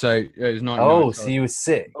 99. So it was 99. Oh, so you were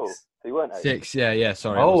 6. Oh, so you weren't 8. 6. Yeah.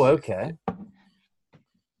 Sorry. Oh, okay.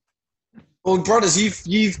 Well, brothers,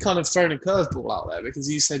 you've kind of thrown a curveball out there because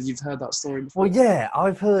you said you've heard that story before. Well, yeah,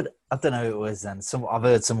 I've heard. I don't know who it was then. I've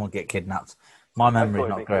heard someone get kidnapped. My memory's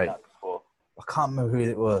not great. I can't remember who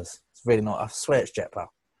it was. It's really not. I swear it's Jet Pal.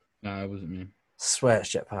 No, it wasn't me. Swear it's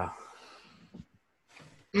Jet Pal.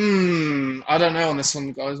 I don't know on this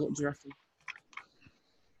one, guys. What do you reckon?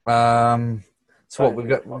 So what we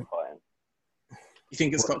got? You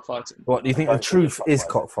think it's cockfighting? What do you think? The truth is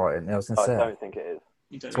cockfighting. I was going to I say. don't think it is.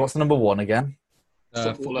 You don't So what's the number 1 again?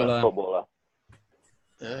 Footballer. Footballer.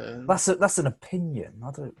 That's an opinion.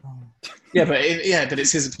 I don't know. Yeah, but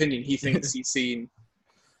it's his opinion. He thinks he's seen.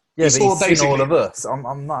 Yeah, It's but all he's seen all basically- of us.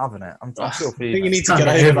 I'm not having it. I'm still I feeling think you it. need to Can't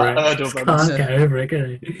get over that hurdle, Can't brothers. get over it, can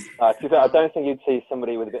you? To be fair, I don't think you'd see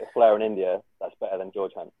somebody with a bit of flair in India that's better than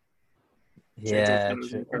George Hunt. Yeah. George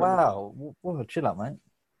True. Hunt. Wow. Whoa, chill out, mate.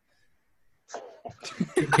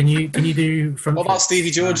 Can you do front What about flips?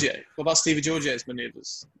 Stevie Giorgio? What about Stevie Giorgio's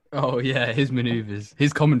manoeuvres? Oh yeah, his manoeuvres.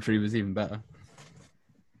 His commentary was even better.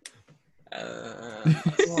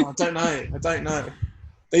 I don't know.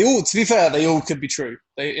 They all, to be fair, they all could be true.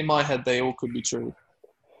 In my head, they all could be true.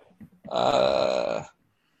 I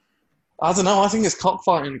don't know. I think it's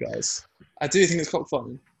cockfighting, guys. I do think it's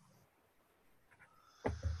cockfighting.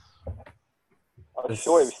 I was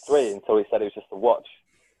sure it was 3 until he said it was just a watch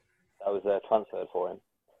that was transferred for him.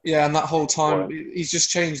 Yeah, and that whole time, he's just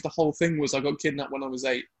changed. The whole thing was I got kidnapped when I was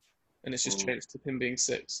 8, and it's just changed to him being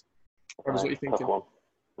 6. What are you thinking? Tough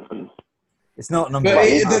one. It's not number But 1.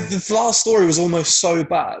 the last story was almost so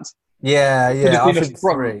bad. Yeah. It could have I been a think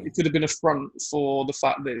front. 3. It could have been a front for the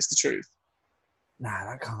fact that it's the truth. Nah,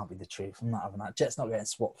 that can't be the truth. I'm not having that. Jet's not getting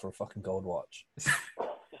swapped for a fucking gold watch.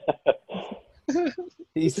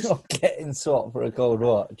 He's not getting swapped for a gold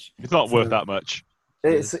watch. It's not worth that much.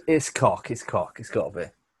 It's cock. It's cock. It's got to be.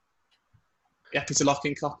 Yeah, Peter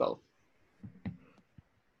Locking Cockle.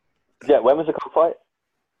 Yeah, when was the cockfight?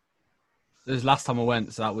 It was last time I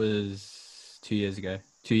went, so that was 2 years ago.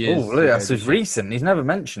 2 years. Oh, look, that's just recent. He's never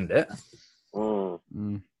mentioned it.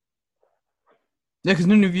 Yeah, because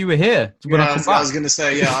none of you were here when I come I back. was going to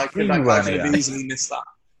say, yeah, I could You have weren't here. easily missed that.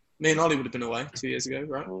 Me and Ollie would have been away 2 years ago,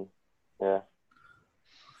 right? Yeah.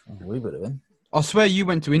 We would have been. I swear you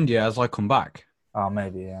went to India as I come back. Oh,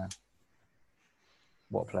 maybe, yeah.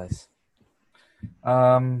 What place?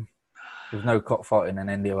 There's no cockfighting in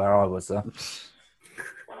India where I was, though.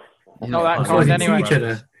 Not that I was kind to anyway. each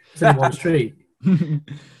other. It's only one street.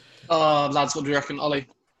 Oh, lads, what do you reckon, Ollie?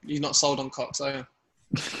 You're not sold on cocks, are you?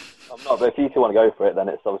 I'm not, but if you two want to go for it, then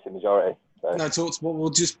it's obviously majority. So. No, talk to we'll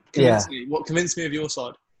just convince me. What convinced me of your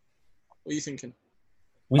side? What are you thinking?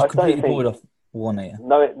 We've I completely don't think- pulled off one here.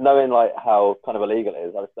 Knowing like how kind of illegal it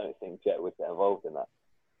is, I just don't think Jet would get involved in that.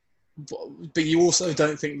 But you also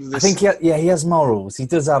don't think that this... I think, he has morals. He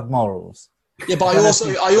does have morals. Yeah, but I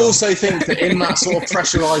also think that in that sort of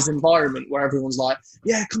pressurised environment where everyone's like,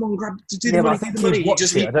 yeah, come on, do the Yeah, but I money, think do the money. he'd watch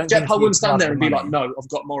it. I don't Jet think Pal he'd wouldn't stand grab there the and be like, money. no, I've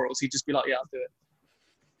got morals. He'd just be like, yeah, I'll do it.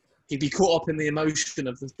 He'd be caught up in the emotion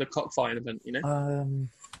of the cockfighting event, you know?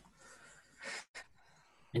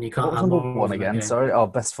 And you What can't was have number morals one in that again? game. Sorry. Oh,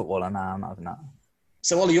 best footballer. No, I'm not having that.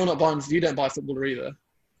 So, Ollie, you don't buy a footballer either.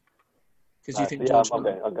 Because you think George... I'm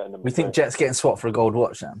going number We think 3. Jet's getting swapped for a gold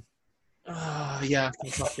watch then? yeah, I can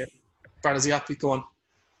fuck it. Brad, is he happy? Go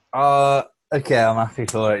on. Okay, I'm happy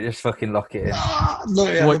for it. Just fucking lock it in. No,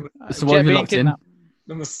 yeah, What- so what Jet have you being locked in? kidnapped.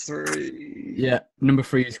 number 3. Yeah, number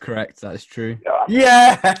 3 is correct. That is true.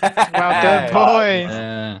 Yeah! Well done, boy.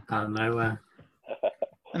 Yeah. Out of nowhere.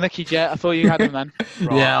 Unlucky Jet. I thought you had them then.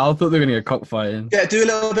 Yeah, I thought they were going to get cockfighting. Yeah, do a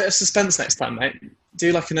little bit of suspense next time, mate.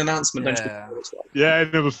 Do like an announcement. Yeah. Don't you? Yeah,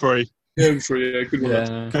 number 3. Yeah, for you. Good one.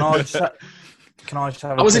 lads. Yeah. Can I just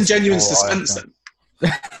have I was in piss genuine before I suspense have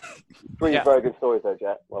then. 3 Yeah. very good stories though,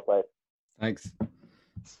 Jet. Well played. Thanks.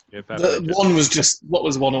 Yeah, fair The play, Jet. one was just, what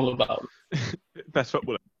was one all about? Best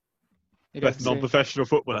footballer, You best don't see. non-professional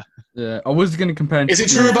footballer. Yeah, I was going to compare. Is it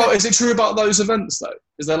true about those events though?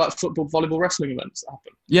 Is there like football, volleyball, wrestling events that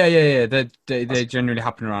happen? Yeah. They generally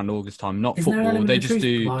happen around August time. Not Isn't there an football. element They of just truth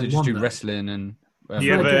do. behind They just one, do though? wrestling and. I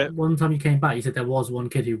Yeah, swear but- that one time you came back, you said there was one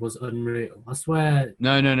kid who was unreal. I swear.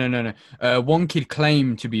 No. One kid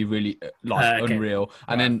claimed to be really Okay. unreal,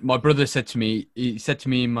 and then my brother said to me,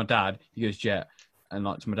 and my dad, he goes, Jet, and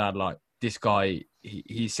like to my dad, like this guy,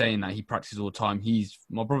 he's saying that he practices all the time.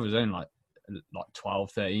 My brother's only like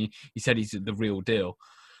 12, 13. He said he's the real deal.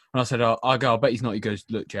 And I said, I bet he's not. He goes,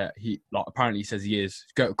 look, Jet, apparently he says he is.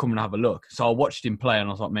 Come and have a look. So I watched him play and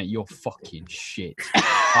I was like, mate, you're fucking shit.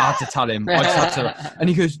 I had to tell him. I just had to. And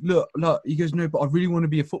he goes, look. He goes, no, but I really want to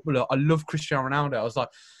be a footballer. I love Cristiano Ronaldo. I was like,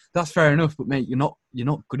 that's fair enough, but mate, you're not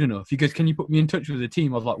good enough. He goes, can you put me in touch with the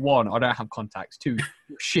team? I was like, 1, I don't have contacts. 2,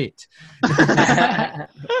 you're shit.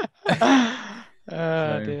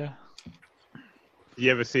 Oh dear.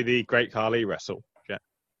 You ever see the Great Khali wrestle, Jet?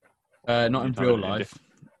 Not in real life.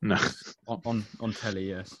 No. On telly,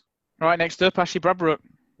 yes. Right, next up, Ashley Bradbrook.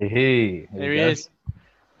 Hey, There he is.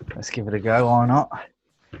 Let's give it a go. Why not?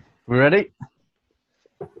 We ready?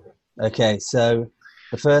 Okay, so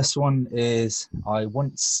the first one is I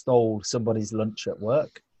once stole somebody's lunch at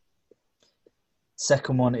work.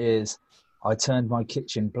 Second one is I turned my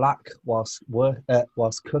kitchen black whilst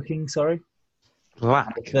cooking. Sorry.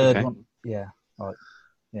 Black. The third okay. one, yeah, right,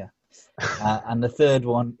 yeah. And the third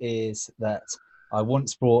one is that I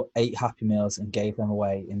once brought 8 Happy Meals and gave them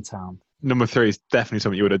away in town. Number 3 is definitely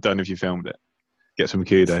something you would have done if you filmed it. Get some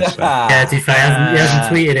kudos. so. Yeah, to be fair, he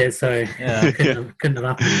hasn't tweeted it, so Yeah. couldn't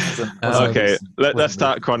have happened. Okay, let's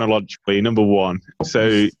start chronologically. Number 1.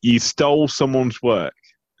 So you stole someone's work.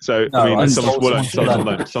 So No, I mean, I someone's stole lunch.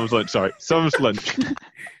 someone's Someone's lunch. Sorry, someone's lunch.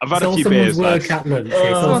 I've had a Stole few someone's beers. work lads. at lunch.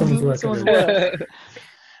 Yeah, stole someone's work at lunch.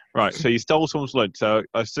 Right. So you stole someone's lunch. So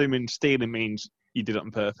assuming stealing means you did it on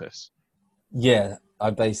purpose. Yeah, I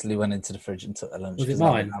basically went into the fridge and took their lunch. Was it 'cause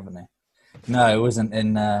I didn't mine? have any. No, it wasn't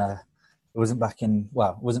in. It wasn't back in.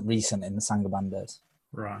 Well, it wasn't recent in the Sangaban days.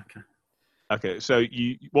 Right, okay. Okay. So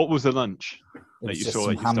what was the lunch It that was you just saw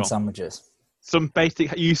some that you ham stole? sandwiches.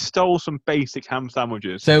 You stole some basic ham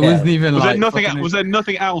sandwiches. So it Yeah. wasn't even Was like. there nothing? fucking- Was there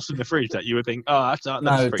nothing else in the fridge that you would think? Oh, that's No,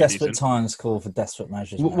 pretty desperate decent. times call for desperate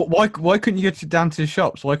measures. mate. Why couldn't you get down to the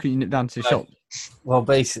shops? Why couldn't you get down to the No. shops? Well,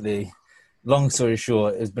 basically, long story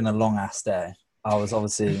short, it's been a long ass day. I was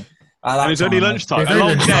obviously. And it's only lunchtime. It's A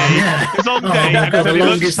long only day. lunchtime, yeah. It's a long Oh, day. my And it's God, the only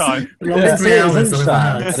longest- lunchtime. the I longest didn't 3 say it was hours I've ever lunchtime.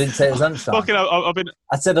 I had. didn't say it was lunchtime. Fucking hell, I've been.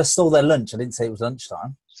 I said I stole their lunch. I didn't say it was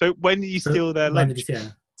lunchtime. So when did you steal their When lunch? did you see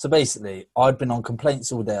it? So basically, I'd been on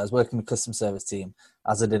complaints all day. I was working with the customer service team,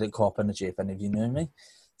 as I did at Co-op Energy, if any of you knew me.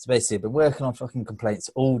 So basically, I've been working on fucking complaints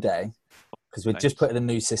all day because we'd just Nice. put in a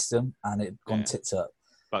new system and it'd gone Yeah. tits up.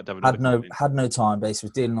 Like David Had no Beckham. time, basically,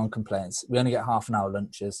 was dealing on complaints. We only get half an hour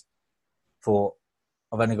lunches. For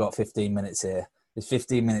I've only got 15 minutes here. There's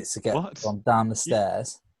 15 minutes to get What? from down the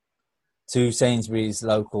stairs to Sainsbury's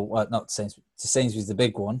local, well, not Sainsbury's, to Sainsbury's, the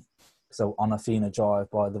big one, So on Athena Drive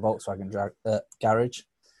by the Volkswagen garage.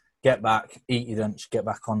 Get back, eat your lunch, get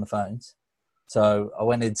back on the phones. So I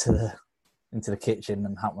went into the kitchen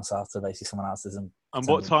and helped myself to basically someone else's. And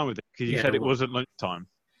what time was it? Because you Yeah, said it well- wasn't lunchtime.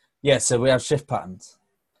 Yeah, so we have shift patterns.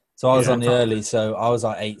 So I was Yeah. on the early, so I was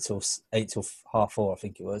like 8 till 4:30, I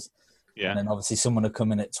think it was. Yeah. And then obviously someone had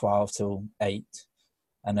come in at 12 till 8.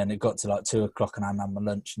 And then it got to like 2 o'clock and I hadn't had my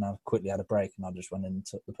lunch and I quickly had a break and I just went in and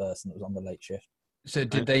took the person that was on the late shift. So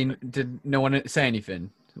did no one say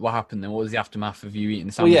anything? What happened then? What was the aftermath of you eating the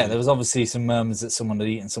Well, sandwich? yeah, there was obviously some murmurs that someone had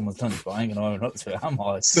eaten someone's lunch, but I ain't going to own up to it, am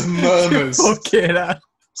I? Some murmurs. Fucking hell.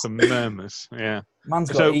 Some murmurs. Yeah. Man's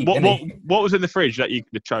got So to eat, what innit? what was in the fridge that you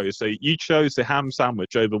could have chose? So you chose the ham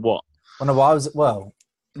sandwich over what?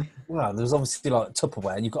 Well, there was obviously like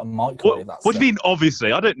Tupperware and you've got a microwave. What do you mean?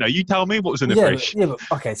 Obviously, I don't know. You tell me what was in the fridge. But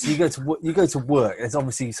okay, so you go to work. There's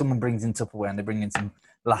obviously someone brings in Tupperware and they bring in some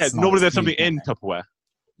last Yeah, night's normally there's something food, in don't they? Tupperware.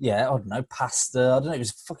 Yeah, I don't know, pasta. I don't know. It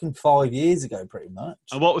was fucking 5 years ago, pretty much.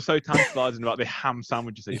 And what was so tantalising about the ham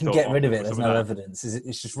sandwiches that You you can thought, get rid of it. what's There's up with no that? evidence.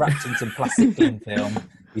 It's just wrapped in some plastic cling film.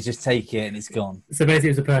 You just take it and it's gone. So basically,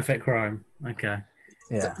 it was a perfect crime. Okay.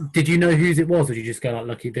 Yeah. Did you know whose it was, or did you just go like,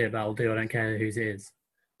 "Lucky dip, that'll do. I don't care whose it is."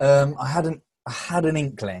 I had an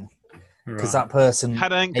inkling because Right. that person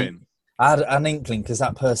Had an inkling. I had an inkling because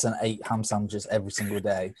that person ate ham sandwiches every single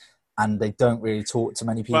day, and they don't really talk to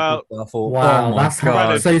many people. Well, so I thought, Wow, Oh my that's God.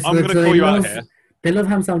 hard. So I'm going to call you out here. They love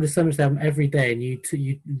ham sandwiches so much they have them every day, and you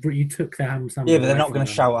took their ham sandwich. yeah, but they're away not from going to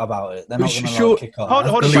them. shout about it. They're Well, not going to sure- kick off.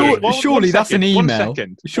 Hold on, Brilliant. one Surely that's an second, one email.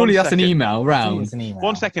 second, Surely one that's an second. email round. It's an email.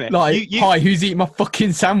 1 second. Like, hi, who's eating my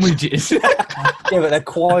fucking sandwiches? Yeah, but they're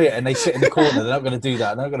quiet and they sit in the corner. They're not going to do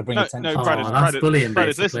that. They're not going to bring attention. No, Oh, Bradders, that's bullying,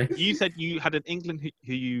 Bradders, basically. listen, you said you had an inkling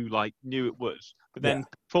who you like knew it was, but then Yeah.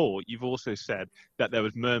 before you've also said that there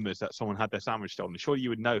was murmurs that someone had their sandwich stolen. Surely you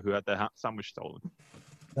would know who had their sandwich stolen.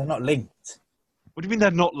 They're not linked. What do you mean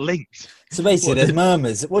they're not linked? So basically, What, there's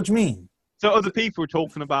murmurs. What do you mean? So other people are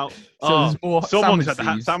talking about there's more someone's had sandwich the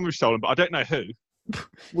thieves. sandwich stolen, but I don't know who.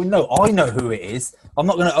 Well, no, I know who it is. I'm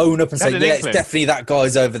not going to own up and You had say, an yeah, it's inkling. definitely that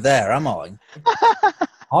guy's over there, am I?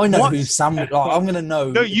 I know What? who's sandwich. Like, I'm going to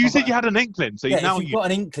know. No, you if said I've you had an inkling, so Yeah, now if you've you. got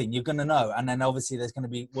an inkling, you're going to know. And then obviously there's going to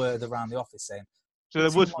be word around the office saying, So there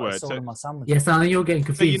was "Someone might have word. So stolen my sandwich." Yes, I know you're getting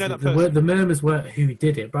confused. you know that the, person? word, the murmurs were who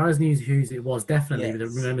did it. Bradders knew whose it was, definitely. Yes.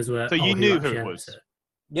 But the murmurs were. So you oh, knew who actually it ate was?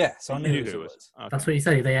 Yeah, so I you knew knew who who it it was. Okay. That's what you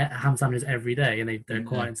say. They ate ham sandwiches every day, and they're Mhm.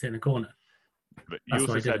 quiet and sit in the corner. But you That's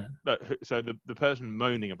also why I said did that. So the person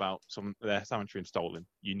moaning about their sandwich being stolen,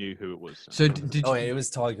 you knew who it was. So did Oh, you? yeah, it was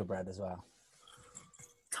tiger bread as well.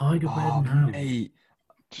 Tiger bread Oh, and ham. mate.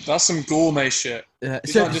 That's some gourmet shit.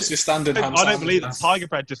 These aren't just your standard ham I don't believe that. sandwiches. Tiger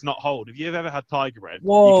bread does not hold. If you've ever had tiger bread,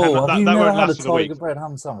 Whoa, you have that, you that never won't had a last for the week. tiger bread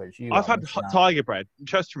ham sandwich? You I've had haven't, no. tiger bread.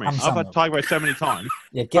 Trust me, Ham I've sandwich. had tiger bread so many times.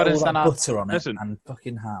 Yeah, get But all it's that an- butter on it Listen. and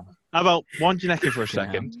fucking ham. How about wind your neck in for a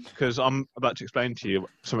Fucking second? Because I'm about to explain to you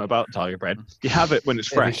something about tiger bread. You have it when it's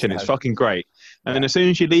Yeah, fresh and you it's should. fucking great. And then as soon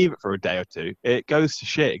as you leave it for a day or two, it goes to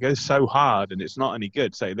shit. It goes so hard and it's not any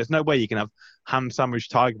good. So there's no way you can have ham sandwich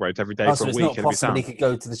tiger breads every day Oh, for so a it's week not and it'll be possible he sound. could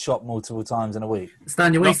go to the shop multiple times in a week.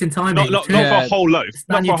 Stan, you're Not- wasting time. Not, mate. not, You've not for Yeah. a whole loaf.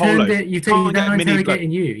 Stan, Not you for a whole turned loaf. it. You've Can't he's get now mini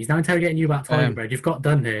interrogating you. He's now interrogating you about tiger Um, bread. You've got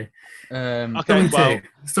done here. Okay, Story well, two.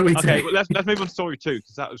 Story okay. two. Well, let's move on to story 2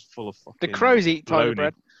 because that was full of fucking. The crows eat tiger baloney.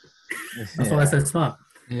 bread. That's why they're so smart.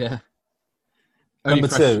 Yeah. Number Only two,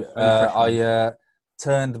 fresh- only fresh ones. I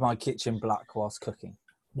turned my kitchen black whilst cooking.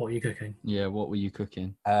 What are you cooking? Yeah, what were you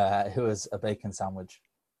cooking? It was a bacon sandwich.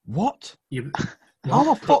 What? You,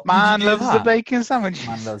 How the fuck Man did you do loves the that? bacon sandwich.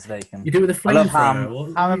 Man loves bacon. you do it with a I love ham. flamethrower. What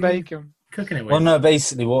Ham and what are you bacon. Cooking it with. Well, no,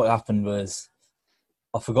 basically what happened was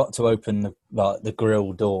I forgot to open the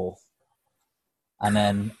grill door. And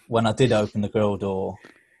then when I did open the grill door,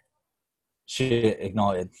 shit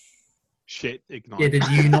ignited. Shit, ignite. Yeah, did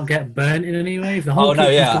you not get burnt in any way? If the whole Oh, no,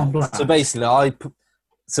 kitchen's yeah. gone black. So basically,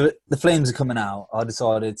 so the flames are coming out. I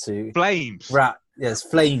decided to Flames. Yes,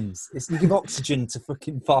 flames. You give oxygen to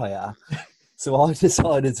fucking fire. So I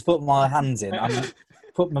decided to put my hands in.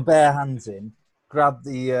 Put my bare hands in. Grab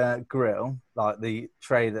the grill, like the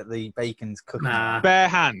tray that the bacon's cooking. Nah. on. Bare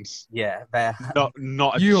hands. Yeah, bare hands.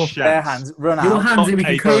 Not a You- chance. Bare hands. Run Your out. hands that we Not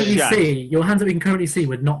can a currently chance. see. Your hands that we can currently see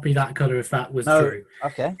would not be that colour if that was No. true.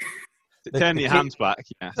 Okay. Turn the your ki- hands back.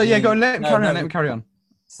 Yeah. Oh yeah, go on. Let him No, carry no, on. Let him carry on.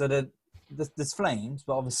 So there's flames,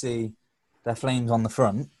 but obviously they're flames on the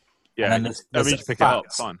front. Yeah. And then there's I mean, you pick it up.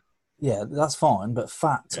 fat. Fine. Yeah, that's fine. But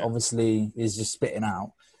fat Yeah. obviously is just spitting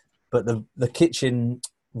out. But the kitchen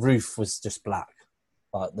roof was just black.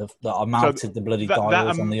 Like I mounted the bloody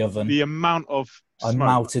dials on the oven. The amount of I smoke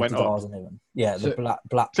mounted went the up. dials on the oven. Yeah, the So-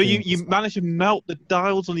 black. So you fumes. managed to melt the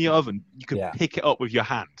dials on the oven. You could Yeah. pick it up with your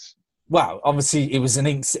hands. Wow, obviously it was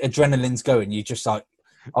adrenaline's going. You just like,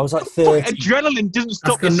 I was like Fuck, 30. adrenaline doesn't That's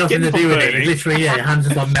stop got the nothing skin to from do with it. burning. It's literally, your hands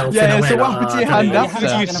just like melting Yeah, away. so what like, happened to your I hand don't know. after? You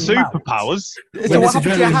can use It's gonna melt. superpowers. So When what it's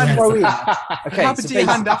happened to your adrenaline hand? wears Go off. in. What happened to your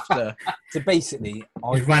hand basically- after? So basically,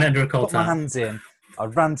 I Just ran under a cold put my tap. hands in. I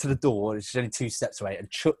ran to the door, which is only 2 steps away, and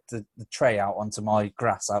chucked the tray out onto my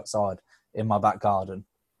grass outside in my back garden.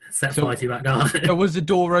 Set So- fire to your back garden. So was the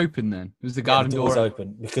door open then? Was the garden the door door was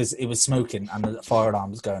open because it was smoking and the fire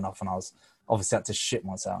alarm was going off, and I was obviously had to shit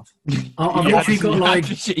myself. I've You literally had got You had like,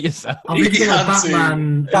 to shit yourself. I've literally got like had to.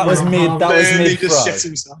 Batman. That was like, mid- Harvey- that was Burnley mid-throw. just shit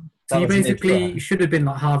himself. So you That was basically mid-throw. should have been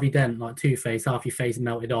like Harvey Dent, like Two-Face. Half your face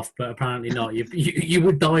melted off, but apparently not. You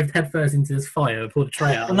would dived headfirst into this fire, pulled a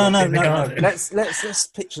tray out. No. and walked in the garden. Let's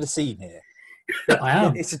picture the scene here. I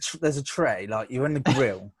am. There's a tray, like you're in the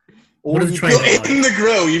grill. All What does you a tray do- look like? You're in the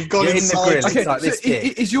grill. You've gone You're in the inside. grill. Okay. It's like this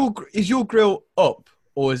big. Is your grill up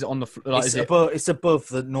or is it on the like? It's above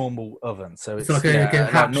the normal oven, so it's It's like a like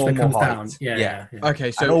hatch that normal comes height. down. Yeah. Okay,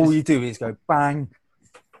 And so all you do is go bang,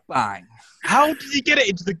 bang. How did you get it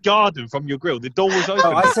into the garden from your grill? The door was open.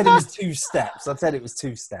 No, I said it was 2 steps. I said it was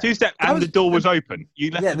 2 steps. 2 steps, and the door was open. You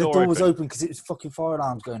left Yeah, the the door door open. was open because it was fucking fire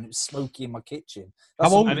alarms going. It was smoky in my kitchen. How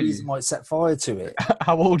That's old the were you? reason why it set fire to it.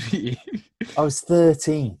 how old are you? I was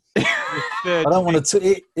 13. I don't want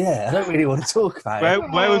to. Yeah, I don't really want to talk about Where it.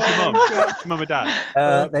 was your mum? Your mum and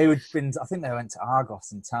dad? They would been. I think they went to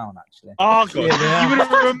Argos in town actually. Argos. Yeah, You would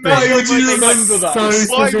have remembered. Why would you Like, remember that?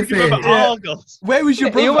 So Why would you remember specific. Argos? Where was your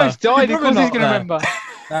He brother? almost died. Your Of course brother he's going to not remember.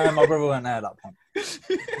 No, my brother weren't there at that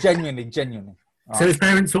point. Genuinely. So his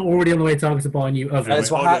parents were already on the way to Argos to buy a new oven.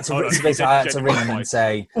 That's what I had to. hold on. So basically, I had to ring them and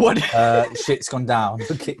say, What? "Shit's gone down.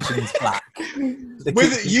 The kitchen's black." The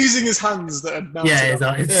With kitchen- using his hands that had melted. Yeah,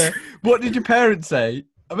 up. exactly. Yeah. What did your parents say?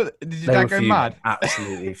 Did your they dad were go fuming, mad?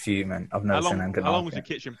 absolutely fuming. I've How never long, seen anything how long like was your it.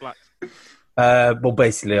 kitchen black? Well,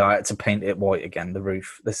 basically, I had to paint it white again. The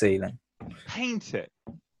roof, the ceiling. Paint it.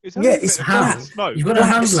 It's Yeah, only a it's bit of how? black smoke. You've got a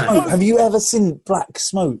hand smoke. left. Have you ever seen black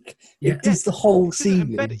smoke? Yeah. It does the whole It's just ceiling.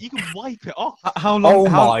 embedded. You can wipe it off. How long? Oh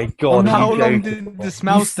how, my god! How you long joking. did the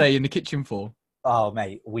smell stay in the kitchen for? Oh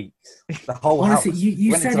mate, weeks. The whole Honestly, house.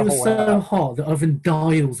 you Went said into it the was whole so house. hot the oven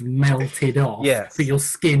dials melted off, Yes. but your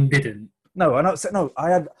skin didn't. No,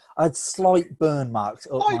 I had slight burn marks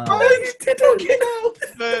up my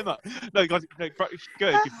burn- arm. No, guys, no, good.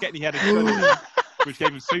 You're getting he had adrenaline, which gave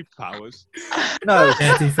him superpowers. No,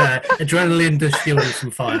 Yeah, to be fair, adrenaline does shield you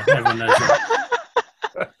from fire. Everyone knows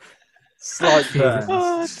that. slight Jesus.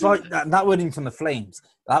 burns. Slight, that wasn't even from the flames.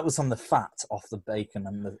 That was from the fat off the bacon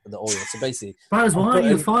and the oil. So basically, Bros, why aren't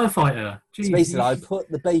you a putting- firefighter? so Jeez. basically, I put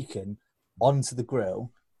the bacon onto the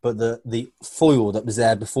grill, but the foil that was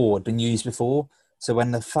there before had been used before. So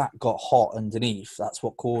when the fat got hot underneath, that's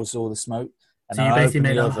what caused all the smoke. And So you I basically opened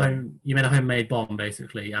made the a oven. homemade bomb,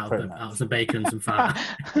 basically, out Pretty of, much. out of some bacon and some fat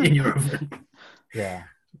in your oven. Yeah.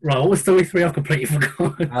 Right, what was story 3? I've completely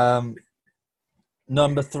forgotten.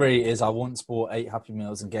 Number 3 is I once bought 8 Happy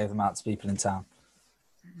Meals and gave them out to people in town.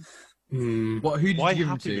 Hmm. Who did Why you give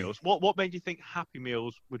them Happy to? Meals? What made you think Happy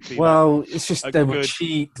Meals would be? Well, it's just a they were good-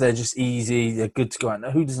 cheap. They're just easy. They're good to go out.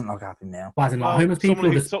 Who doesn't like a Happy Meal? Why, as in, like, Oh, homeless people someone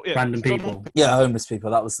or who- just so- yeah, random someone- people? Yeah, homeless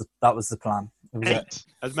people. That was the plan. It was eight,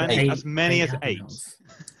 as many as Happy 8. Meals.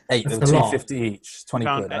 8. They were That's a lot. $2.50 each. 20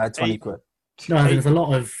 Found quid. I had 20 eight. quid. No, there's a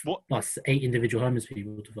lot of What? like 8 individual homeless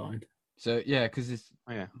people to find. So yeah, because it's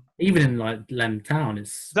Even in like Lem Town,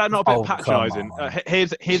 it's Is that not a bit Oh, come patronising? on.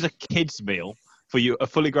 Here's a kid's meal for you, a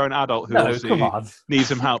fully grown adult who No, obviously come on. needs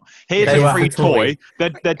some help. Here's They a were free a toy.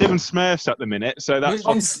 toy. They're doing Smurfs at the minute, so that's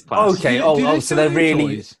I'm what's okay. Do- Oh, do they so still they're do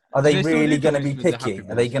really. toys? Are Do they they still really do going to toys be with the picky? Happy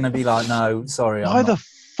Are they Meals? going to be like, no, sorry, Why I'm the not.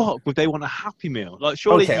 fuck would they want a Happy Meal? Like,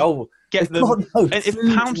 surely Okay. you Oh, get them. God, no, And if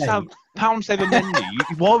food, pounds have a menu,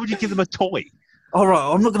 why would you give them a toy? all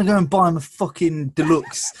right, I'm not going to go and buy them a fucking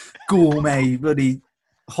deluxe gourmet bloody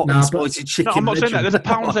hot No, and but- spicy chicken. No, I'm not saying that. There's a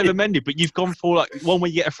regiment. pounds over menu, but you've gone for like one where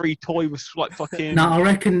you get a free toy with like fucking. No, I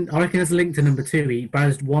reckon there's a link to number 2. He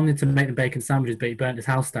Barrows wanted to make the bacon sandwiches, but he burnt his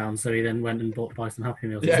house down, so he then went and buy some Happy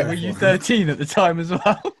Meals. Yeah, were you 13 at the time as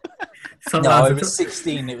well? So No, lads, I was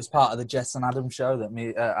 16. It was part of the Jess and Adam show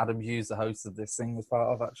that Adam Hughes, the host of this thing, was part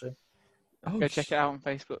of actually. Oh, Go check it out on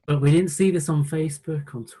Facebook. But we didn't see this on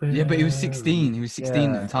Facebook, on Twitter. Yeah, but he was 16. He was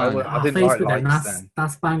 16 at the time. I didn't Facebook like then. likes That's, then.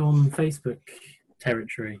 that's bang on Facebook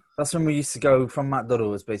territory. That's when we used to go from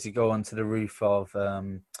McDonald's, basically go onto the roof of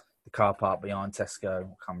the car park behind Tesco. I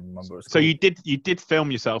can't remember what it was So called. you did film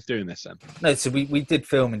yourself doing this then? No, so we did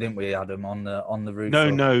filming, didn't we, Adam, on the roof?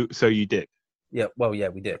 of- No. So you did. Yeah, well, yeah,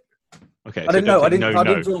 we did. Okay. I didn't know. I didn't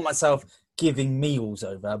No. film myself giving meals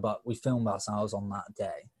over, but we filmed ourselves on that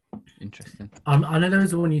day. Interesting. I know there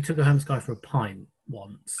was one you took her home, Sky, for a pint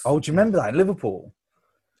once. Oh, do you remember that in Liverpool?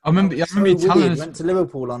 I remember. I So remember you telling weird. us. Went to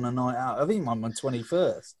Liverpool on a night out. I think on my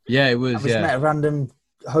 21st. Yeah, it I was. just Yeah. met a random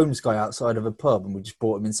homeless guy outside of a pub, and we just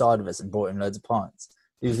brought him inside of us and bought him loads of pints.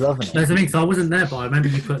 He was loving it. That's the thing, so I wasn't there, but I remember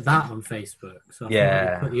you put that on Facebook. So I thought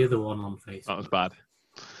Yeah. you put the other one on Facebook. That was bad.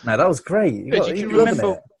 No, that was great. But you can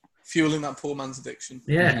remember- Fueling that poor man's addiction.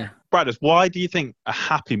 Yeah. Bradders, why do you think a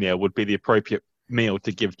Happy Meal would be the appropriate meal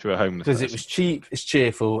to give to a homeless Because person? it was cheap, it's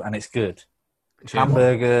cheerful, and it's good. Cheerful.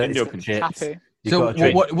 Hamburger, In your it's got opinion. chips. Happy. You've So got a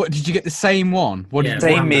drink. what did you get? The same one? What Yeah. did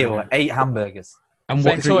Same One meal, hamburger. 8 hamburgers. and Same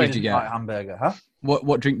what drink did choice. you Like get? hamburger, huh?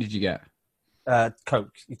 What drink did you get?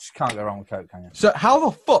 Coke. You just can't go wrong with Coke, can you? So how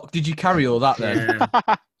the fuck did you carry all that then?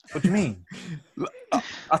 Yeah. What do you mean?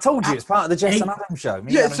 I told you it's part of the Jess and Adam show. Me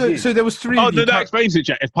and Yeah. Adam So Hughes. there was three. Oh, of you no, that explains it,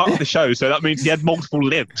 Jack. It's part of the show, so that means he had multiple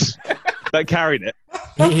limbs that carried it.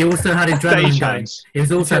 He also had adrenaline Stage going. hands. He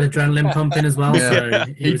was also had adrenaline pumping as well. Yeah.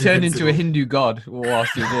 So He was turned into a invincible. Hindu god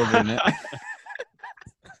whilst he was ordering it.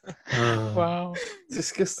 Wow. It's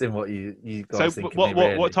disgusting what you guys So think of what, me, what,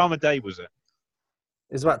 really. what time of day was it?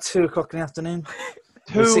 It was about 2 o'clock in the afternoon.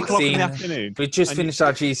 2 We're o'clock in 16. the afternoon. We just And finished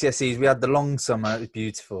our GCSEs. We had the long summer. It was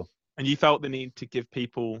beautiful. And you felt the need to give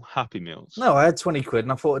people Happy Meals. No, I had 20 quid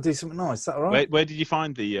and I thought I'd do something nice. Is that all right? Where did you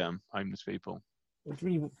find the homeless people? What do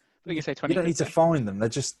you- I think you say 20. You don't need to find them. They're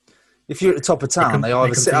just, if you're at the top of town, come- they they either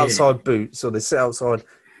come sit to you. outside Boots or they sit outside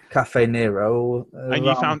Cafe Nero. Or, And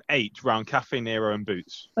you around- found 8 round Cafe Nero and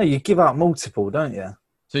Boots. No, you give out multiple, don't you?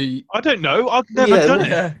 So you, I don't know. I've never Yeah, done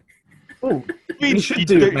well, it. Oh, I mean, you should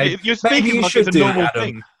do it, mate. You're Maybe speaking you like should it's a do it, normal Adam.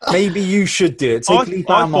 thing. maybe you should do it. Take a leaf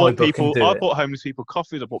out of my book and do I it. bought homeless people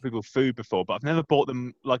coffees. I bought people food before, but I've never bought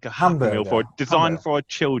them like a Happy Meal Hamburger. designed Hamburger. for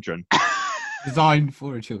children. designed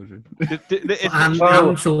for children. And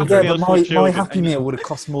Well, children. yeah, Meals but for my children. Happy Meal would have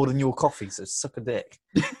cost more than your coffee, so suck a dick.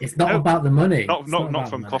 It's not No, about the money. not It's not about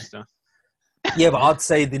from the money. Costa. Yeah, but I'd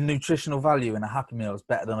say the nutritional value in a Happy Meal is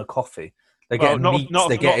better than a coffee. They're Well, getting meats,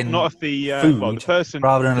 they're getting not if the food well, the person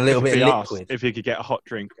rather than a little bit of specifically asked liquid. if he could get a hot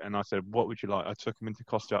drink, and I said, "What would you like?" I took him into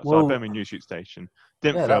Costa outside Well- Birmingham New Shoot Station.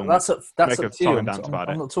 Didn't Yeah, film. that's up Make to a you. song I'm, and dance about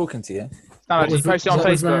I'm it. not talking to you. No, just post it on what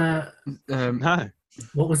was Facebook. Um,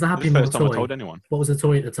 what was the No, Happy it's the Meal first time I toy? told anyone. What was the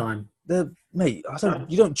toy at the time? Mate,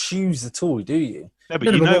 you don't choose the toy, do you? No, but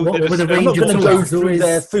No, you but know, what there's were the a- I'm not range of going to toys? go There's through always-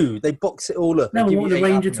 their food. They box it all up. No, They give what were you the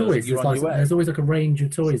 8 range of Happy Meals, toys? you're There's, on like, your way. there's always like a range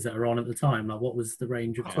of toys that are on at the time. Like, what was the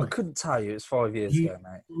range of I toys? couldn't tell you. It's 5 years You- ago,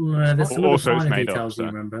 mate. There's some Also, other it's finer made up, details so. you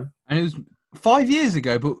remember. and it was 5 years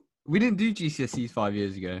ago, but we didn't do GCSEs 5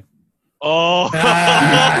 years ago. Oh,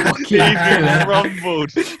 Ah, he's been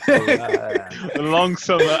rumbled. Uh, The long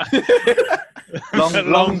summer.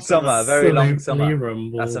 long summer, very long summer. Absolutely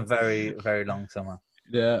rumble. That's a very, very long summer.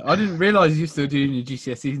 Yeah, I didn't realise you were still doing your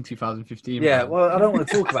GCSEs in 2015. Yeah, bro. well, I don't want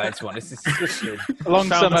to talk about it, to be honest. It's disgusting. A long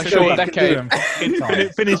Sounds summer, like short I could do decade. them time.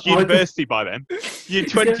 Finished university by then. You're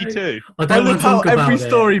 22. I I don't want love to how talk about every it.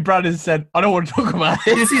 story Brad has said, I don't want to talk about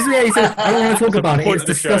it. This is yeah, he said, I don't want to talk about it. point It's of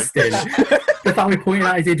the show. disgusting. The fact we pointed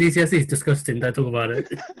out he did GCSE is disgusting. Don't talk about it.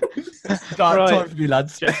 Time for me,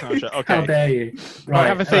 lads. Yes, no, sure. How Okay. dare you? Right,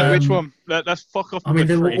 have a think. Which one? Let's fuck off. I mean,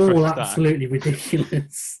 they number were 3 for a all start. absolutely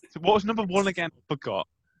ridiculous. So what was number 1 again? I forgot.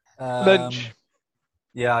 Lunch.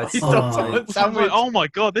 Yeah, I He stopped stopped Oh. on I was sandwich. like, oh my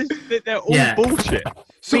god, they're all Yeah. bullshit.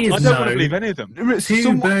 So, Please I don't want no. to believe any of them. Two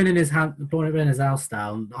someone, burning his house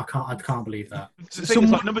down. I can't believe that. The thing is,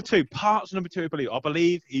 someone- like, number 2, parts of number 2, I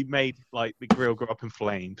believe he made like the grill go up in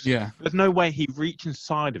flames. yeah. There's no way he reached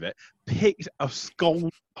inside of it, picked a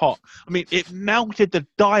scalding pot. I mean, it melted the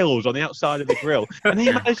dials on the outside of the grill, and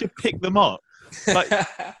he managed to pick them up. Like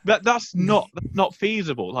that's not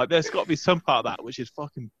feasible. Like, there's got to be some part of that which is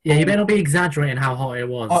fucking. Yeah, you better not be exaggerating how hot it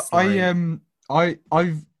was.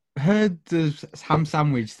 I've heard the ham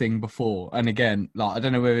sandwich thing before, and again, like I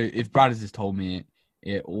don't know whether if Brad has told me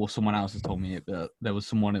it or someone else has told me it, but there was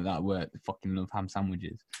someone at that work that fucking love ham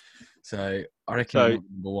sandwiches. So I reckon So,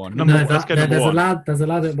 number one. number- No, let's go number there's a one. lad. There's a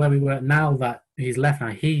lad at where we work now that he's left now.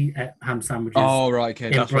 He ate ham sandwiches Oh right, okay.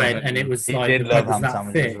 in that's what I bread, heard. and it was He like did the love bread was ham that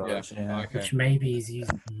sandwiches thick, as well, Yeah. actually, yeah. Okay. which maybe he's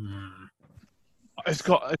using. It's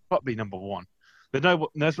got to be number 1.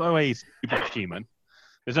 There's no way he's human.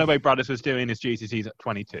 There's no way Braddis was doing his GCSEs at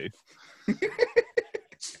 22.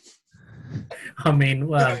 I mean,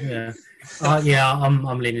 well, yeah, yeah.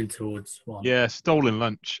 I'm leaning towards one. Yeah, stolen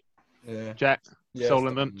lunch. Yeah. Jack, Yeah,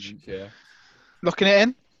 stolen lunch. Yeah. Locking it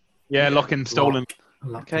in. Yeah, locking stolen. I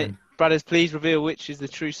like Okay, them. brothers, please reveal which is the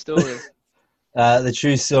true story. The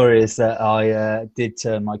true story is that I did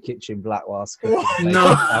turn my kitchen black whilst cooking.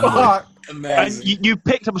 No. And Amazing. you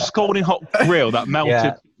picked up a scalding hot grill that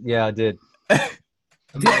melted. Yeah, I did.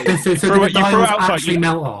 So threw the it- you threw it dials outside, actually you-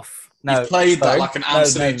 melt off. No, You've played that no, like an no,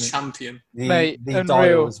 absolute no. champion. Mate, The unreal.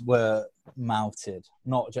 dials were melted.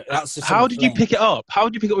 Not just, that's just How did you pick it up? How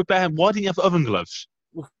did you pick it up with bare hands? Why didn't you have oven gloves?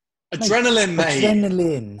 Adrenaline, mate.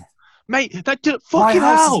 Adrenaline. Mate, that My fucking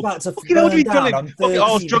house is hell! about to Fucking hell, burn do you down. adrenaline? I'm Fucking,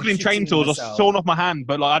 I was 13 juggling and shitting chainsaws, I was myself. sawing off my hand,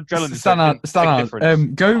 but like adrenaline. Stand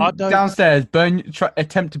out. Go I don't- downstairs,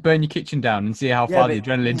 attempt to burn your kitchen down, and see how far the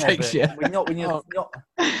adrenaline takes you. When you're not,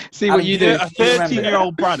 See what Adam, you you do. do- A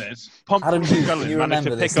 13-year-old Branners pumped Adam, full of can adrenaline you managed to remember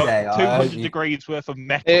pick this up day? I 200 hope you- degrees worth of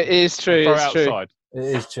metal. It is true. Throw It's true. outside. It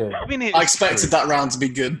is true. I mean, I expected that round to be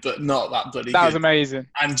good, but not that bloody That good. was amazing.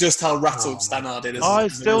 And just how rattled Oh, Stannard did. I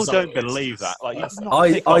as a still result don't of it. believe that. Like, you cannot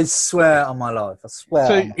pick I up- swear on my life. I swear.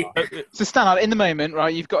 So, on my life. so stand out in the moment,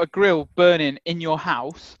 right? You've got a grill burning in your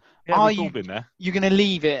house. Yeah, Are we've all you- been there. You're going to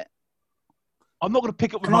leave it. I'm not going to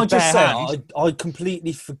pick up with Can my I just bare say, hands. I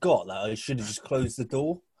completely forgot that I should have just closed the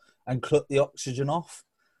door and cut the oxygen off.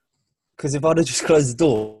 Because if I'd have just closed the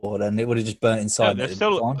door, then it would have just burnt Yeah, inside. there's It'd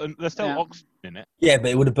be fine. still Yeah. oxygen in it. Yeah,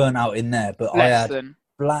 but it would have burnt out in there. But I Less had than.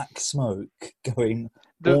 black smoke going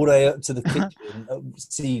The- all the way up to the kitchen.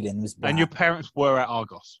 Ceiling was black. And your parents were at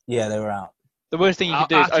Argos. Yeah, they were out. The worst thing you could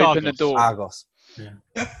do is At open the Argos. door. Argos.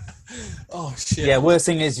 Oh shit! Yeah, worst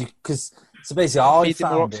thing is because so basically Feeds it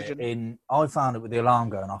more I found it with the alarm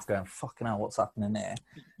going off, going fucking hell, what's happening here?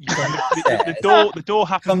 The door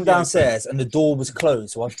happened. Come to be downstairs and the door was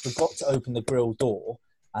closed, so I forgot to open the grill door.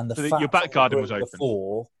 And the So fact your back on the garden grill was open?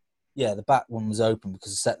 Before, yeah, the back one was open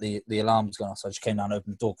because I set the alarm was going off, so I just came down and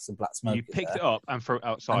opened the door because the black smoke. You was picked there. it up and threw it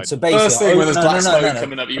outside. And so basically, First thing when there's no, black no, smoke no, no.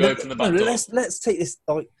 coming up, you No, open the no, back door. Let's take this.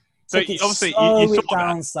 Like, So take it obviously, you slow saw it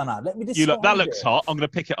down, that. Stannard. Let me You describe look, that looks it. hot. I'm going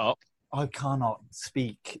to pick it up. I cannot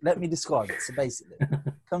speak. Let me describe it. So basically,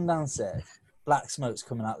 come downstairs, black smoke's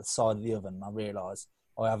coming out the side of the oven, and I realise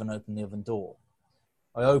I haven't opened the oven door.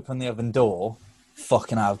 I open the oven door,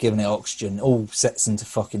 fucking hell, I've given it oxygen, all sets into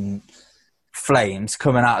fucking flames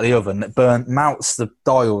coming out of the oven that melts the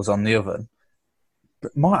dials on the oven.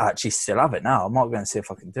 But might actually still have it now. I might go and see if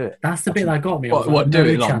I can do it. That's the bit that got me. I was What like, do no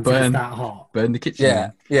it, like, chance burn? it's that hot. Burn the kitchen.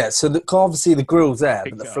 Yeah, yeah. So obviously the grill's there,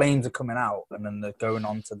 Picked but the it up. flames are coming out, and then they're going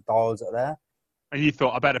on to the dials that are there. And you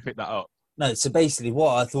thought, I better pick that up. No, so basically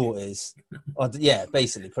what I thought is, yeah,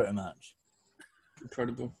 basically pretty much.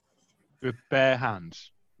 Incredible. With bare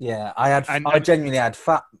hands. Yeah, I genuinely had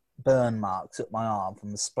fat burn marks up my arm from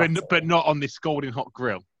the splatter. But not on this scalding hot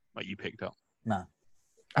grill that you picked up. No.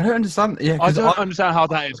 I don't understand. Yeah, I 'cause don't understand how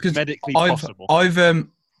that is 'cause medically I've possible.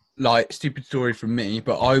 like stupid story from me,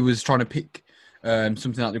 but I was trying to pick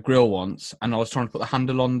something out the grill once, and I was trying to put the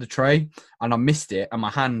handle on the tray, and I missed it, and I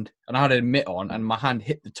had a mitt on, and my hand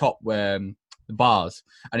hit the top where the bars,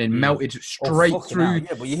 and it melted straight through.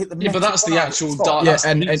 Yeah, but you hit the Yeah, but that's the actual dot. Yeah, that's the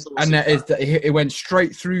and heat source of that is that. it went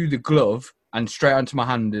straight through the glove and straight onto my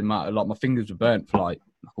hand, and my fingers were burnt for like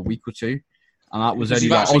a week or two, and that was Because only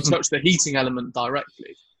you've like, I actually wasn't- touched the heating element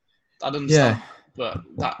directly. I don't understand, yeah, but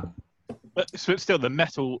that But still, the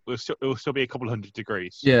metal will still be a couple hundred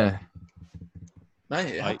degrees. yeah. mate,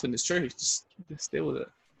 it Like- happened. It's true. Just deal with it.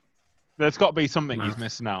 There's got to be something he's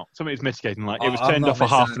missing out. Something he's mitigating. Like it was I'm turned not off for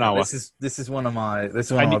half missing an it. hour, This is one of my and best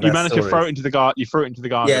you managed to throw stories. it into the garden. You threw it into the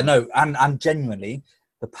garden. Yeah, no, and genuinely,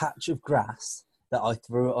 the patch of grass that I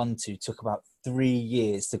threw it onto took about 3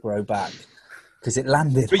 years to grow back because it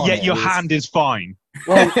landed. But on yet it. your It was- hand is fine.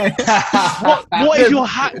 Well, What is your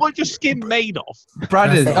hand? What is your skin made of?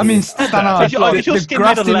 Brothers, I mean, stand out. Is your- is your The skin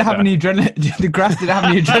grass made of didn't have leather? any adrenaline. The grass didn't have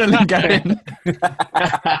any adrenaline going.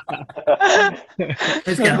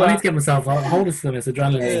 I need to get myself a hold of some of this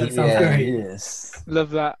adrenaline. That sounds great. yes.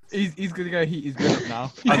 Love that. He's gonna go heat his grill up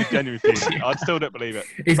now. I'm genuinely. I still don't believe it.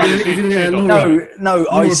 He's gonna No, Laura,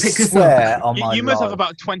 I pick this swear on my You must have life.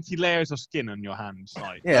 about 20 layers of skin on your hands.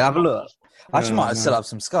 Like, Yeah, have a look. I actually No, might still have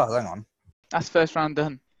some scars. Hang on. That's first round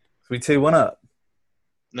done. 3, 2, 1 up.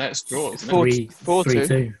 Next draw. isn't it?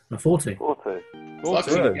 3-2. 4-2. 4-2.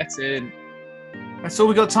 Fucking get in. That's all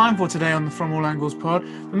we got time for today on the From All Angles pod.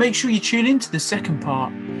 But make sure you tune in to the second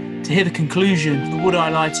part to hear the conclusion of the Would I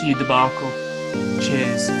Lie to You debacle.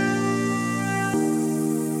 Cheers.